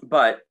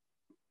 but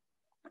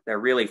they're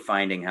really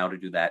finding how to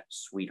do that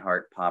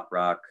sweetheart pop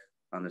rock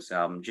on this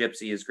album.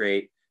 Gypsy is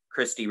great.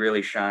 Christy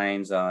really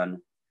shines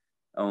on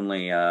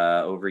Only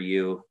Over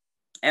You.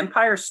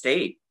 Empire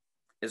State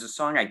is a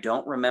song I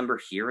don't remember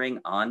hearing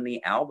on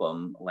the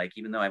album, like,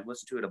 even though I've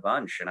listened to it a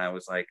bunch, and I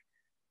was like,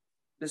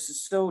 this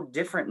is so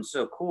different and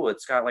so cool.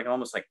 It's got like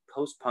almost like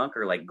post-punk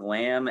or like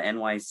glam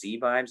NYC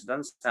vibes. It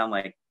doesn't sound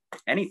like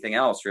anything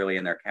else really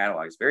in their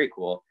catalog. It's very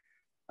cool.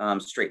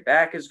 Straight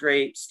Back is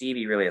great.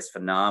 Stevie really has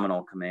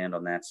phenomenal command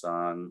on that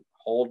song.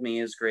 Hold Me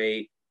is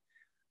great.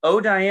 Oh,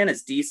 Diane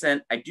is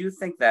decent. I do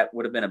think that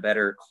would have been a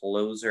better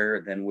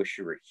closer than Wish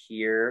You Were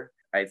Here.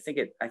 I think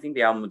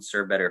the album would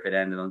serve better if it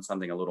ended on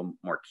something a little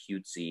more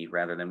cutesy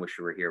rather than Wish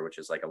You Were Here, which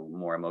is like a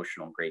more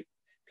emotional, great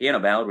piano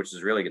ballad, which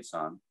is a really good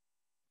song.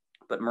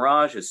 But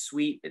Mirage is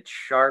sweet. It's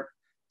sharp,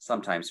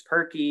 sometimes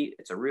perky.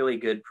 It's a really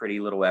good, pretty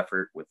little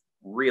effort with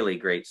really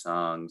great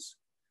songs.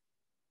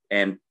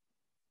 And,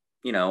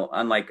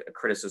 unlike a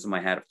criticism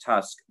I had of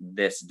Tusk,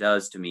 this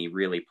does to me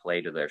really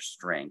play to their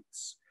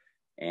strengths.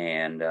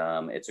 And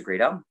it's a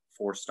great album.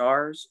 4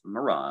 stars,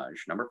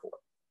 Mirage, number 4.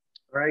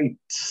 Right.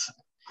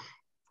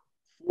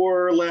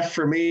 4 left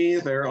for me.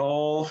 They're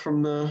all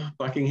from the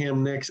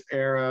Buckingham Nicks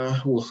era.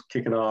 We'll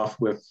kick it off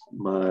with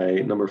my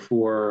number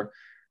 4,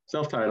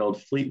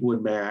 self-titled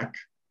Fleetwood Mac,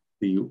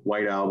 the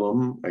White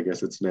Album. I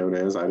guess it's known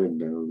as. I didn't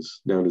know it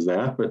was known as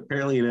that, but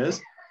apparently it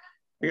is.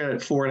 I got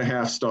it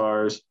 4.5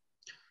 stars.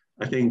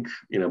 I think,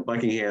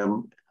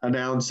 Buckingham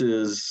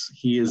announces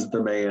he is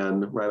the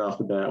man right off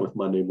the bat with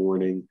Monday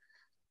Morning.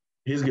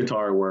 His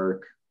guitar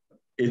work,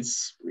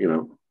 it's,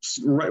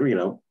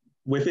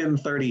 within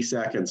 30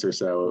 seconds or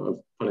so of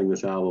putting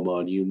this album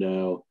on,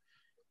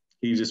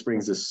 he just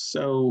brings this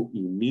so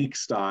unique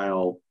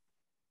style,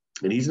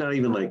 and he's not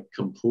even like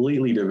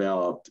completely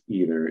developed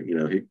either.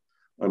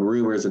 On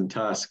Rumors and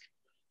Tusk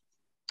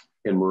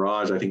and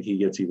Mirage, I think he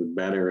gets even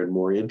better and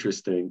more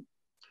interesting,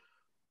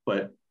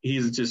 but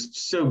he's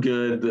just so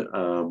good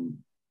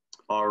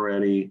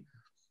already.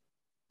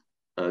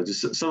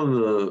 Just some of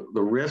the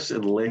riffs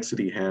and licks that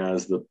he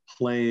has, the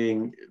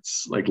playing,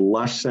 it's like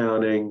lush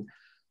sounding,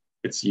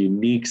 it's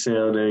unique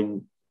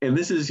sounding. And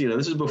this is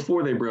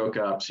before they broke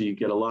up, so you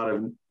get a lot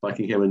of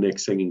Buckingham and Nick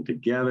singing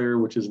together,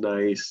 which is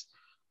nice.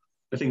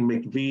 I think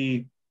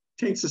McVie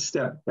takes a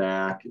step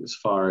back as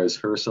far as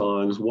her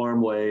songs.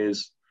 Warm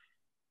Ways,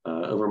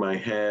 Over My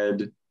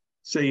Head,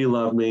 Say You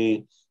Love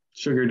Me,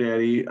 Sugar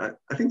Daddy. I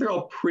think they're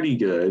all pretty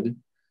good.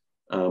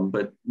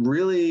 But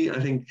really, I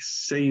think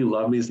Say You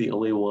Love Me is the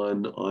only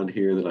one on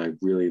here that I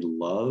really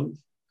love.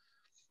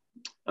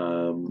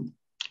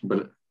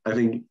 But I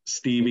think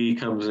Stevie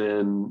comes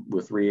in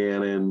with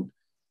Rhiannon,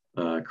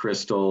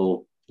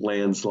 Crystal,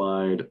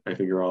 Landslide. I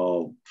think are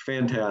all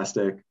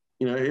fantastic.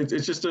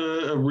 It's just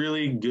a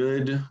really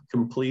good,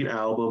 complete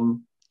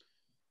album.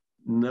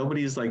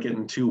 nobody's like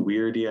getting too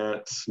weird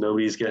yet.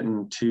 Nobody's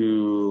getting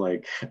too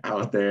like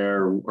out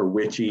there or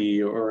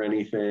witchy or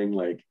anything.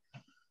 Like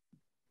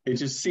it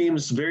just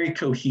seems very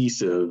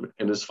cohesive.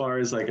 And as far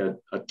as like a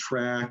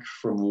track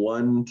from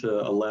 1 to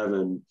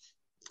 11,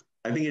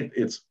 I think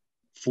it's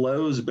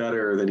flows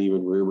better than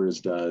even Rumors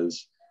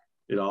does.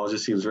 It all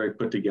just seems very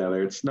put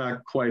together. It's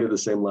not quite at the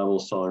same level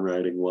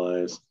songwriting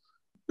wise.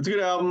 It's a good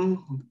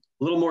album,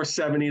 a little more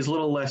 70s, a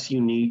little less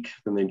unique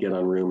than they get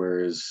on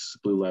Rumors.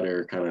 Blue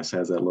Letter kind of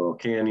has that little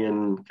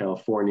Canyon,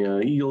 California,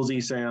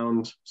 Eaglesy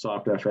sound,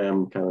 soft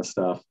FM kind of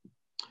stuff.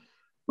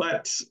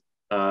 But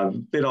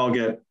they'd all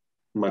get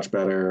much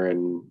better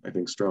and I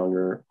think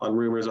stronger on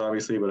Rumors,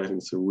 obviously, but I think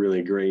it's a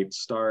really great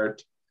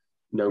start.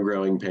 No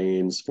growing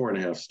pains,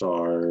 4.5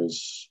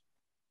 stars.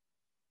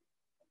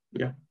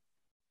 Yeah.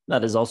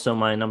 That is also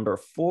my number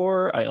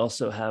 4. I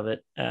also have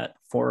it at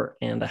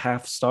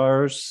 4.5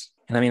 stars.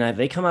 And I mean,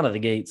 they come out of the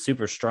gate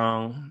super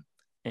strong.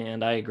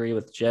 And I agree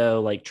with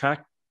Joe, like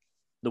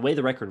the way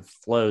the record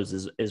flows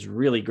is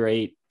really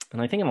great.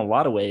 And I think in a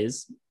lot of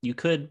ways, you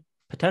could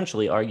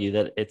potentially argue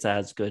that it's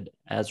as good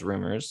as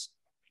Rumors,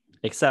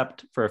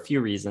 except for a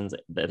few reasons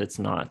that it's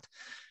not.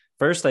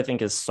 First, I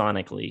think is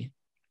sonically.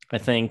 I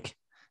think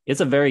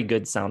it's a very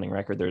good sounding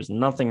record. There's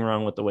nothing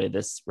wrong with the way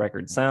this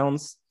record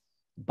sounds,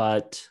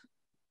 but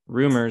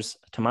Rumors,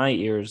 to my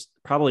ears,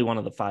 probably one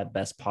of the 5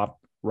 best pop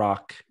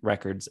rock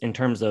records in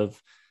terms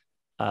of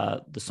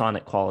the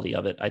sonic quality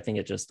of it. I think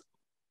it just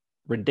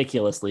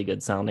ridiculously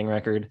good sounding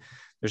record.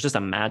 There's just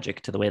a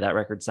magic to the way that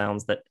record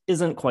sounds that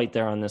isn't quite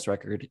there on this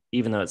record,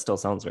 even though it still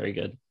sounds very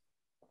good.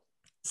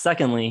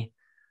 Secondly,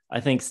 I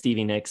think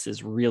Stevie Nicks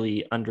is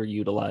really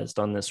underutilized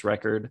on this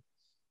record.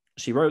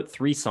 She wrote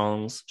 3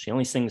 songs. She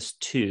only sings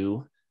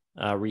 2,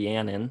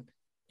 Rhiannon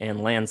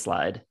and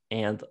Landslide.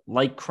 And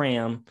like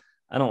Cram,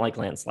 I don't like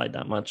Landslide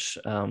that much.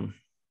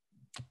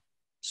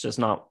 It's just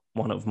not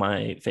one of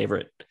my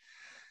favorite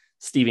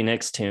Stevie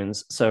Nicks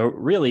tunes. So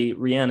really,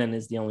 Rhiannon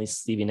is the only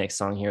Stevie Nicks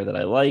song here that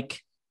I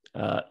like,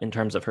 in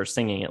terms of her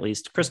singing, at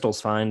least. Crystal's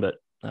fine, but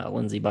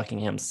Lindsey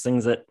Buckingham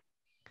sings it.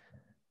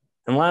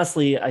 And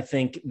lastly, I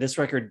think this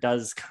record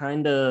does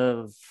kind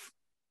of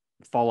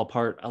fall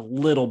apart a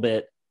little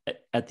bit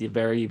at the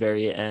very,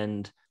 very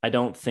end. I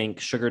don't think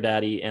Sugar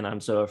Daddy and I'm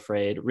So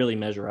Afraid really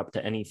measure up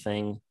to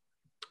anything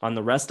on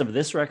the rest of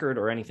this record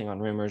or anything on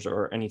Rumors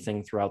or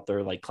anything throughout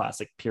their like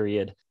classic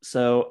period.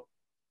 So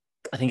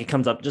I think it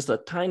comes up just a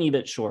tiny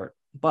bit short.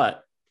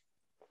 But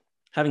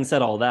having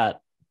said all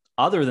that,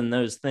 other than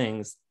those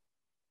things,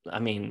 I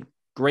mean,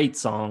 great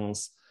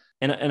songs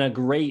and a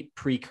great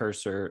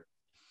precursor.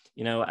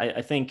 You know,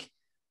 I think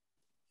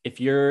if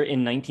you're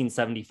in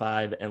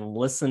 1975 and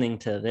listening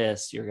to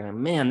this, you're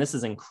going, man, this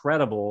is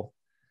incredible.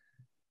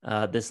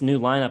 This new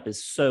lineup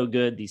is so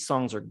good. These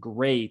songs are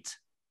great.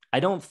 I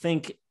don't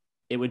think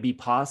it would be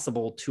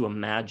possible to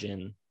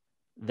imagine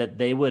that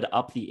they would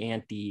up the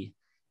ante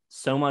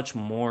so much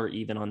more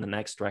even on the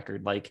next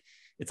record. Like,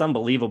 it's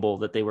unbelievable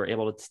that they were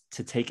able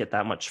to take it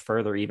that much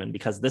further, even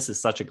because this is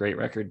such a great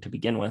record to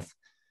begin with.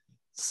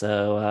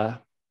 So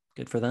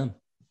good for them.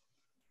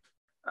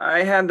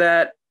 I had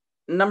that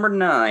number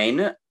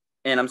 9,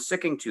 and I'm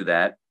sticking to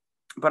that.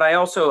 But I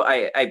also,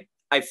 I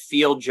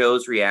feel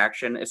Joe's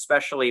reaction,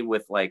 especially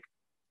with like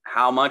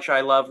how much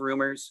I love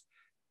Rumors.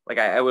 Like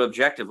I would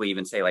objectively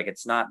even say like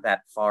it's not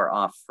that far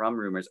off from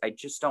Rumors. I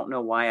just don't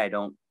know why I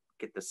don't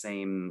get the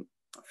same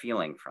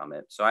feeling from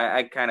it. So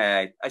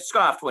I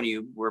scoffed when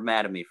you were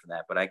mad at me for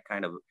that, but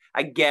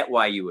I get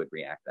why you would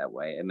react that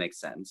way. It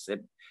makes sense.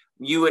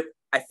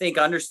 I think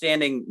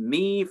understanding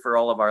me, for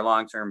all of our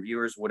long-term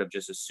viewers, would have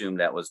just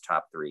assumed that was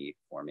top 3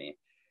 for me.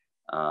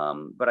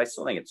 But I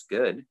still think it's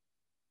good.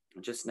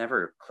 It just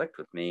never clicked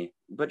with me.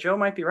 But Joe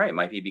might be right. It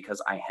might be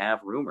because I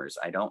have Rumors.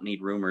 I don't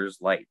need Rumors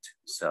light.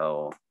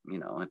 So, you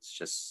know, it's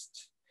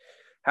just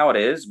how it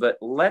is. But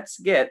let's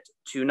get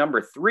to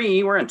number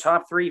 3. We're in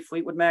top 3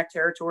 Fleetwood Mac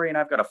territory, and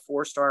I've got a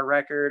 4-star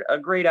record, a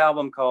great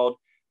album called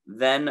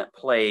Then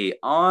Play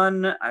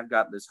On. I've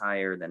got this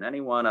higher than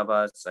any one of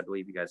us. I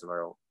believe you guys have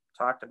already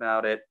talked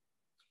about it.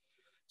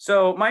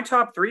 So my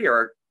top 3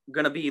 are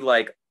going to be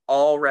like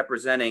all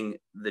representing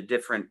the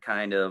different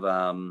kind of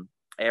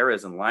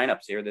eras and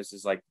lineups here. This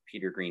is like the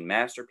Peter Green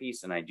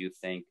masterpiece, and I do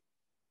think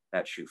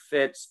that shoe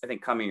fits. I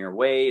think Coming Your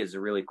Way is a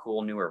really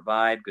cool newer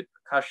vibe, good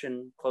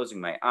percussion. Closing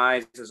My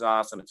Eyes is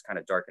awesome. It's kind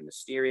of dark and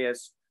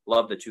mysterious.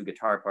 Love the 2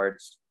 guitar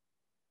parts.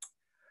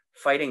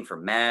 Fighting for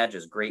Madge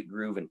is great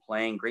groove and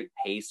playing, great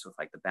pace with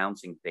like the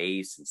bouncing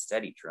bass and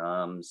steady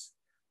drums.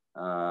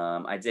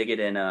 I dig it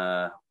in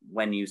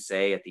When You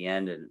Say at the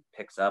end and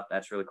picks up.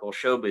 That's really cool.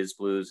 Showbiz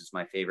Blues is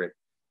my favorite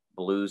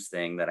blues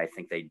thing that I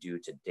think they do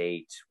to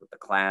date, with the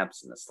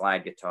claps and the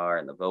slide guitar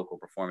and the vocal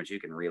performance.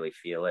 You can really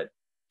feel it.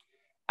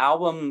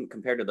 Album,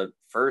 compared to the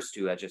first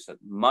 2, has just a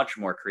much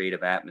more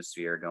creative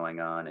atmosphere going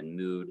on and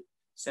mood,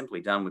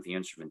 simply done with the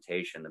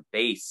instrumentation. The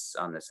bass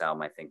on this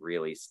album, I think,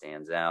 really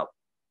stands out.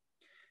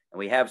 And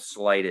we have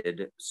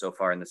slighted so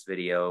far in this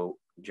video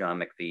John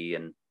McVie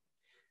and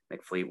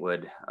Mick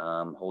Fleetwood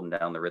holding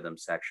down the rhythm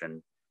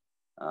section.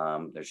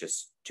 There's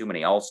just too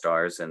many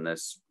all-stars in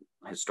this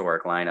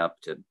historic lineup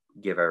to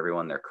give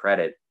everyone their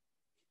credit.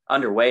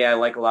 Underway, I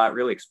like a lot,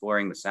 really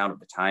exploring the sound of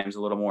the times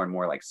a little more and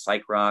more like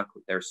psych rock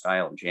with their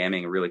style of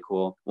jamming, really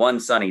cool. One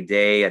Sunny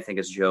Day, I think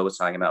as Joe was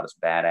talking about, is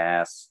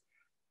badass.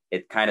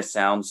 It kind of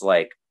sounds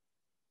like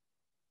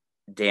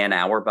Dan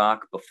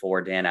Auerbach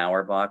before Dan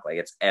Auerbach. Like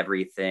it's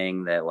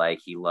everything that like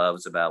he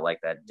loves about like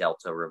that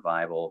Delta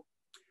revival.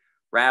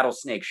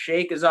 Rattlesnake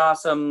Shake is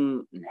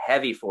awesome and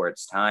heavy for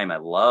its time. I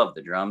love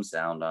the drum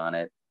sound on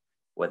it.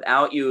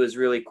 Without You is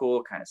really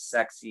cool, kind of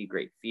sexy,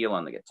 great feel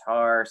on the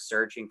guitar.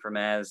 Searching for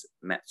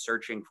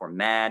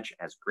Madge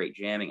has great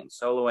jamming and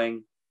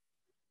soloing.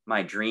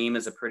 My Dream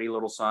is a pretty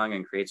little song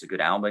and creates a good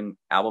album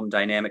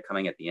dynamic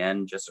coming at the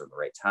end, just at the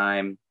right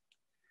time.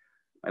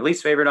 My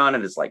least favorite on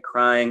it is Like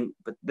Crying,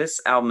 but this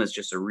album is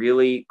just a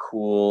really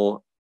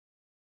cool,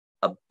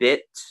 a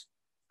bit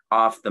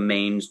off the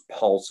main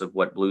pulse of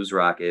what blues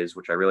rock is,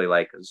 which I really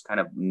like. It's kind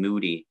of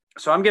moody.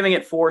 So I'm giving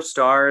it 4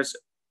 stars.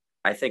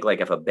 I think like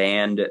if a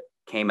band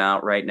came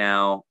out right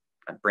now,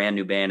 a brand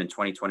new band in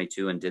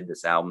 2022 and did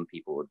this album,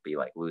 people would be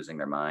like losing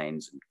their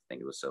minds and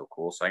think it was so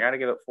cool. So I got to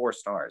give it 4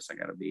 stars. I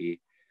got to be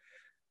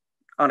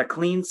on a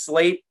clean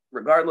slate,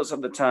 regardless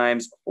of the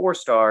times, 4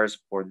 stars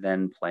for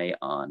Then Play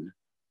On.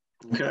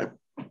 Okay.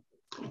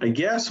 I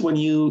guess when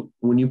you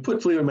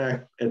put Fleetwood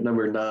Mac at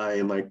number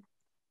 9, like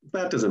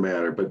that doesn't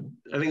matter, but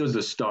I think it was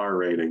the star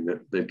rating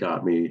that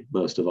got me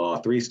most of all.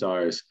 3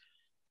 stars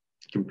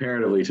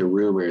comparatively to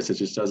Rumors. It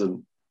just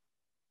doesn't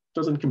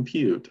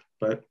compute,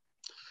 but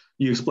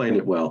you explained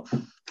it well.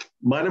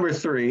 My number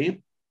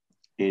 3,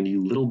 and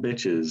you little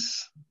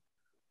bitches,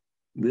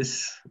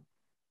 it's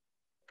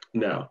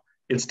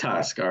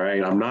Tusk, all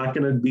right? I'm not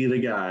going to be the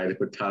guy to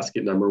put Tusk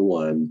at number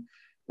 1.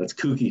 That's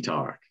kooky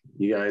talk.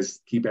 You guys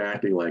keep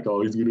acting like,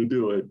 oh, he's going to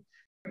do it.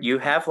 You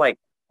have like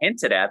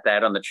hinted at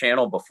that on the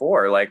channel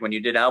before. Like when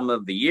you did Album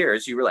of the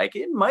Years, you were like,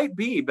 it might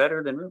be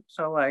better than,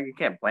 so like you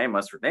can't blame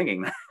us for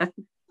thinking that.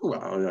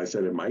 Well, I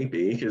said it might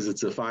be because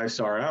it's a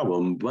 5-star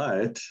album,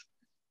 but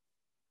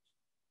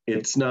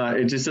it's not,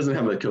 it just doesn't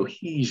have the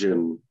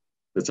cohesion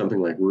that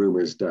something like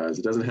Rumors does.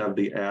 It doesn't have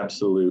the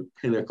absolute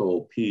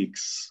pinnacle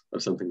peaks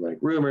of something like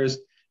Rumors.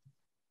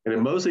 And it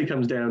mostly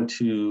comes down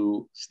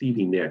to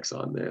Stevie Nicks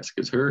on this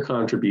because her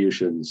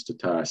contributions to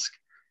Tusk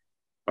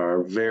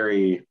are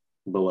very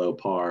below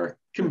par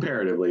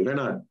comparatively. They're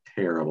not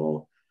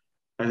terrible.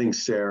 I think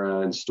Sarah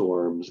and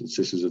Storms and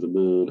Sisters of the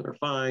Moon are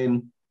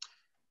fine.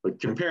 But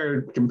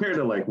compared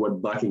to like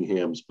what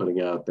Buckingham's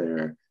putting out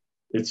there,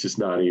 it's just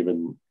not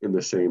even in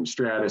the same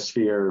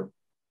stratosphere.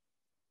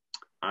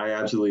 I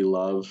absolutely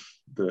love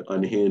the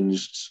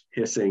unhinged,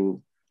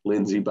 hissing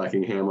Lindsey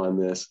Buckingham on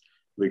this.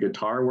 The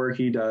guitar work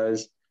he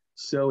does,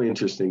 so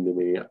interesting to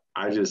me.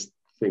 I just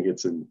think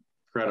it's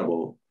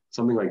incredible.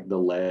 Something like The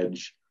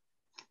Ledge,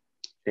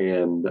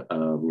 and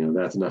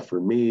That's Enough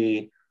for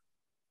Me.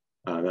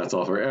 That's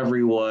All for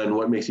Everyone.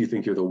 What Makes You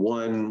Think You're the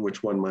One,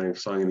 which won my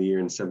Song of the Year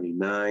in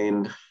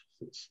 '79.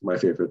 It's my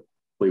favorite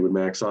Fleetwood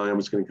Mac song. I'm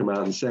just going to come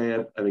out and say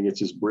it. I think it's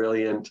just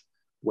brilliant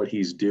what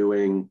he's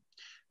doing,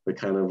 the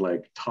kind of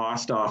like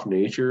tossed off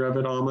nature of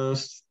it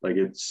almost. Like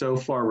it's so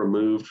far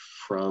removed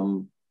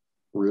from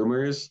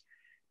Rumors.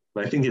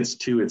 But I think it's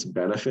to its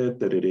benefit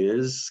that it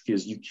is,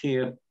 because you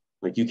can't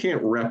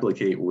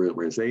replicate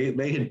Rumors.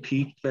 They had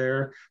peaked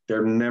there.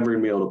 They're never going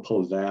to be able to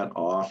pull that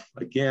off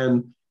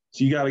again.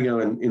 So you got to go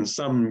in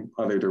some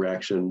other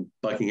direction.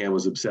 Buckingham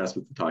was obsessed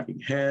with the Talking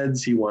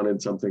Heads. He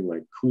wanted something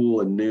like cool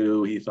and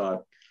new. He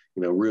thought,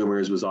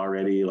 Rumors was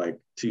already like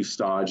too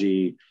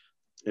stodgy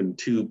and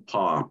too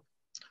pop.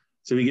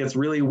 So he gets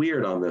really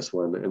weird on this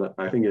one. And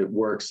I think it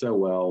works so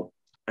well.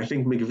 I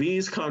think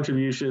McVie's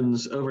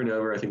contributions over and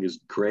over, I think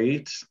is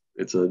great.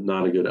 It's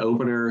not a good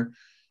opener.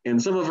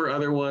 And some of her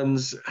other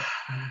ones,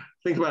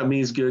 Think About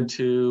Me is good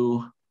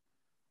too.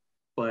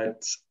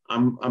 But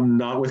I'm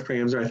not with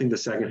Kramser. I think the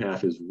second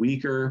half is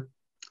weaker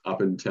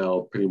up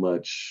until pretty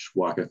much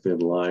Walk a Thin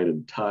Line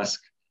and Tusk,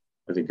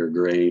 I think are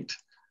great.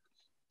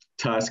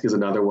 Tusk is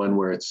another one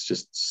where it's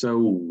just so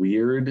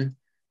weird,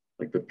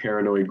 like the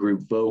paranoid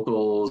group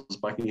vocals,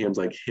 Buckingham's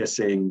like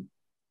hissing,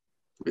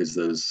 is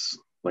those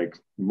like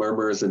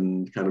murmurs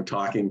and kind of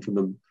talking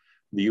from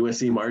the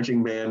USC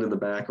marching band in the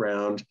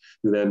background,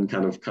 who then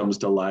kind of comes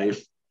to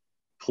life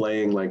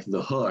playing like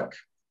the hook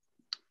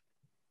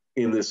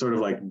in this sort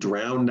of like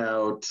drowned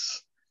out,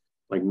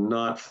 like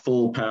not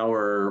full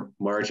power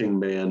marching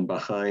band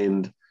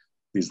behind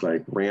these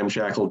like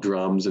ramshackle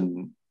drums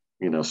and,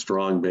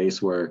 strong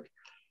bass work.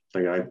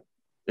 Like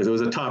it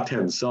was a top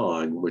 10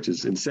 song, which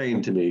is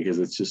insane to me because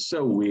it's just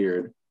so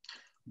weird,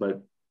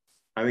 but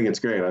I think it's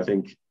great. I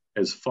think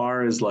as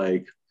far as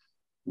like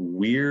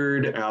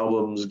weird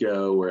albums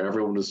go, where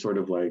everyone was sort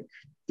of like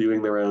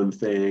doing their own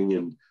thing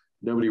and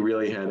nobody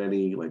really had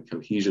any like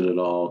cohesion at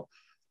all,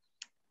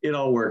 it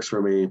all works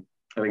for me.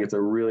 I think it's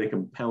a really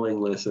compelling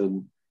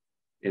listen.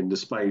 And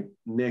despite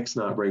Nick's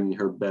not bringing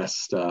her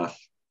best stuff,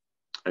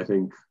 I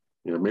think,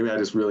 maybe I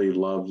just really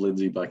love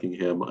Lindsey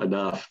Buckingham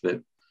enough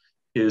that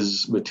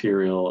his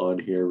material on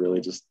here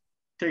really just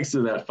takes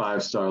to that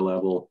 5-star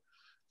level.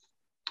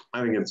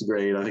 I think it's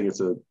great. I think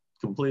it's a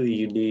completely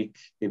unique,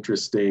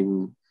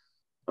 interesting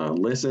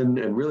listen,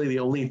 and really the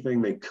only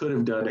thing they could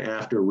have done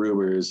after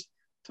Rumors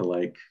to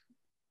like,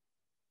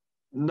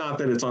 not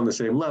that it's on the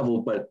same level,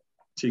 but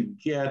to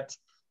get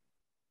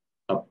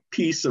a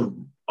piece of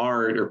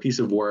art or piece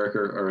of work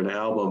or an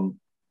album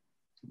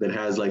that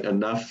has like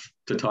enough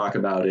to talk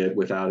about it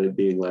without it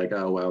being like,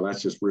 oh, well,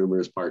 that's just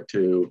Rumors Part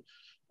 2,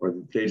 or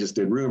they just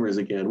did Rumors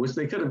again, which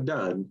they could have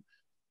done,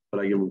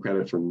 but I give them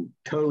credit for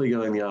totally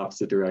going the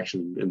opposite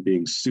direction and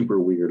being super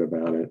weird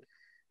about it,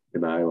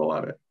 and I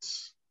love it.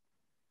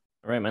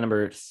 All right, my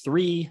number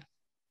 3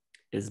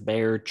 is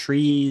Bare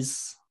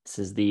Trees. This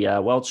is the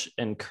Welch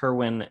and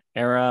Kirwan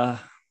era,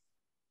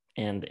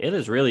 and it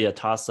is really a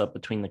toss-up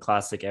between the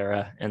classic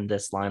era and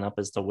this lineup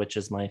as to which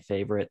is my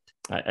favorite.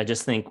 I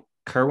just think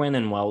Kirwan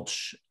and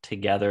Welch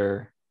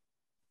together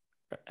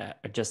are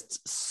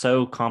just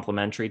so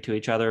complementary to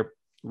each other,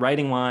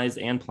 writing-wise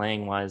and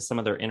playing-wise. Some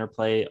of their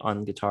interplay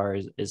on guitar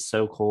is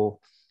so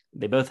cool.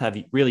 They both have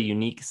really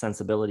unique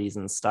sensibilities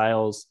and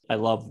styles. I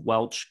love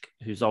Welch,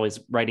 who's always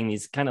writing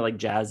these kind of like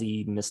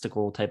jazzy,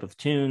 mystical type of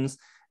tunes.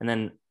 And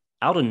then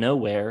out of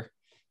nowhere,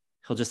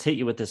 he'll just hit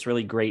you with this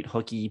really great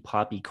hooky,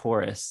 poppy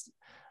chorus.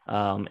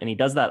 And he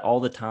does that all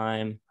the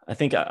time. I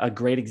think a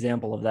great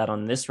example of that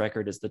on this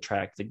record is the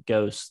track, The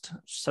Ghost.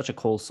 Such a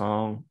cool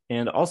song.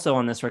 And also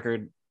on this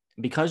record,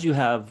 because you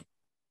have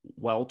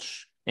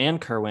Welch and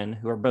Kirwan,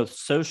 who are both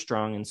so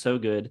strong and so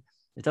good,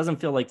 it doesn't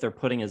feel like they're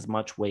putting as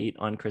much weight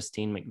on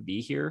Christine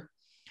McVie here,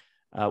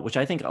 which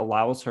I think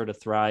allows her to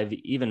thrive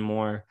even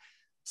more.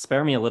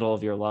 Spare Me a Little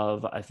of Your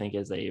Love, I think,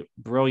 is a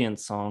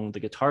brilliant song. The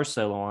guitar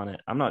solo on it,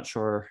 I'm not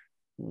sure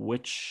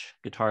which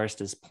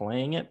guitarist is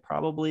playing it.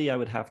 Probably, I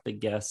would have to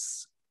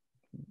guess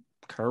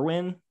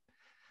Kirwan.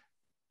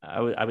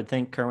 I would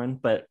think Kirwan,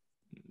 but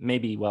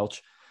maybe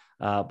Welch.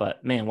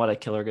 But man, what a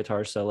killer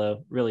guitar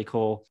solo. Really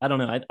cool. I don't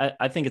know.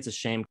 I think it's a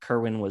shame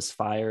Kirwan was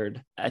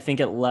fired. I think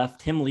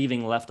him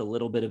leaving left a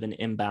little bit of an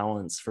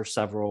imbalance for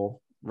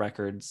several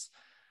records.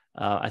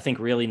 I think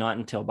really not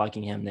until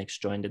Buckingham Nicks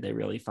joined did they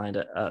really find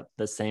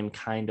the same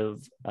kind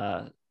of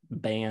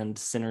band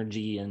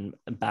synergy and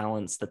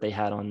balance that they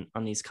had on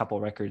these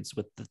couple records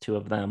with the two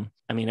of them.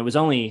 I mean, it was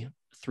only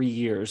 3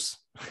 years,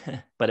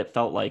 but it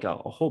felt like a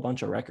whole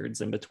bunch of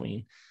records in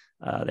between.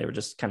 They were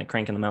just kind of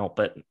cranking them out.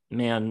 But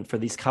man, for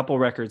these couple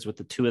records with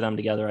the two of them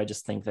together, I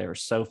just think they are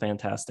so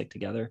fantastic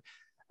together.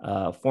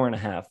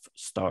 4.5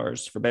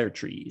 stars for Bare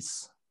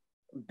Trees.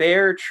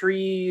 Bare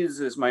Trees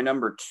is my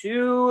number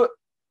 2.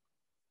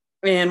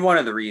 And one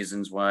of the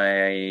reasons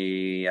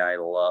why I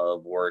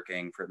love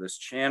working for this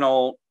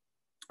channel,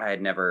 I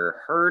had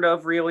never heard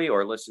of really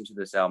or listened to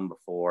this album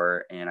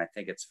before, and I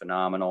think it's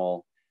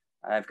phenomenal.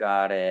 I've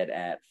got it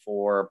at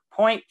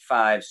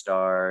 4.5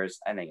 stars.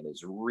 I think it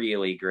is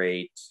really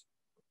great.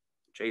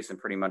 Jason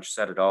pretty much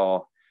said it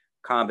all.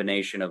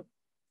 Combination of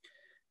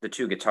the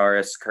two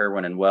guitarists,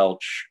 Kirwan and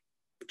Welch,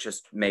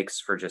 just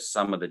makes for just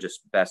some of the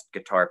just best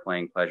guitar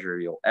playing pleasure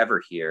you'll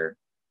ever hear.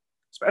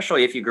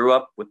 Especially if you grew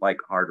up with like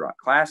hard rock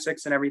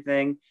classics and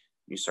everything.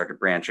 You start to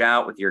branch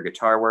out with your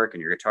guitar work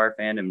and your guitar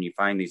fandom, and you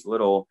find these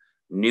little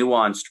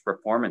nuanced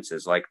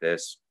performances like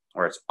this,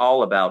 where it's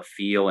all about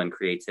feel and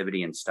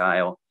creativity and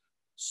style.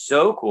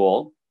 So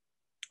cool.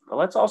 But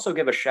let's also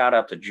give a shout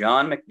out to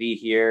John McVie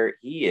here.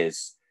 He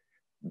is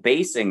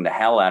basing the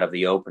hell out of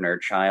the opener,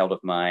 Child of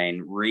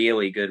Mine.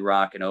 Really good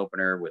rockin'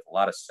 opener with a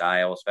lot of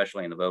style,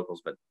 especially in the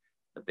vocals, but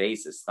the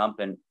bass is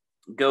thumping.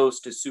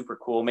 Ghost is super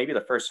cool. Maybe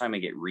the first time I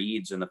get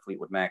reeds in the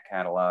Fleetwood Mac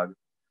catalog.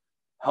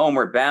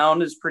 Homeward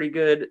Bound is pretty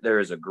good. There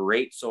is a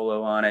great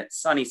solo on it.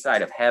 Sunny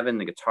Side of Heaven,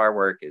 the guitar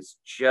work is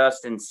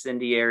just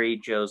incendiary.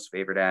 Joe's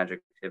favorite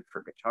adjective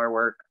for guitar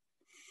work.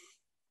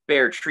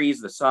 Bare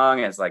Trees, the song,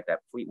 has like that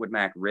Fleetwood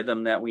Mac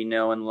rhythm that we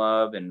know and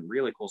love, and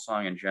really cool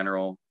song in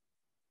general.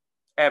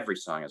 Every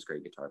song has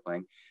great guitar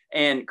playing.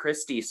 And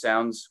Christine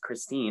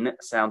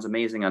sounds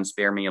amazing on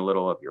Spare Me a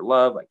Little of Your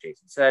Love, like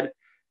Jason said.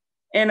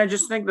 And I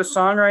just think the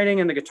songwriting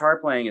and the guitar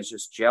playing is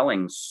just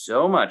gelling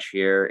so much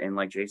here. And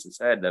like Jason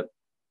said, the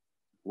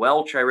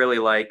Welch I really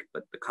like,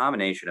 but the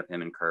combination of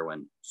him and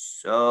Kirwan,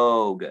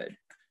 so good.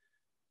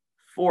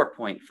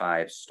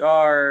 4.5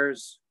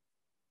 stars.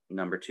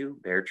 Number 2,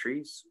 Bare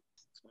Trees.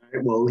 All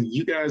right, well,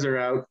 you guys are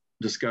out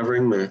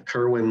discovering the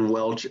Kirwan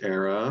Welch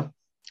era.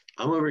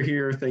 I'm over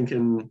here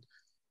thinking,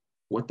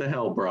 what the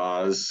hell,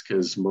 bras?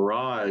 Because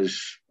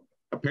Mirage,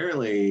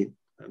 apparently,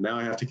 now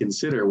I have to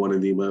consider one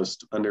of the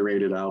most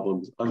underrated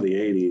albums of the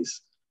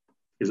 80s,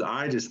 because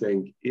I just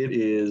think it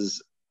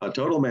is a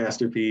total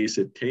masterpiece.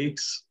 It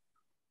takes,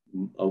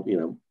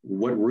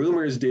 what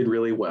Rumors did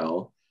really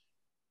well.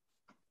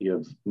 You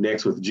have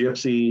Nicks with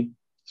Gypsy,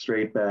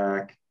 Straight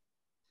Back,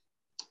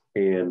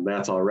 and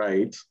That's All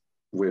Right,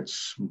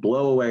 which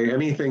blow away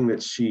anything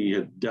that she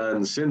had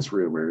done since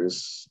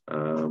Rumors.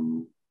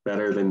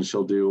 Better than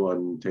she'll do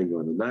on Tango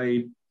in the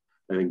Night.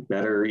 I think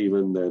better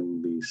even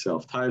than the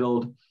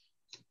self-titled.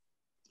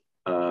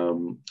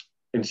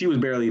 And she was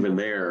barely even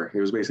there. It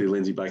was basically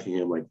Lindsey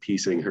Buckingham like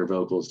piecing her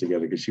vocals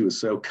together because she was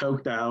so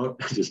coked out,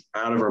 just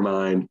out of her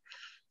mind.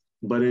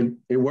 but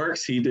it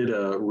works. He did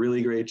a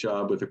really great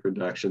job with the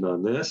production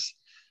on this.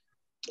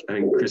 I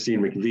think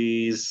Christine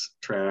McVie's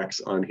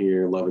tracks on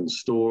here, Love in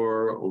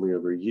Store, Only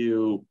Over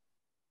You,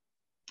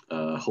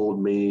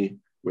 Hold Me,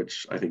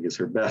 which I think is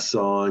her best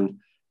song.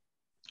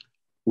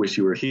 Wish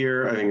You Were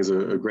Here, I think is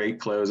a great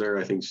closer.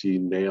 I think she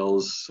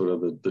nails sort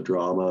of the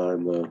drama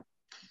and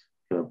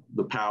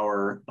the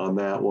power on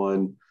that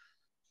one.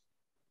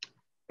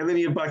 And then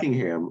you have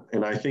Buckingham,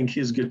 and I think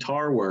his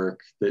guitar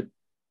work, that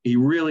he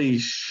really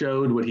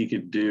showed what he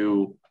could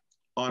do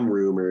on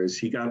Rumors.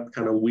 He got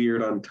kind of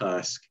weird on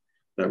Tusk,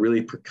 that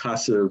really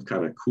percussive,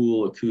 kind of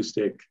cool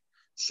acoustic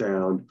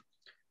sound.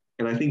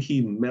 And I think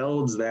he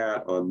melds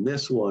that on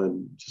this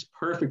one just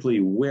perfectly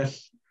with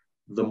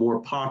the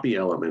more poppy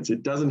elements.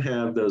 It doesn't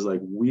have those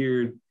like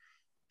weird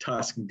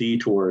Tusk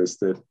detours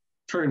that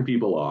turn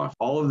people off.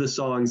 All of the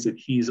songs that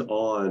he's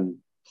on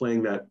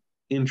playing that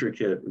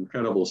intricate,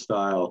 incredible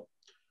style,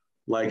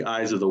 like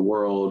Eyes of the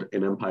World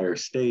and Empire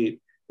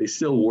State, they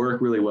still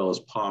work really well as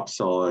pop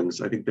songs.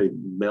 I think they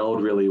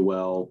meld really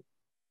well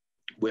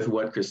with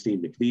what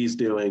Christine McVie's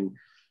doing.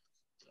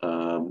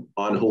 On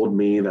Hold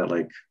Me, that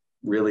like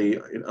really,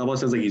 it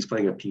almost sounds like he's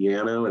playing a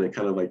piano, and it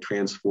kind of like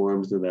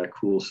transforms into that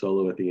cool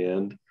solo at the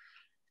end.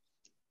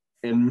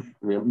 And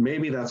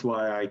maybe that's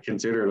why I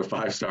consider it a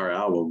 5-star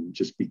album,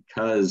 just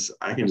because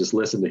I can just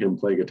listen to him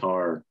play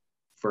guitar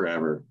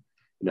forever.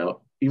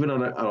 Even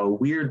on a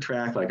weird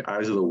track like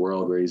Eyes of the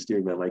World, where he's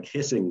doing that like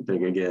hissing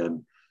thing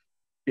again,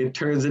 it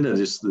turns into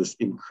just this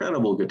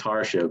incredible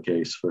guitar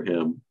showcase for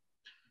him.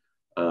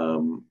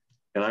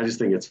 And I just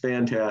think it's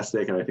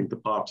fantastic. And I think the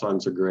pop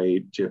songs are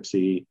great.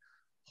 Gypsy,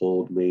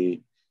 Hold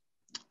Me.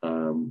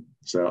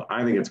 So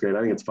I think it's great.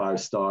 I think it's 5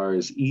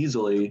 stars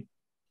easily.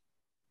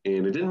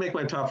 And it didn't make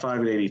my top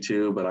 5 at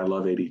 82, but I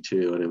love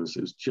 82, and it was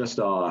just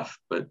off.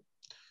 But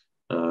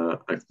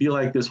I feel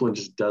like this one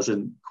just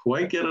doesn't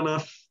quite get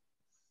enough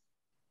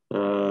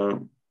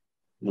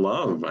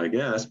love, I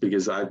guess,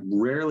 because I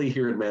rarely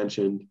hear it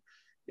mentioned.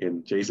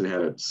 And Jason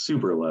had it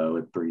super low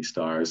at 3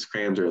 stars.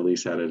 Cramser at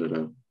least had it at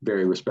a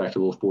very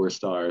respectable 4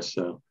 stars.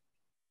 So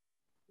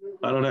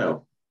I don't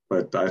know,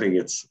 but I think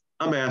it's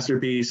a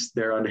masterpiece.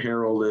 They're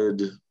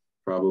unheralded,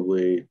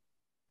 probably.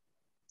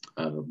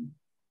 I don't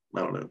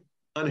know.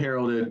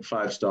 Unheralded,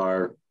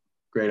 5-star,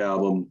 great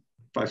album,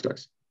 5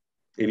 stars,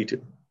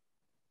 82.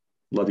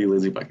 Love you,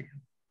 Lindsey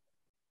Buckingham.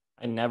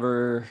 I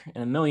never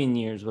in a million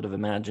years would have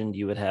imagined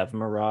you would have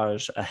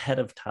Mirage ahead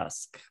of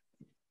Tusk.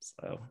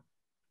 So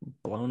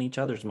blown each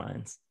other's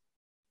minds.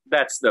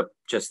 That's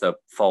just the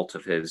fault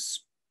of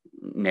his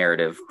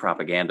narrative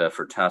propaganda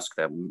for Tusk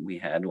that we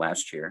had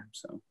last year.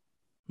 So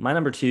my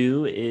number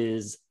 2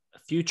 is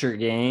Future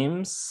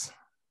Games.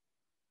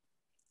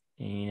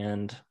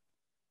 And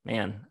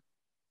man,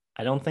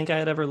 I don't think I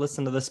had ever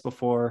listened to this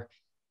before,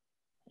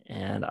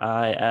 and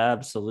I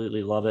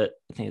absolutely love it.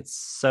 I think it's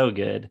so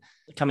good.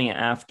 Coming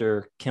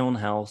after Kiln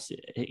House,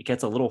 it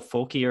gets a little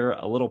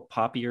folkier, a little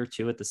poppier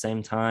too at the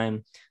same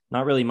time.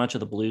 Not really much of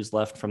the blues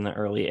left from the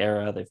early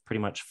era. They've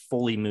pretty much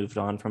fully moved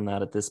on from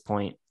that at this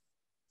point.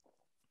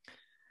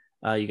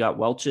 You got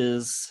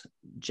Welch's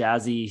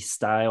jazzy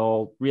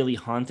style, really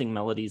haunting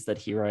melodies that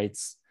he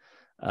writes,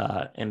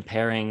 and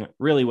pairing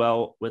really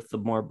well with the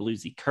more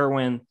bluesy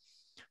Kirwan.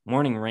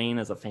 Morning Rain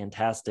is a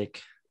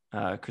fantastic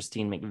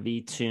Christine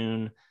McVie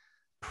tune.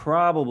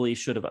 Probably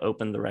should have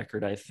opened the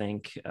record, I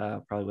think.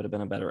 Probably would have been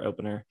a better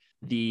opener.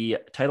 The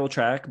title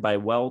track by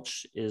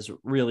Welch is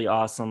really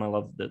awesome. I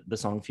love the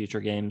song Future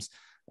Games.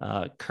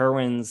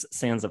 Kirwan's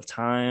Sands of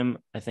Time,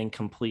 I think,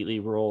 completely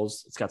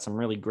rules. It's got some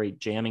really great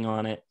jamming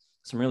on it.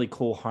 Some really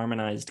cool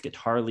harmonized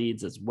guitar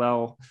leads as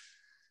well.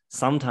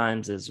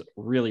 Sometimes is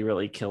really,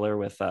 really killer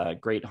with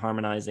great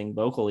harmonizing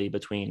vocally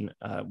between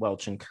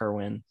Welch and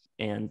Kirwan,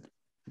 and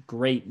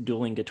great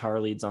dueling guitar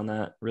leads on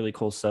that. Really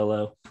cool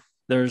solo.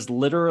 There's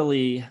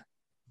literally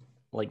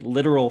like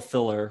literal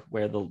filler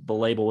where the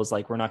label was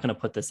like, we're not going to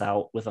put this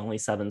out with only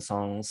 7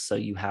 songs, so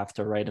you have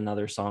to write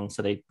another song.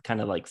 So they kind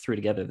of like threw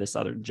together this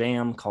other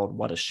jam called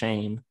What a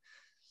Shame.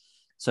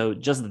 So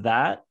just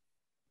that,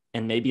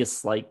 and maybe a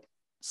slight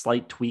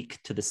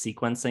tweak to the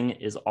sequencing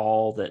is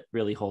all that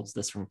really holds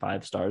this from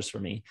 5 stars for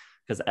me,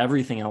 because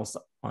everything else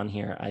on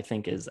here I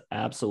think is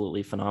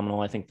absolutely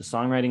phenomenal. I think the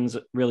songwriting's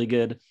really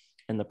good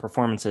and the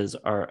performances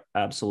are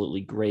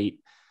absolutely great.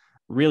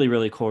 Really,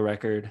 really cool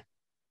record.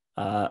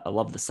 I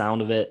love the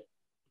sound of it.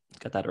 It's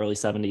got that early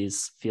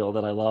 70s feel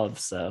that I love.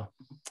 So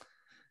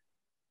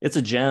it's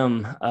a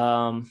gem.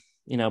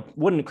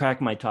 Wouldn't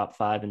crack my top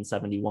 5 in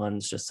 71.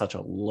 It's just such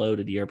a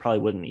loaded year. Probably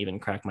wouldn't even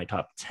crack my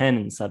top 10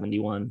 in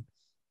 71.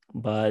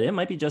 But it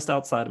might be just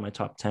outside of my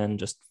top 10.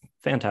 Just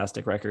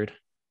fantastic record.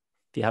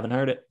 If you haven't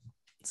heard it,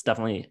 it's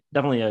definitely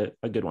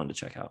a good one to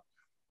check out.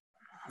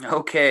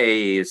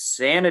 Okay,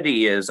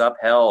 sanity is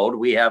upheld.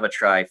 We have a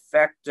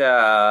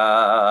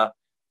trifecta.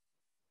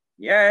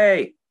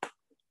 Yay.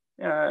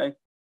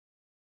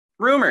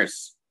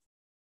 Rumors.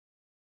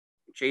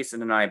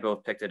 Jason and I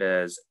both picked it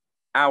as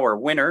our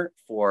winner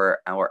for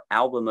our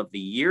Album of the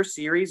Year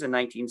series in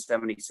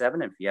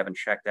 1977. If you haven't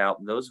checked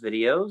out those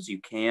videos,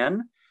 you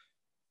can.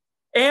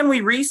 And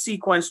we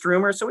resequenced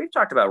Rumors. So we've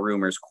talked about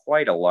Rumors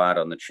quite a lot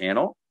on the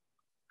channel.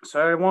 So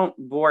I won't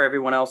bore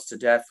everyone else to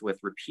death with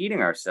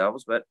repeating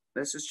ourselves, but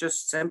this is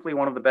just simply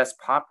one of the best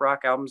pop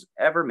rock albums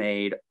ever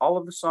made. All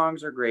of the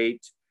songs are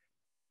great,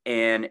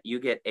 and you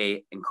get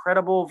an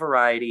incredible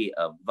variety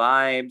of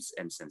vibes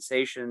and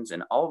sensations,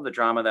 and all of the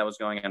drama that was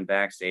going on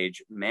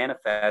backstage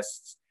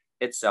manifests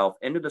itself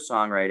into the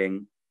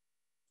songwriting.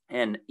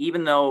 And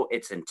even though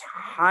it's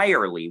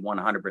entirely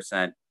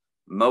 100%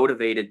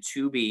 motivated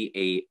to be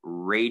a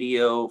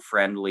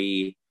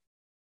radio-friendly,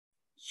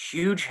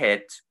 huge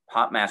hit,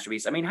 pop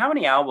masterpiece. I mean, how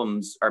many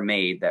albums are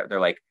made that they're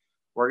like,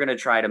 we're going to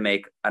try to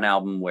make an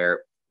album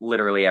where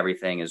literally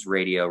everything is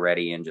radio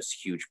ready and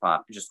just huge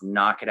pop, just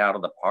knock it out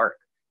of the park.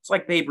 It's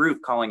like Babe Ruth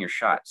calling your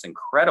shot. It's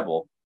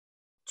incredible.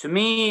 To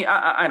me,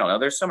 I don't know.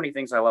 There's so many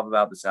things I love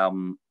about this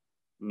album,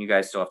 and you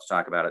guys still have to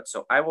talk about it.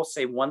 So I will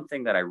say one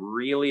thing that I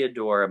really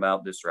adore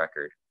about this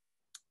record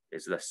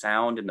is the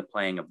sound and the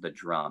playing of the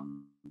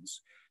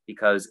drums,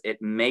 because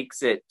it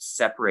makes it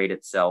separate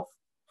itself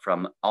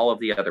from all of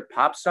the other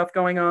pop stuff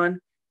going on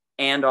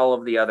and all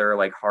of the other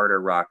like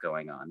harder rock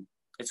going on.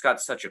 It's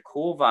got such a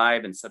cool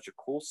vibe and such a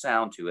cool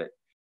sound to it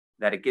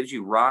that it gives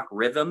you rock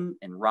rhythm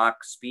and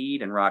rock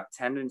speed and rock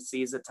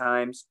tendencies at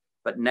times,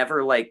 but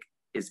never like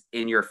is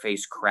in your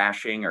face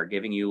crashing or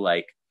giving you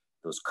like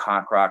those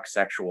cock rock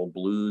sexual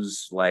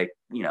blues, like,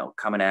 you know,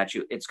 coming at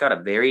you. It's got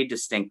a very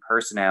distinct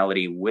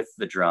personality with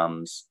the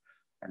drums.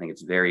 I think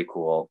it's very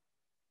cool.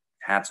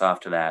 Hats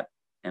off to that.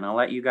 And I'll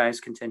let you guys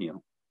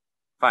continue.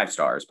 5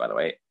 stars, by the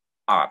way,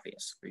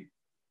 obviously.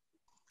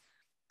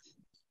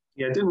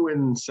 Yeah, it didn't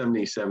win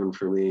 77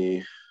 for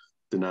me.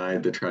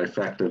 Denied the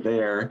trifecta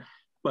there,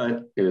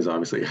 but it is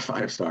obviously a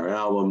 5-star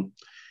album.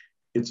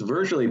 It's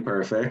virtually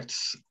perfect.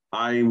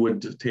 I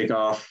would take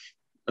off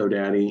Oh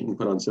Daddy and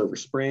put on Silver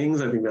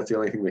Springs. I think that's the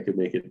only thing that could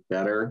make it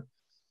better.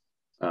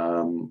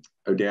 Oh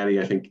Daddy,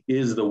 I think,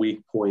 is the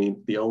weak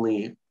point. The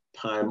only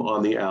time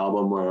on the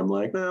album where I'm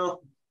like,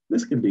 well,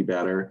 this could be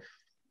better,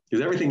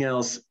 because everything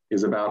else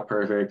is about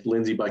perfect.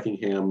 Lindsey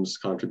Buckingham's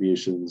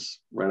contributions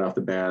right off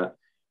the bat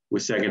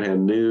with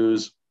Secondhand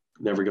News,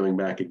 Never Going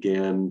Back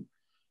Again.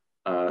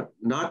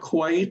 Not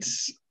quite.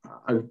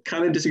 I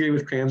kind of disagree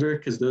with Kramser,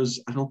 because those,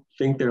 I don't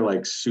think they're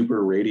like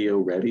super radio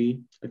ready.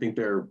 I think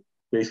they're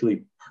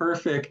basically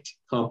perfect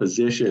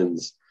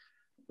compositions,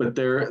 but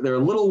they're a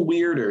little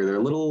weirder. They're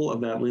a little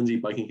of that Lindsey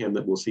Buckingham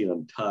that we'll see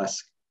on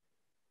Tusk,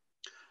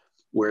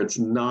 where it's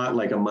not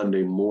like a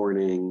Monday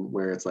Morning,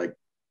 where it's like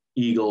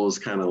Eagles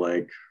kind of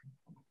like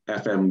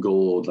FM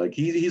Gold. Like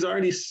he's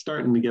already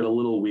starting to get a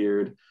little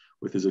weird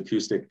with his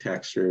acoustic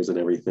textures and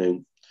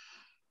everything.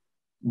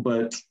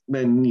 But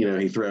then, you know,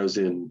 he throws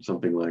in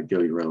something like Go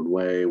Your Own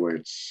Way, where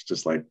it's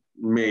just like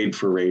made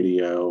for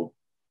radio.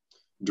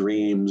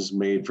 Dreams,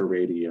 made for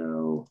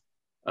radio.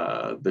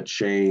 The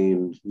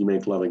Chain, You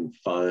Make Loving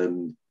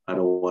Fun, I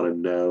Don't Want to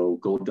Know,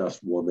 Gold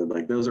Dust Woman.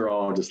 Like those are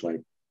all just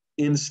like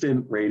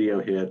instant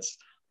radio hits,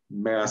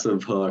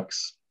 massive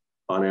hooks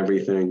on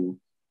everything,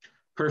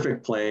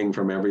 perfect playing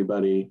from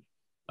everybody.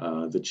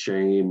 The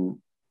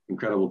Chain,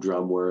 incredible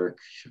drum work.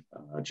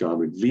 John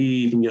McVie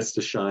even gets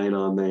to shine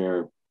on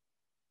there.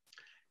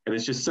 And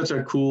it's just such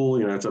a cool,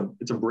 you know,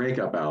 it's a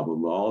breakup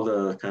album. All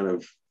the kind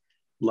of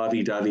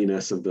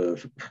lovey-doveyness of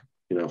the,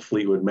 you know,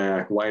 Fleetwood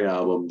Mac White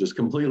Album just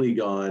completely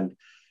gone.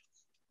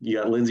 You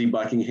got Lindsey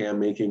Buckingham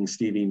making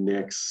Stevie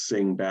Nicks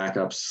sing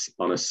backups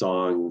on a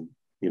song,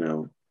 you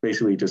know,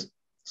 basically just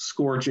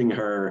scorching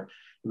her.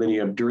 And then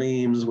you have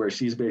Dreams, where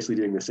she's basically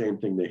doing the same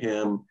thing to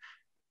him.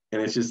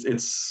 And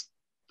it's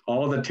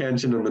all the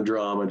tension and the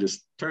drama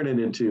just turn it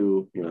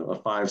into, you know, a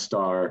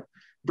 5-star,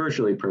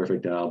 virtually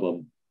perfect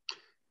album.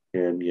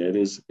 And yeah, it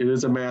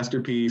is a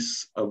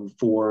masterpiece of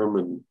form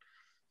and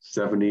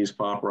 70s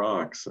pop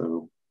rock.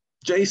 So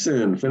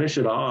Jason, finish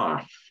it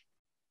off.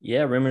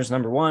 Yeah, Rumors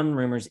 #1,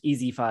 Rumors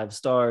easy 5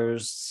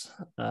 stars,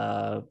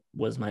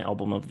 was my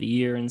album of the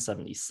year in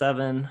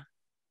 77.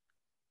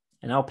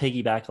 And I'll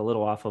piggyback a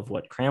little off of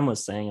what Cram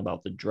was saying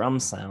about the drum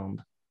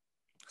sound.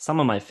 Some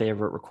of my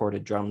favorite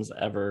recorded drums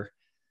ever.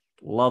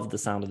 Love the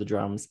sound of the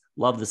drums,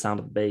 love the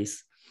sound of the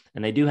bass.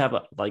 And they do have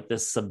like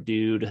this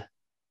subdued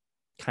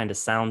kind of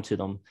sound to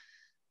them,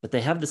 but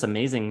they have this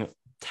amazing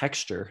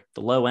texture.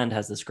 The low end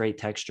has this great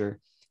texture,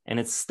 and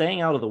it's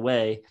staying out of the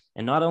way.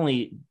 And not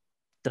only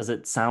does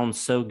it sound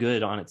so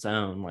good on its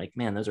own, like,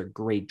 man, those are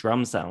great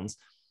drum sounds,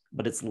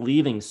 but it's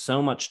leaving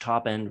so much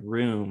top end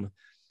room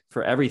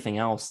for everything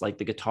else, like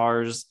the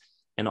guitars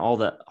and all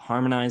the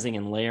harmonizing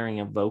and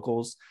layering of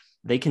vocals.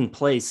 They can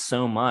play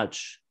so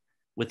much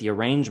with the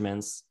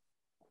arrangements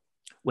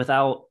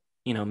without,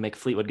 you know, Mick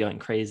Fleetwood going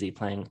crazy,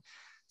 playing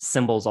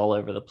cymbals all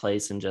over the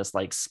place and just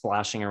like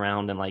splashing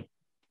around and like,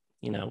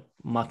 you know,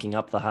 mucking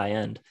up the high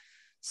end.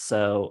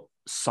 So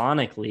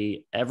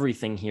sonically,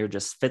 everything here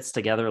just fits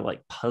together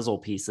like puzzle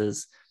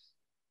pieces.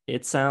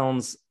 It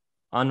sounds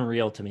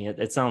unreal to me.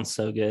 It sounds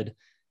so good.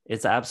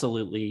 It's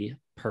absolutely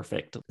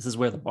perfect. This is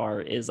where the bar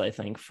is, I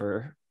think,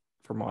 for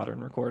modern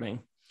recording.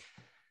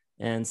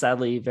 And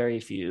sadly, very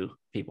few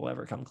people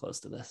ever come close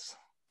to this.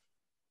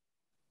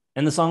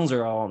 And the songs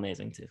are all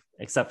amazing too,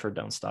 except for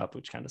Don't Stop,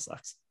 which kind of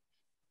sucks.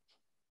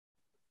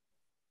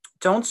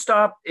 Don't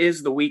Stop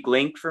is the weak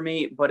link for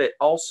me, but it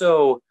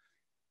also,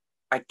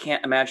 I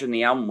can't imagine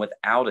the album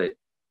without it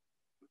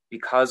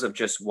because of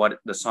just what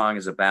the song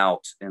is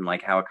about and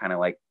like how it kind of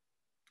like,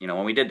 you know,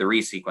 when we did the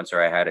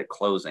resequencer, I had it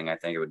closing. I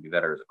think it would be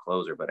better as a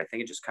closer, but I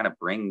think it just kind of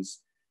brings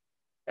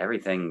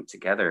everything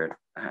together.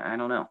 I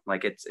don't know.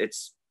 Like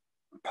it's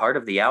part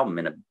of the album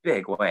in a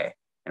big way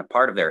and a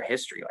part of their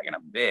history, like in a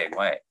big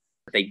way.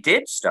 If they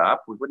did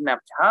stop, we wouldn't have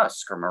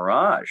Tusk or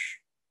Mirage.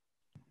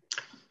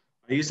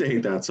 I used to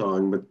hate that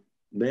song, but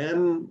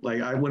then like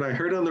when I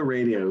heard it on the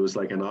radio, it was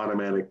like an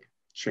automatic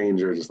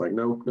changer, just like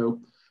nope.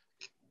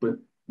 But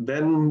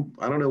then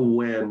I don't know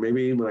when,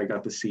 maybe when I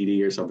got the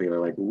CD or something, I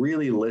like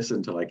really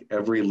listened to like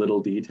every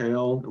little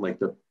detail, and like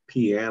the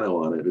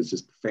piano on it is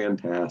just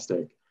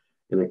fantastic.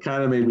 And it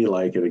kind of made me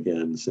like it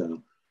again.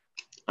 So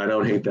I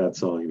don't hate that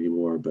song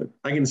anymore, but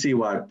I can see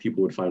why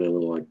people would find it a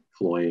little like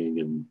cloying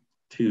and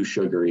too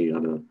sugary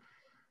on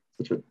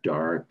such a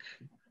dark,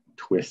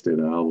 twisted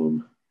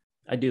album.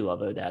 I do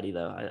love Oh Daddy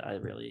though. I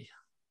really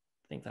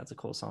think that's a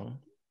cool song.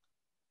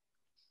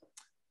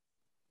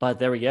 But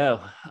there we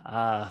go.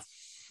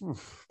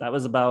 That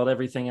was about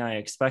everything I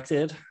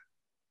expected.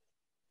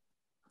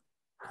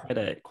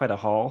 Quite a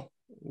haul.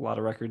 A lot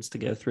of records to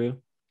go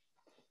through.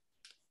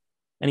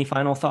 Any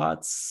final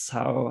thoughts?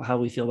 How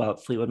we feel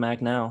about Fleetwood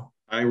Mac now?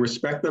 I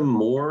respect them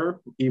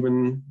more,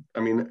 even, I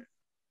mean,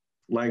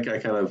 like I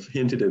kind of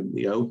hinted in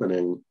the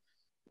opening,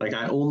 like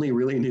I only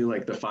really knew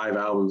like the 5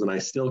 albums, and I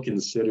still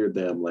considered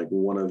them like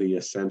one of the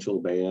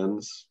essential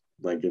bands,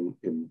 like in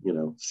you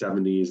know,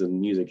 70s and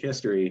music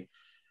history.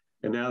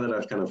 And now that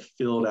I've kind of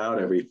filled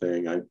out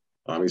everything, I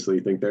obviously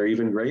think they're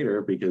even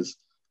greater because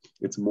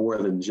it's more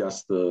than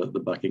just the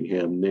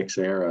Buckingham Nicks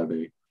era.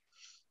 They,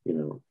 you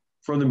know,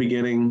 from the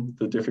beginning,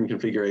 the different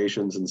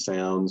configurations and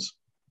sounds,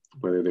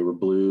 whether they were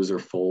blues or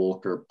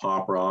folk or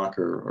pop rock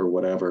or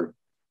whatever,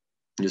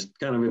 just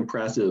kind of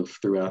impressive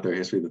throughout their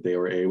history that they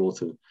were able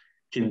to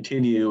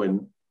continue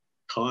and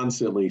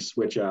constantly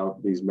switch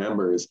out these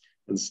members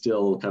and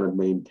still kind of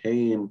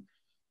maintain.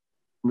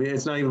 I mean,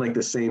 it's not even like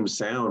the same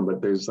sound,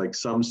 but there's like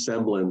some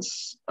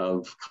semblance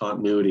of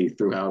continuity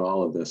throughout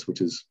all of this,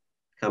 which is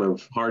kind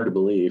of hard to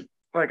believe.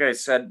 Like I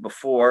said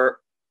before,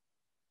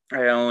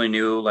 I only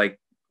knew like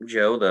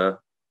Joe, the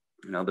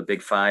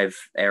Big Five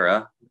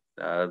era,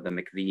 the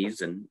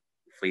McVies and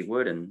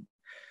Fleetwood and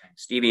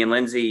Stevie and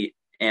Lindsay,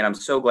 and I'm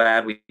so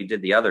glad we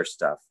did the other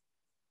stuff.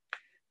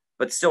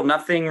 But still,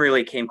 nothing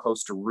really came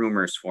close to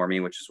Rumors for me,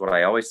 which is what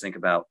I always think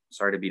about.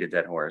 Sorry to beat a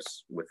dead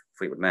horse with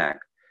Fleetwood Mac.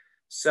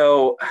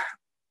 So,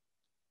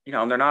 you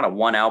know, they're not a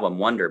one album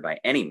wonder by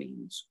any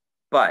means,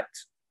 but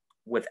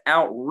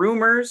without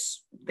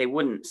Rumors, they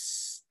wouldn't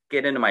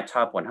get into my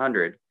top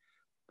 100,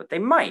 but they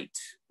might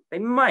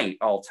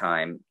all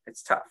time.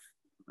 It's tough.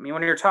 I mean,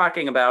 when you're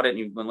talking about it and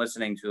you've been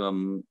listening to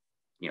them,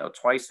 you know,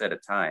 twice at a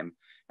time,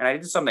 and I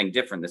did something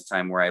different this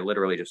time where I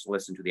literally just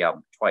listened to the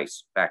album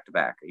twice back to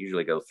back. I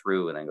usually go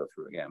through and then go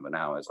through again, but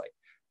now I was like,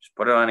 just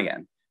put it on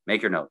again,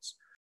 make your notes.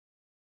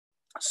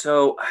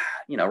 So,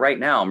 you know, right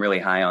now I'm really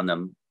high on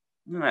them.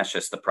 And that's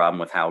just the problem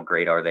with how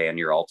great are they in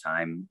your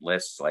all-time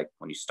lists. Like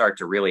when you start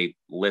to really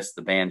list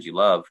the bands you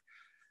love,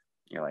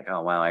 you're like,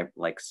 oh, wow, I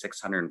like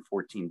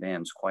 614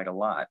 bands, quite a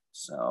lot.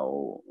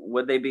 So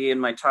would they be in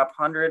my top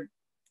 100?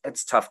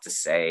 It's tough to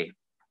say,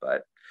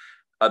 but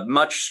a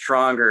much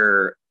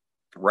stronger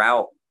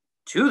route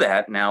to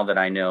that now that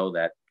I know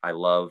that I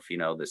love, you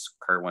know, this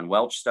Kirwan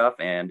Welch stuff,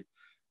 and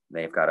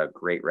they've got a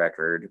great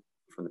record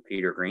from the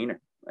Peter Green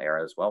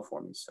era as well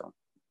for me. So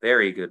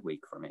very good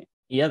week for me.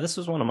 Yeah, this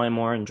was one of my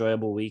more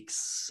enjoyable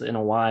weeks in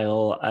a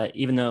while,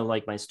 even though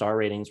like my star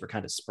ratings were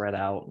kind of spread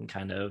out and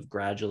kind of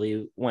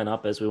gradually went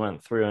up as we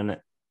went through. And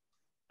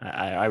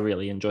I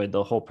really enjoyed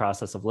the whole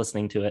process of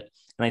listening to it.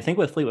 And I think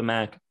with Fleetwood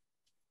Mac,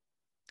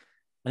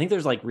 I think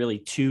there's like really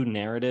 2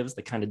 narratives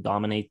that kind of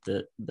dominate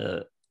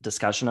the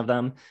discussion of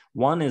them.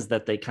 One is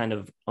that they kind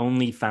of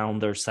only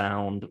found their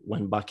sound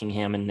when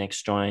Buckingham and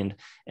Nicks joined,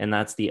 and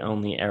that's the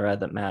only era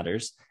that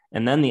matters.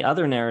 And then the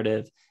other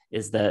narrative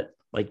is that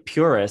like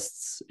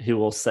purists who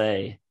will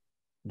say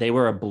they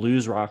were a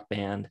blues rock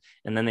band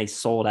and then they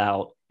sold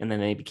out and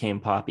then they became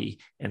poppy.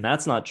 And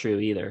that's not true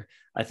either.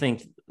 I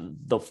think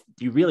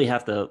you really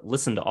have to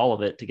listen to all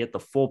of it to get the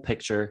full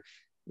picture.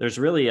 There's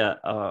really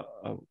a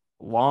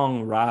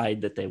long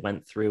ride that they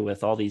went through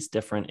with all these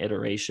different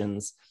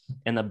iterations,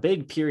 and a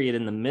big period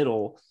in the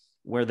middle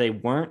where they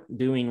weren't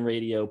doing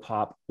radio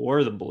pop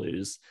or the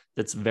blues.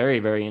 That's very,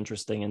 very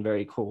interesting and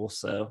very cool.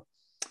 So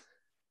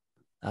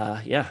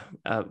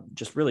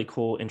just really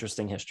cool,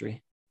 interesting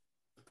history.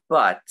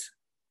 But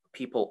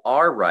people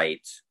are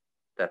right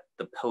that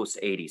the post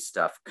 80s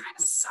stuff kind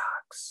of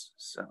sucks.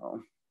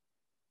 So,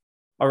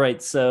 all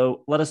right.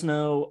 So let us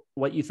know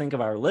what you think of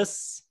our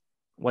lists,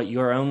 what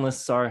your own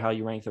lists are, how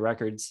you rank the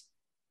records.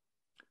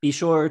 Be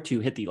sure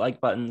to hit the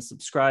like button,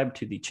 subscribe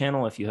to the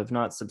channel. If you have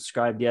not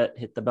subscribed yet,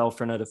 hit the bell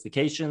for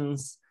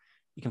notifications.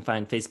 You can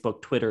find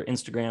Facebook, Twitter,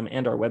 Instagram,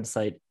 and our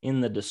website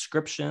in the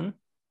description.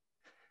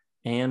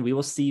 And we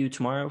will see you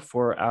tomorrow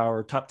for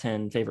our top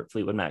 10 favorite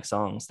Fleetwood Mac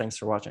songs. Thanks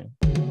for watching.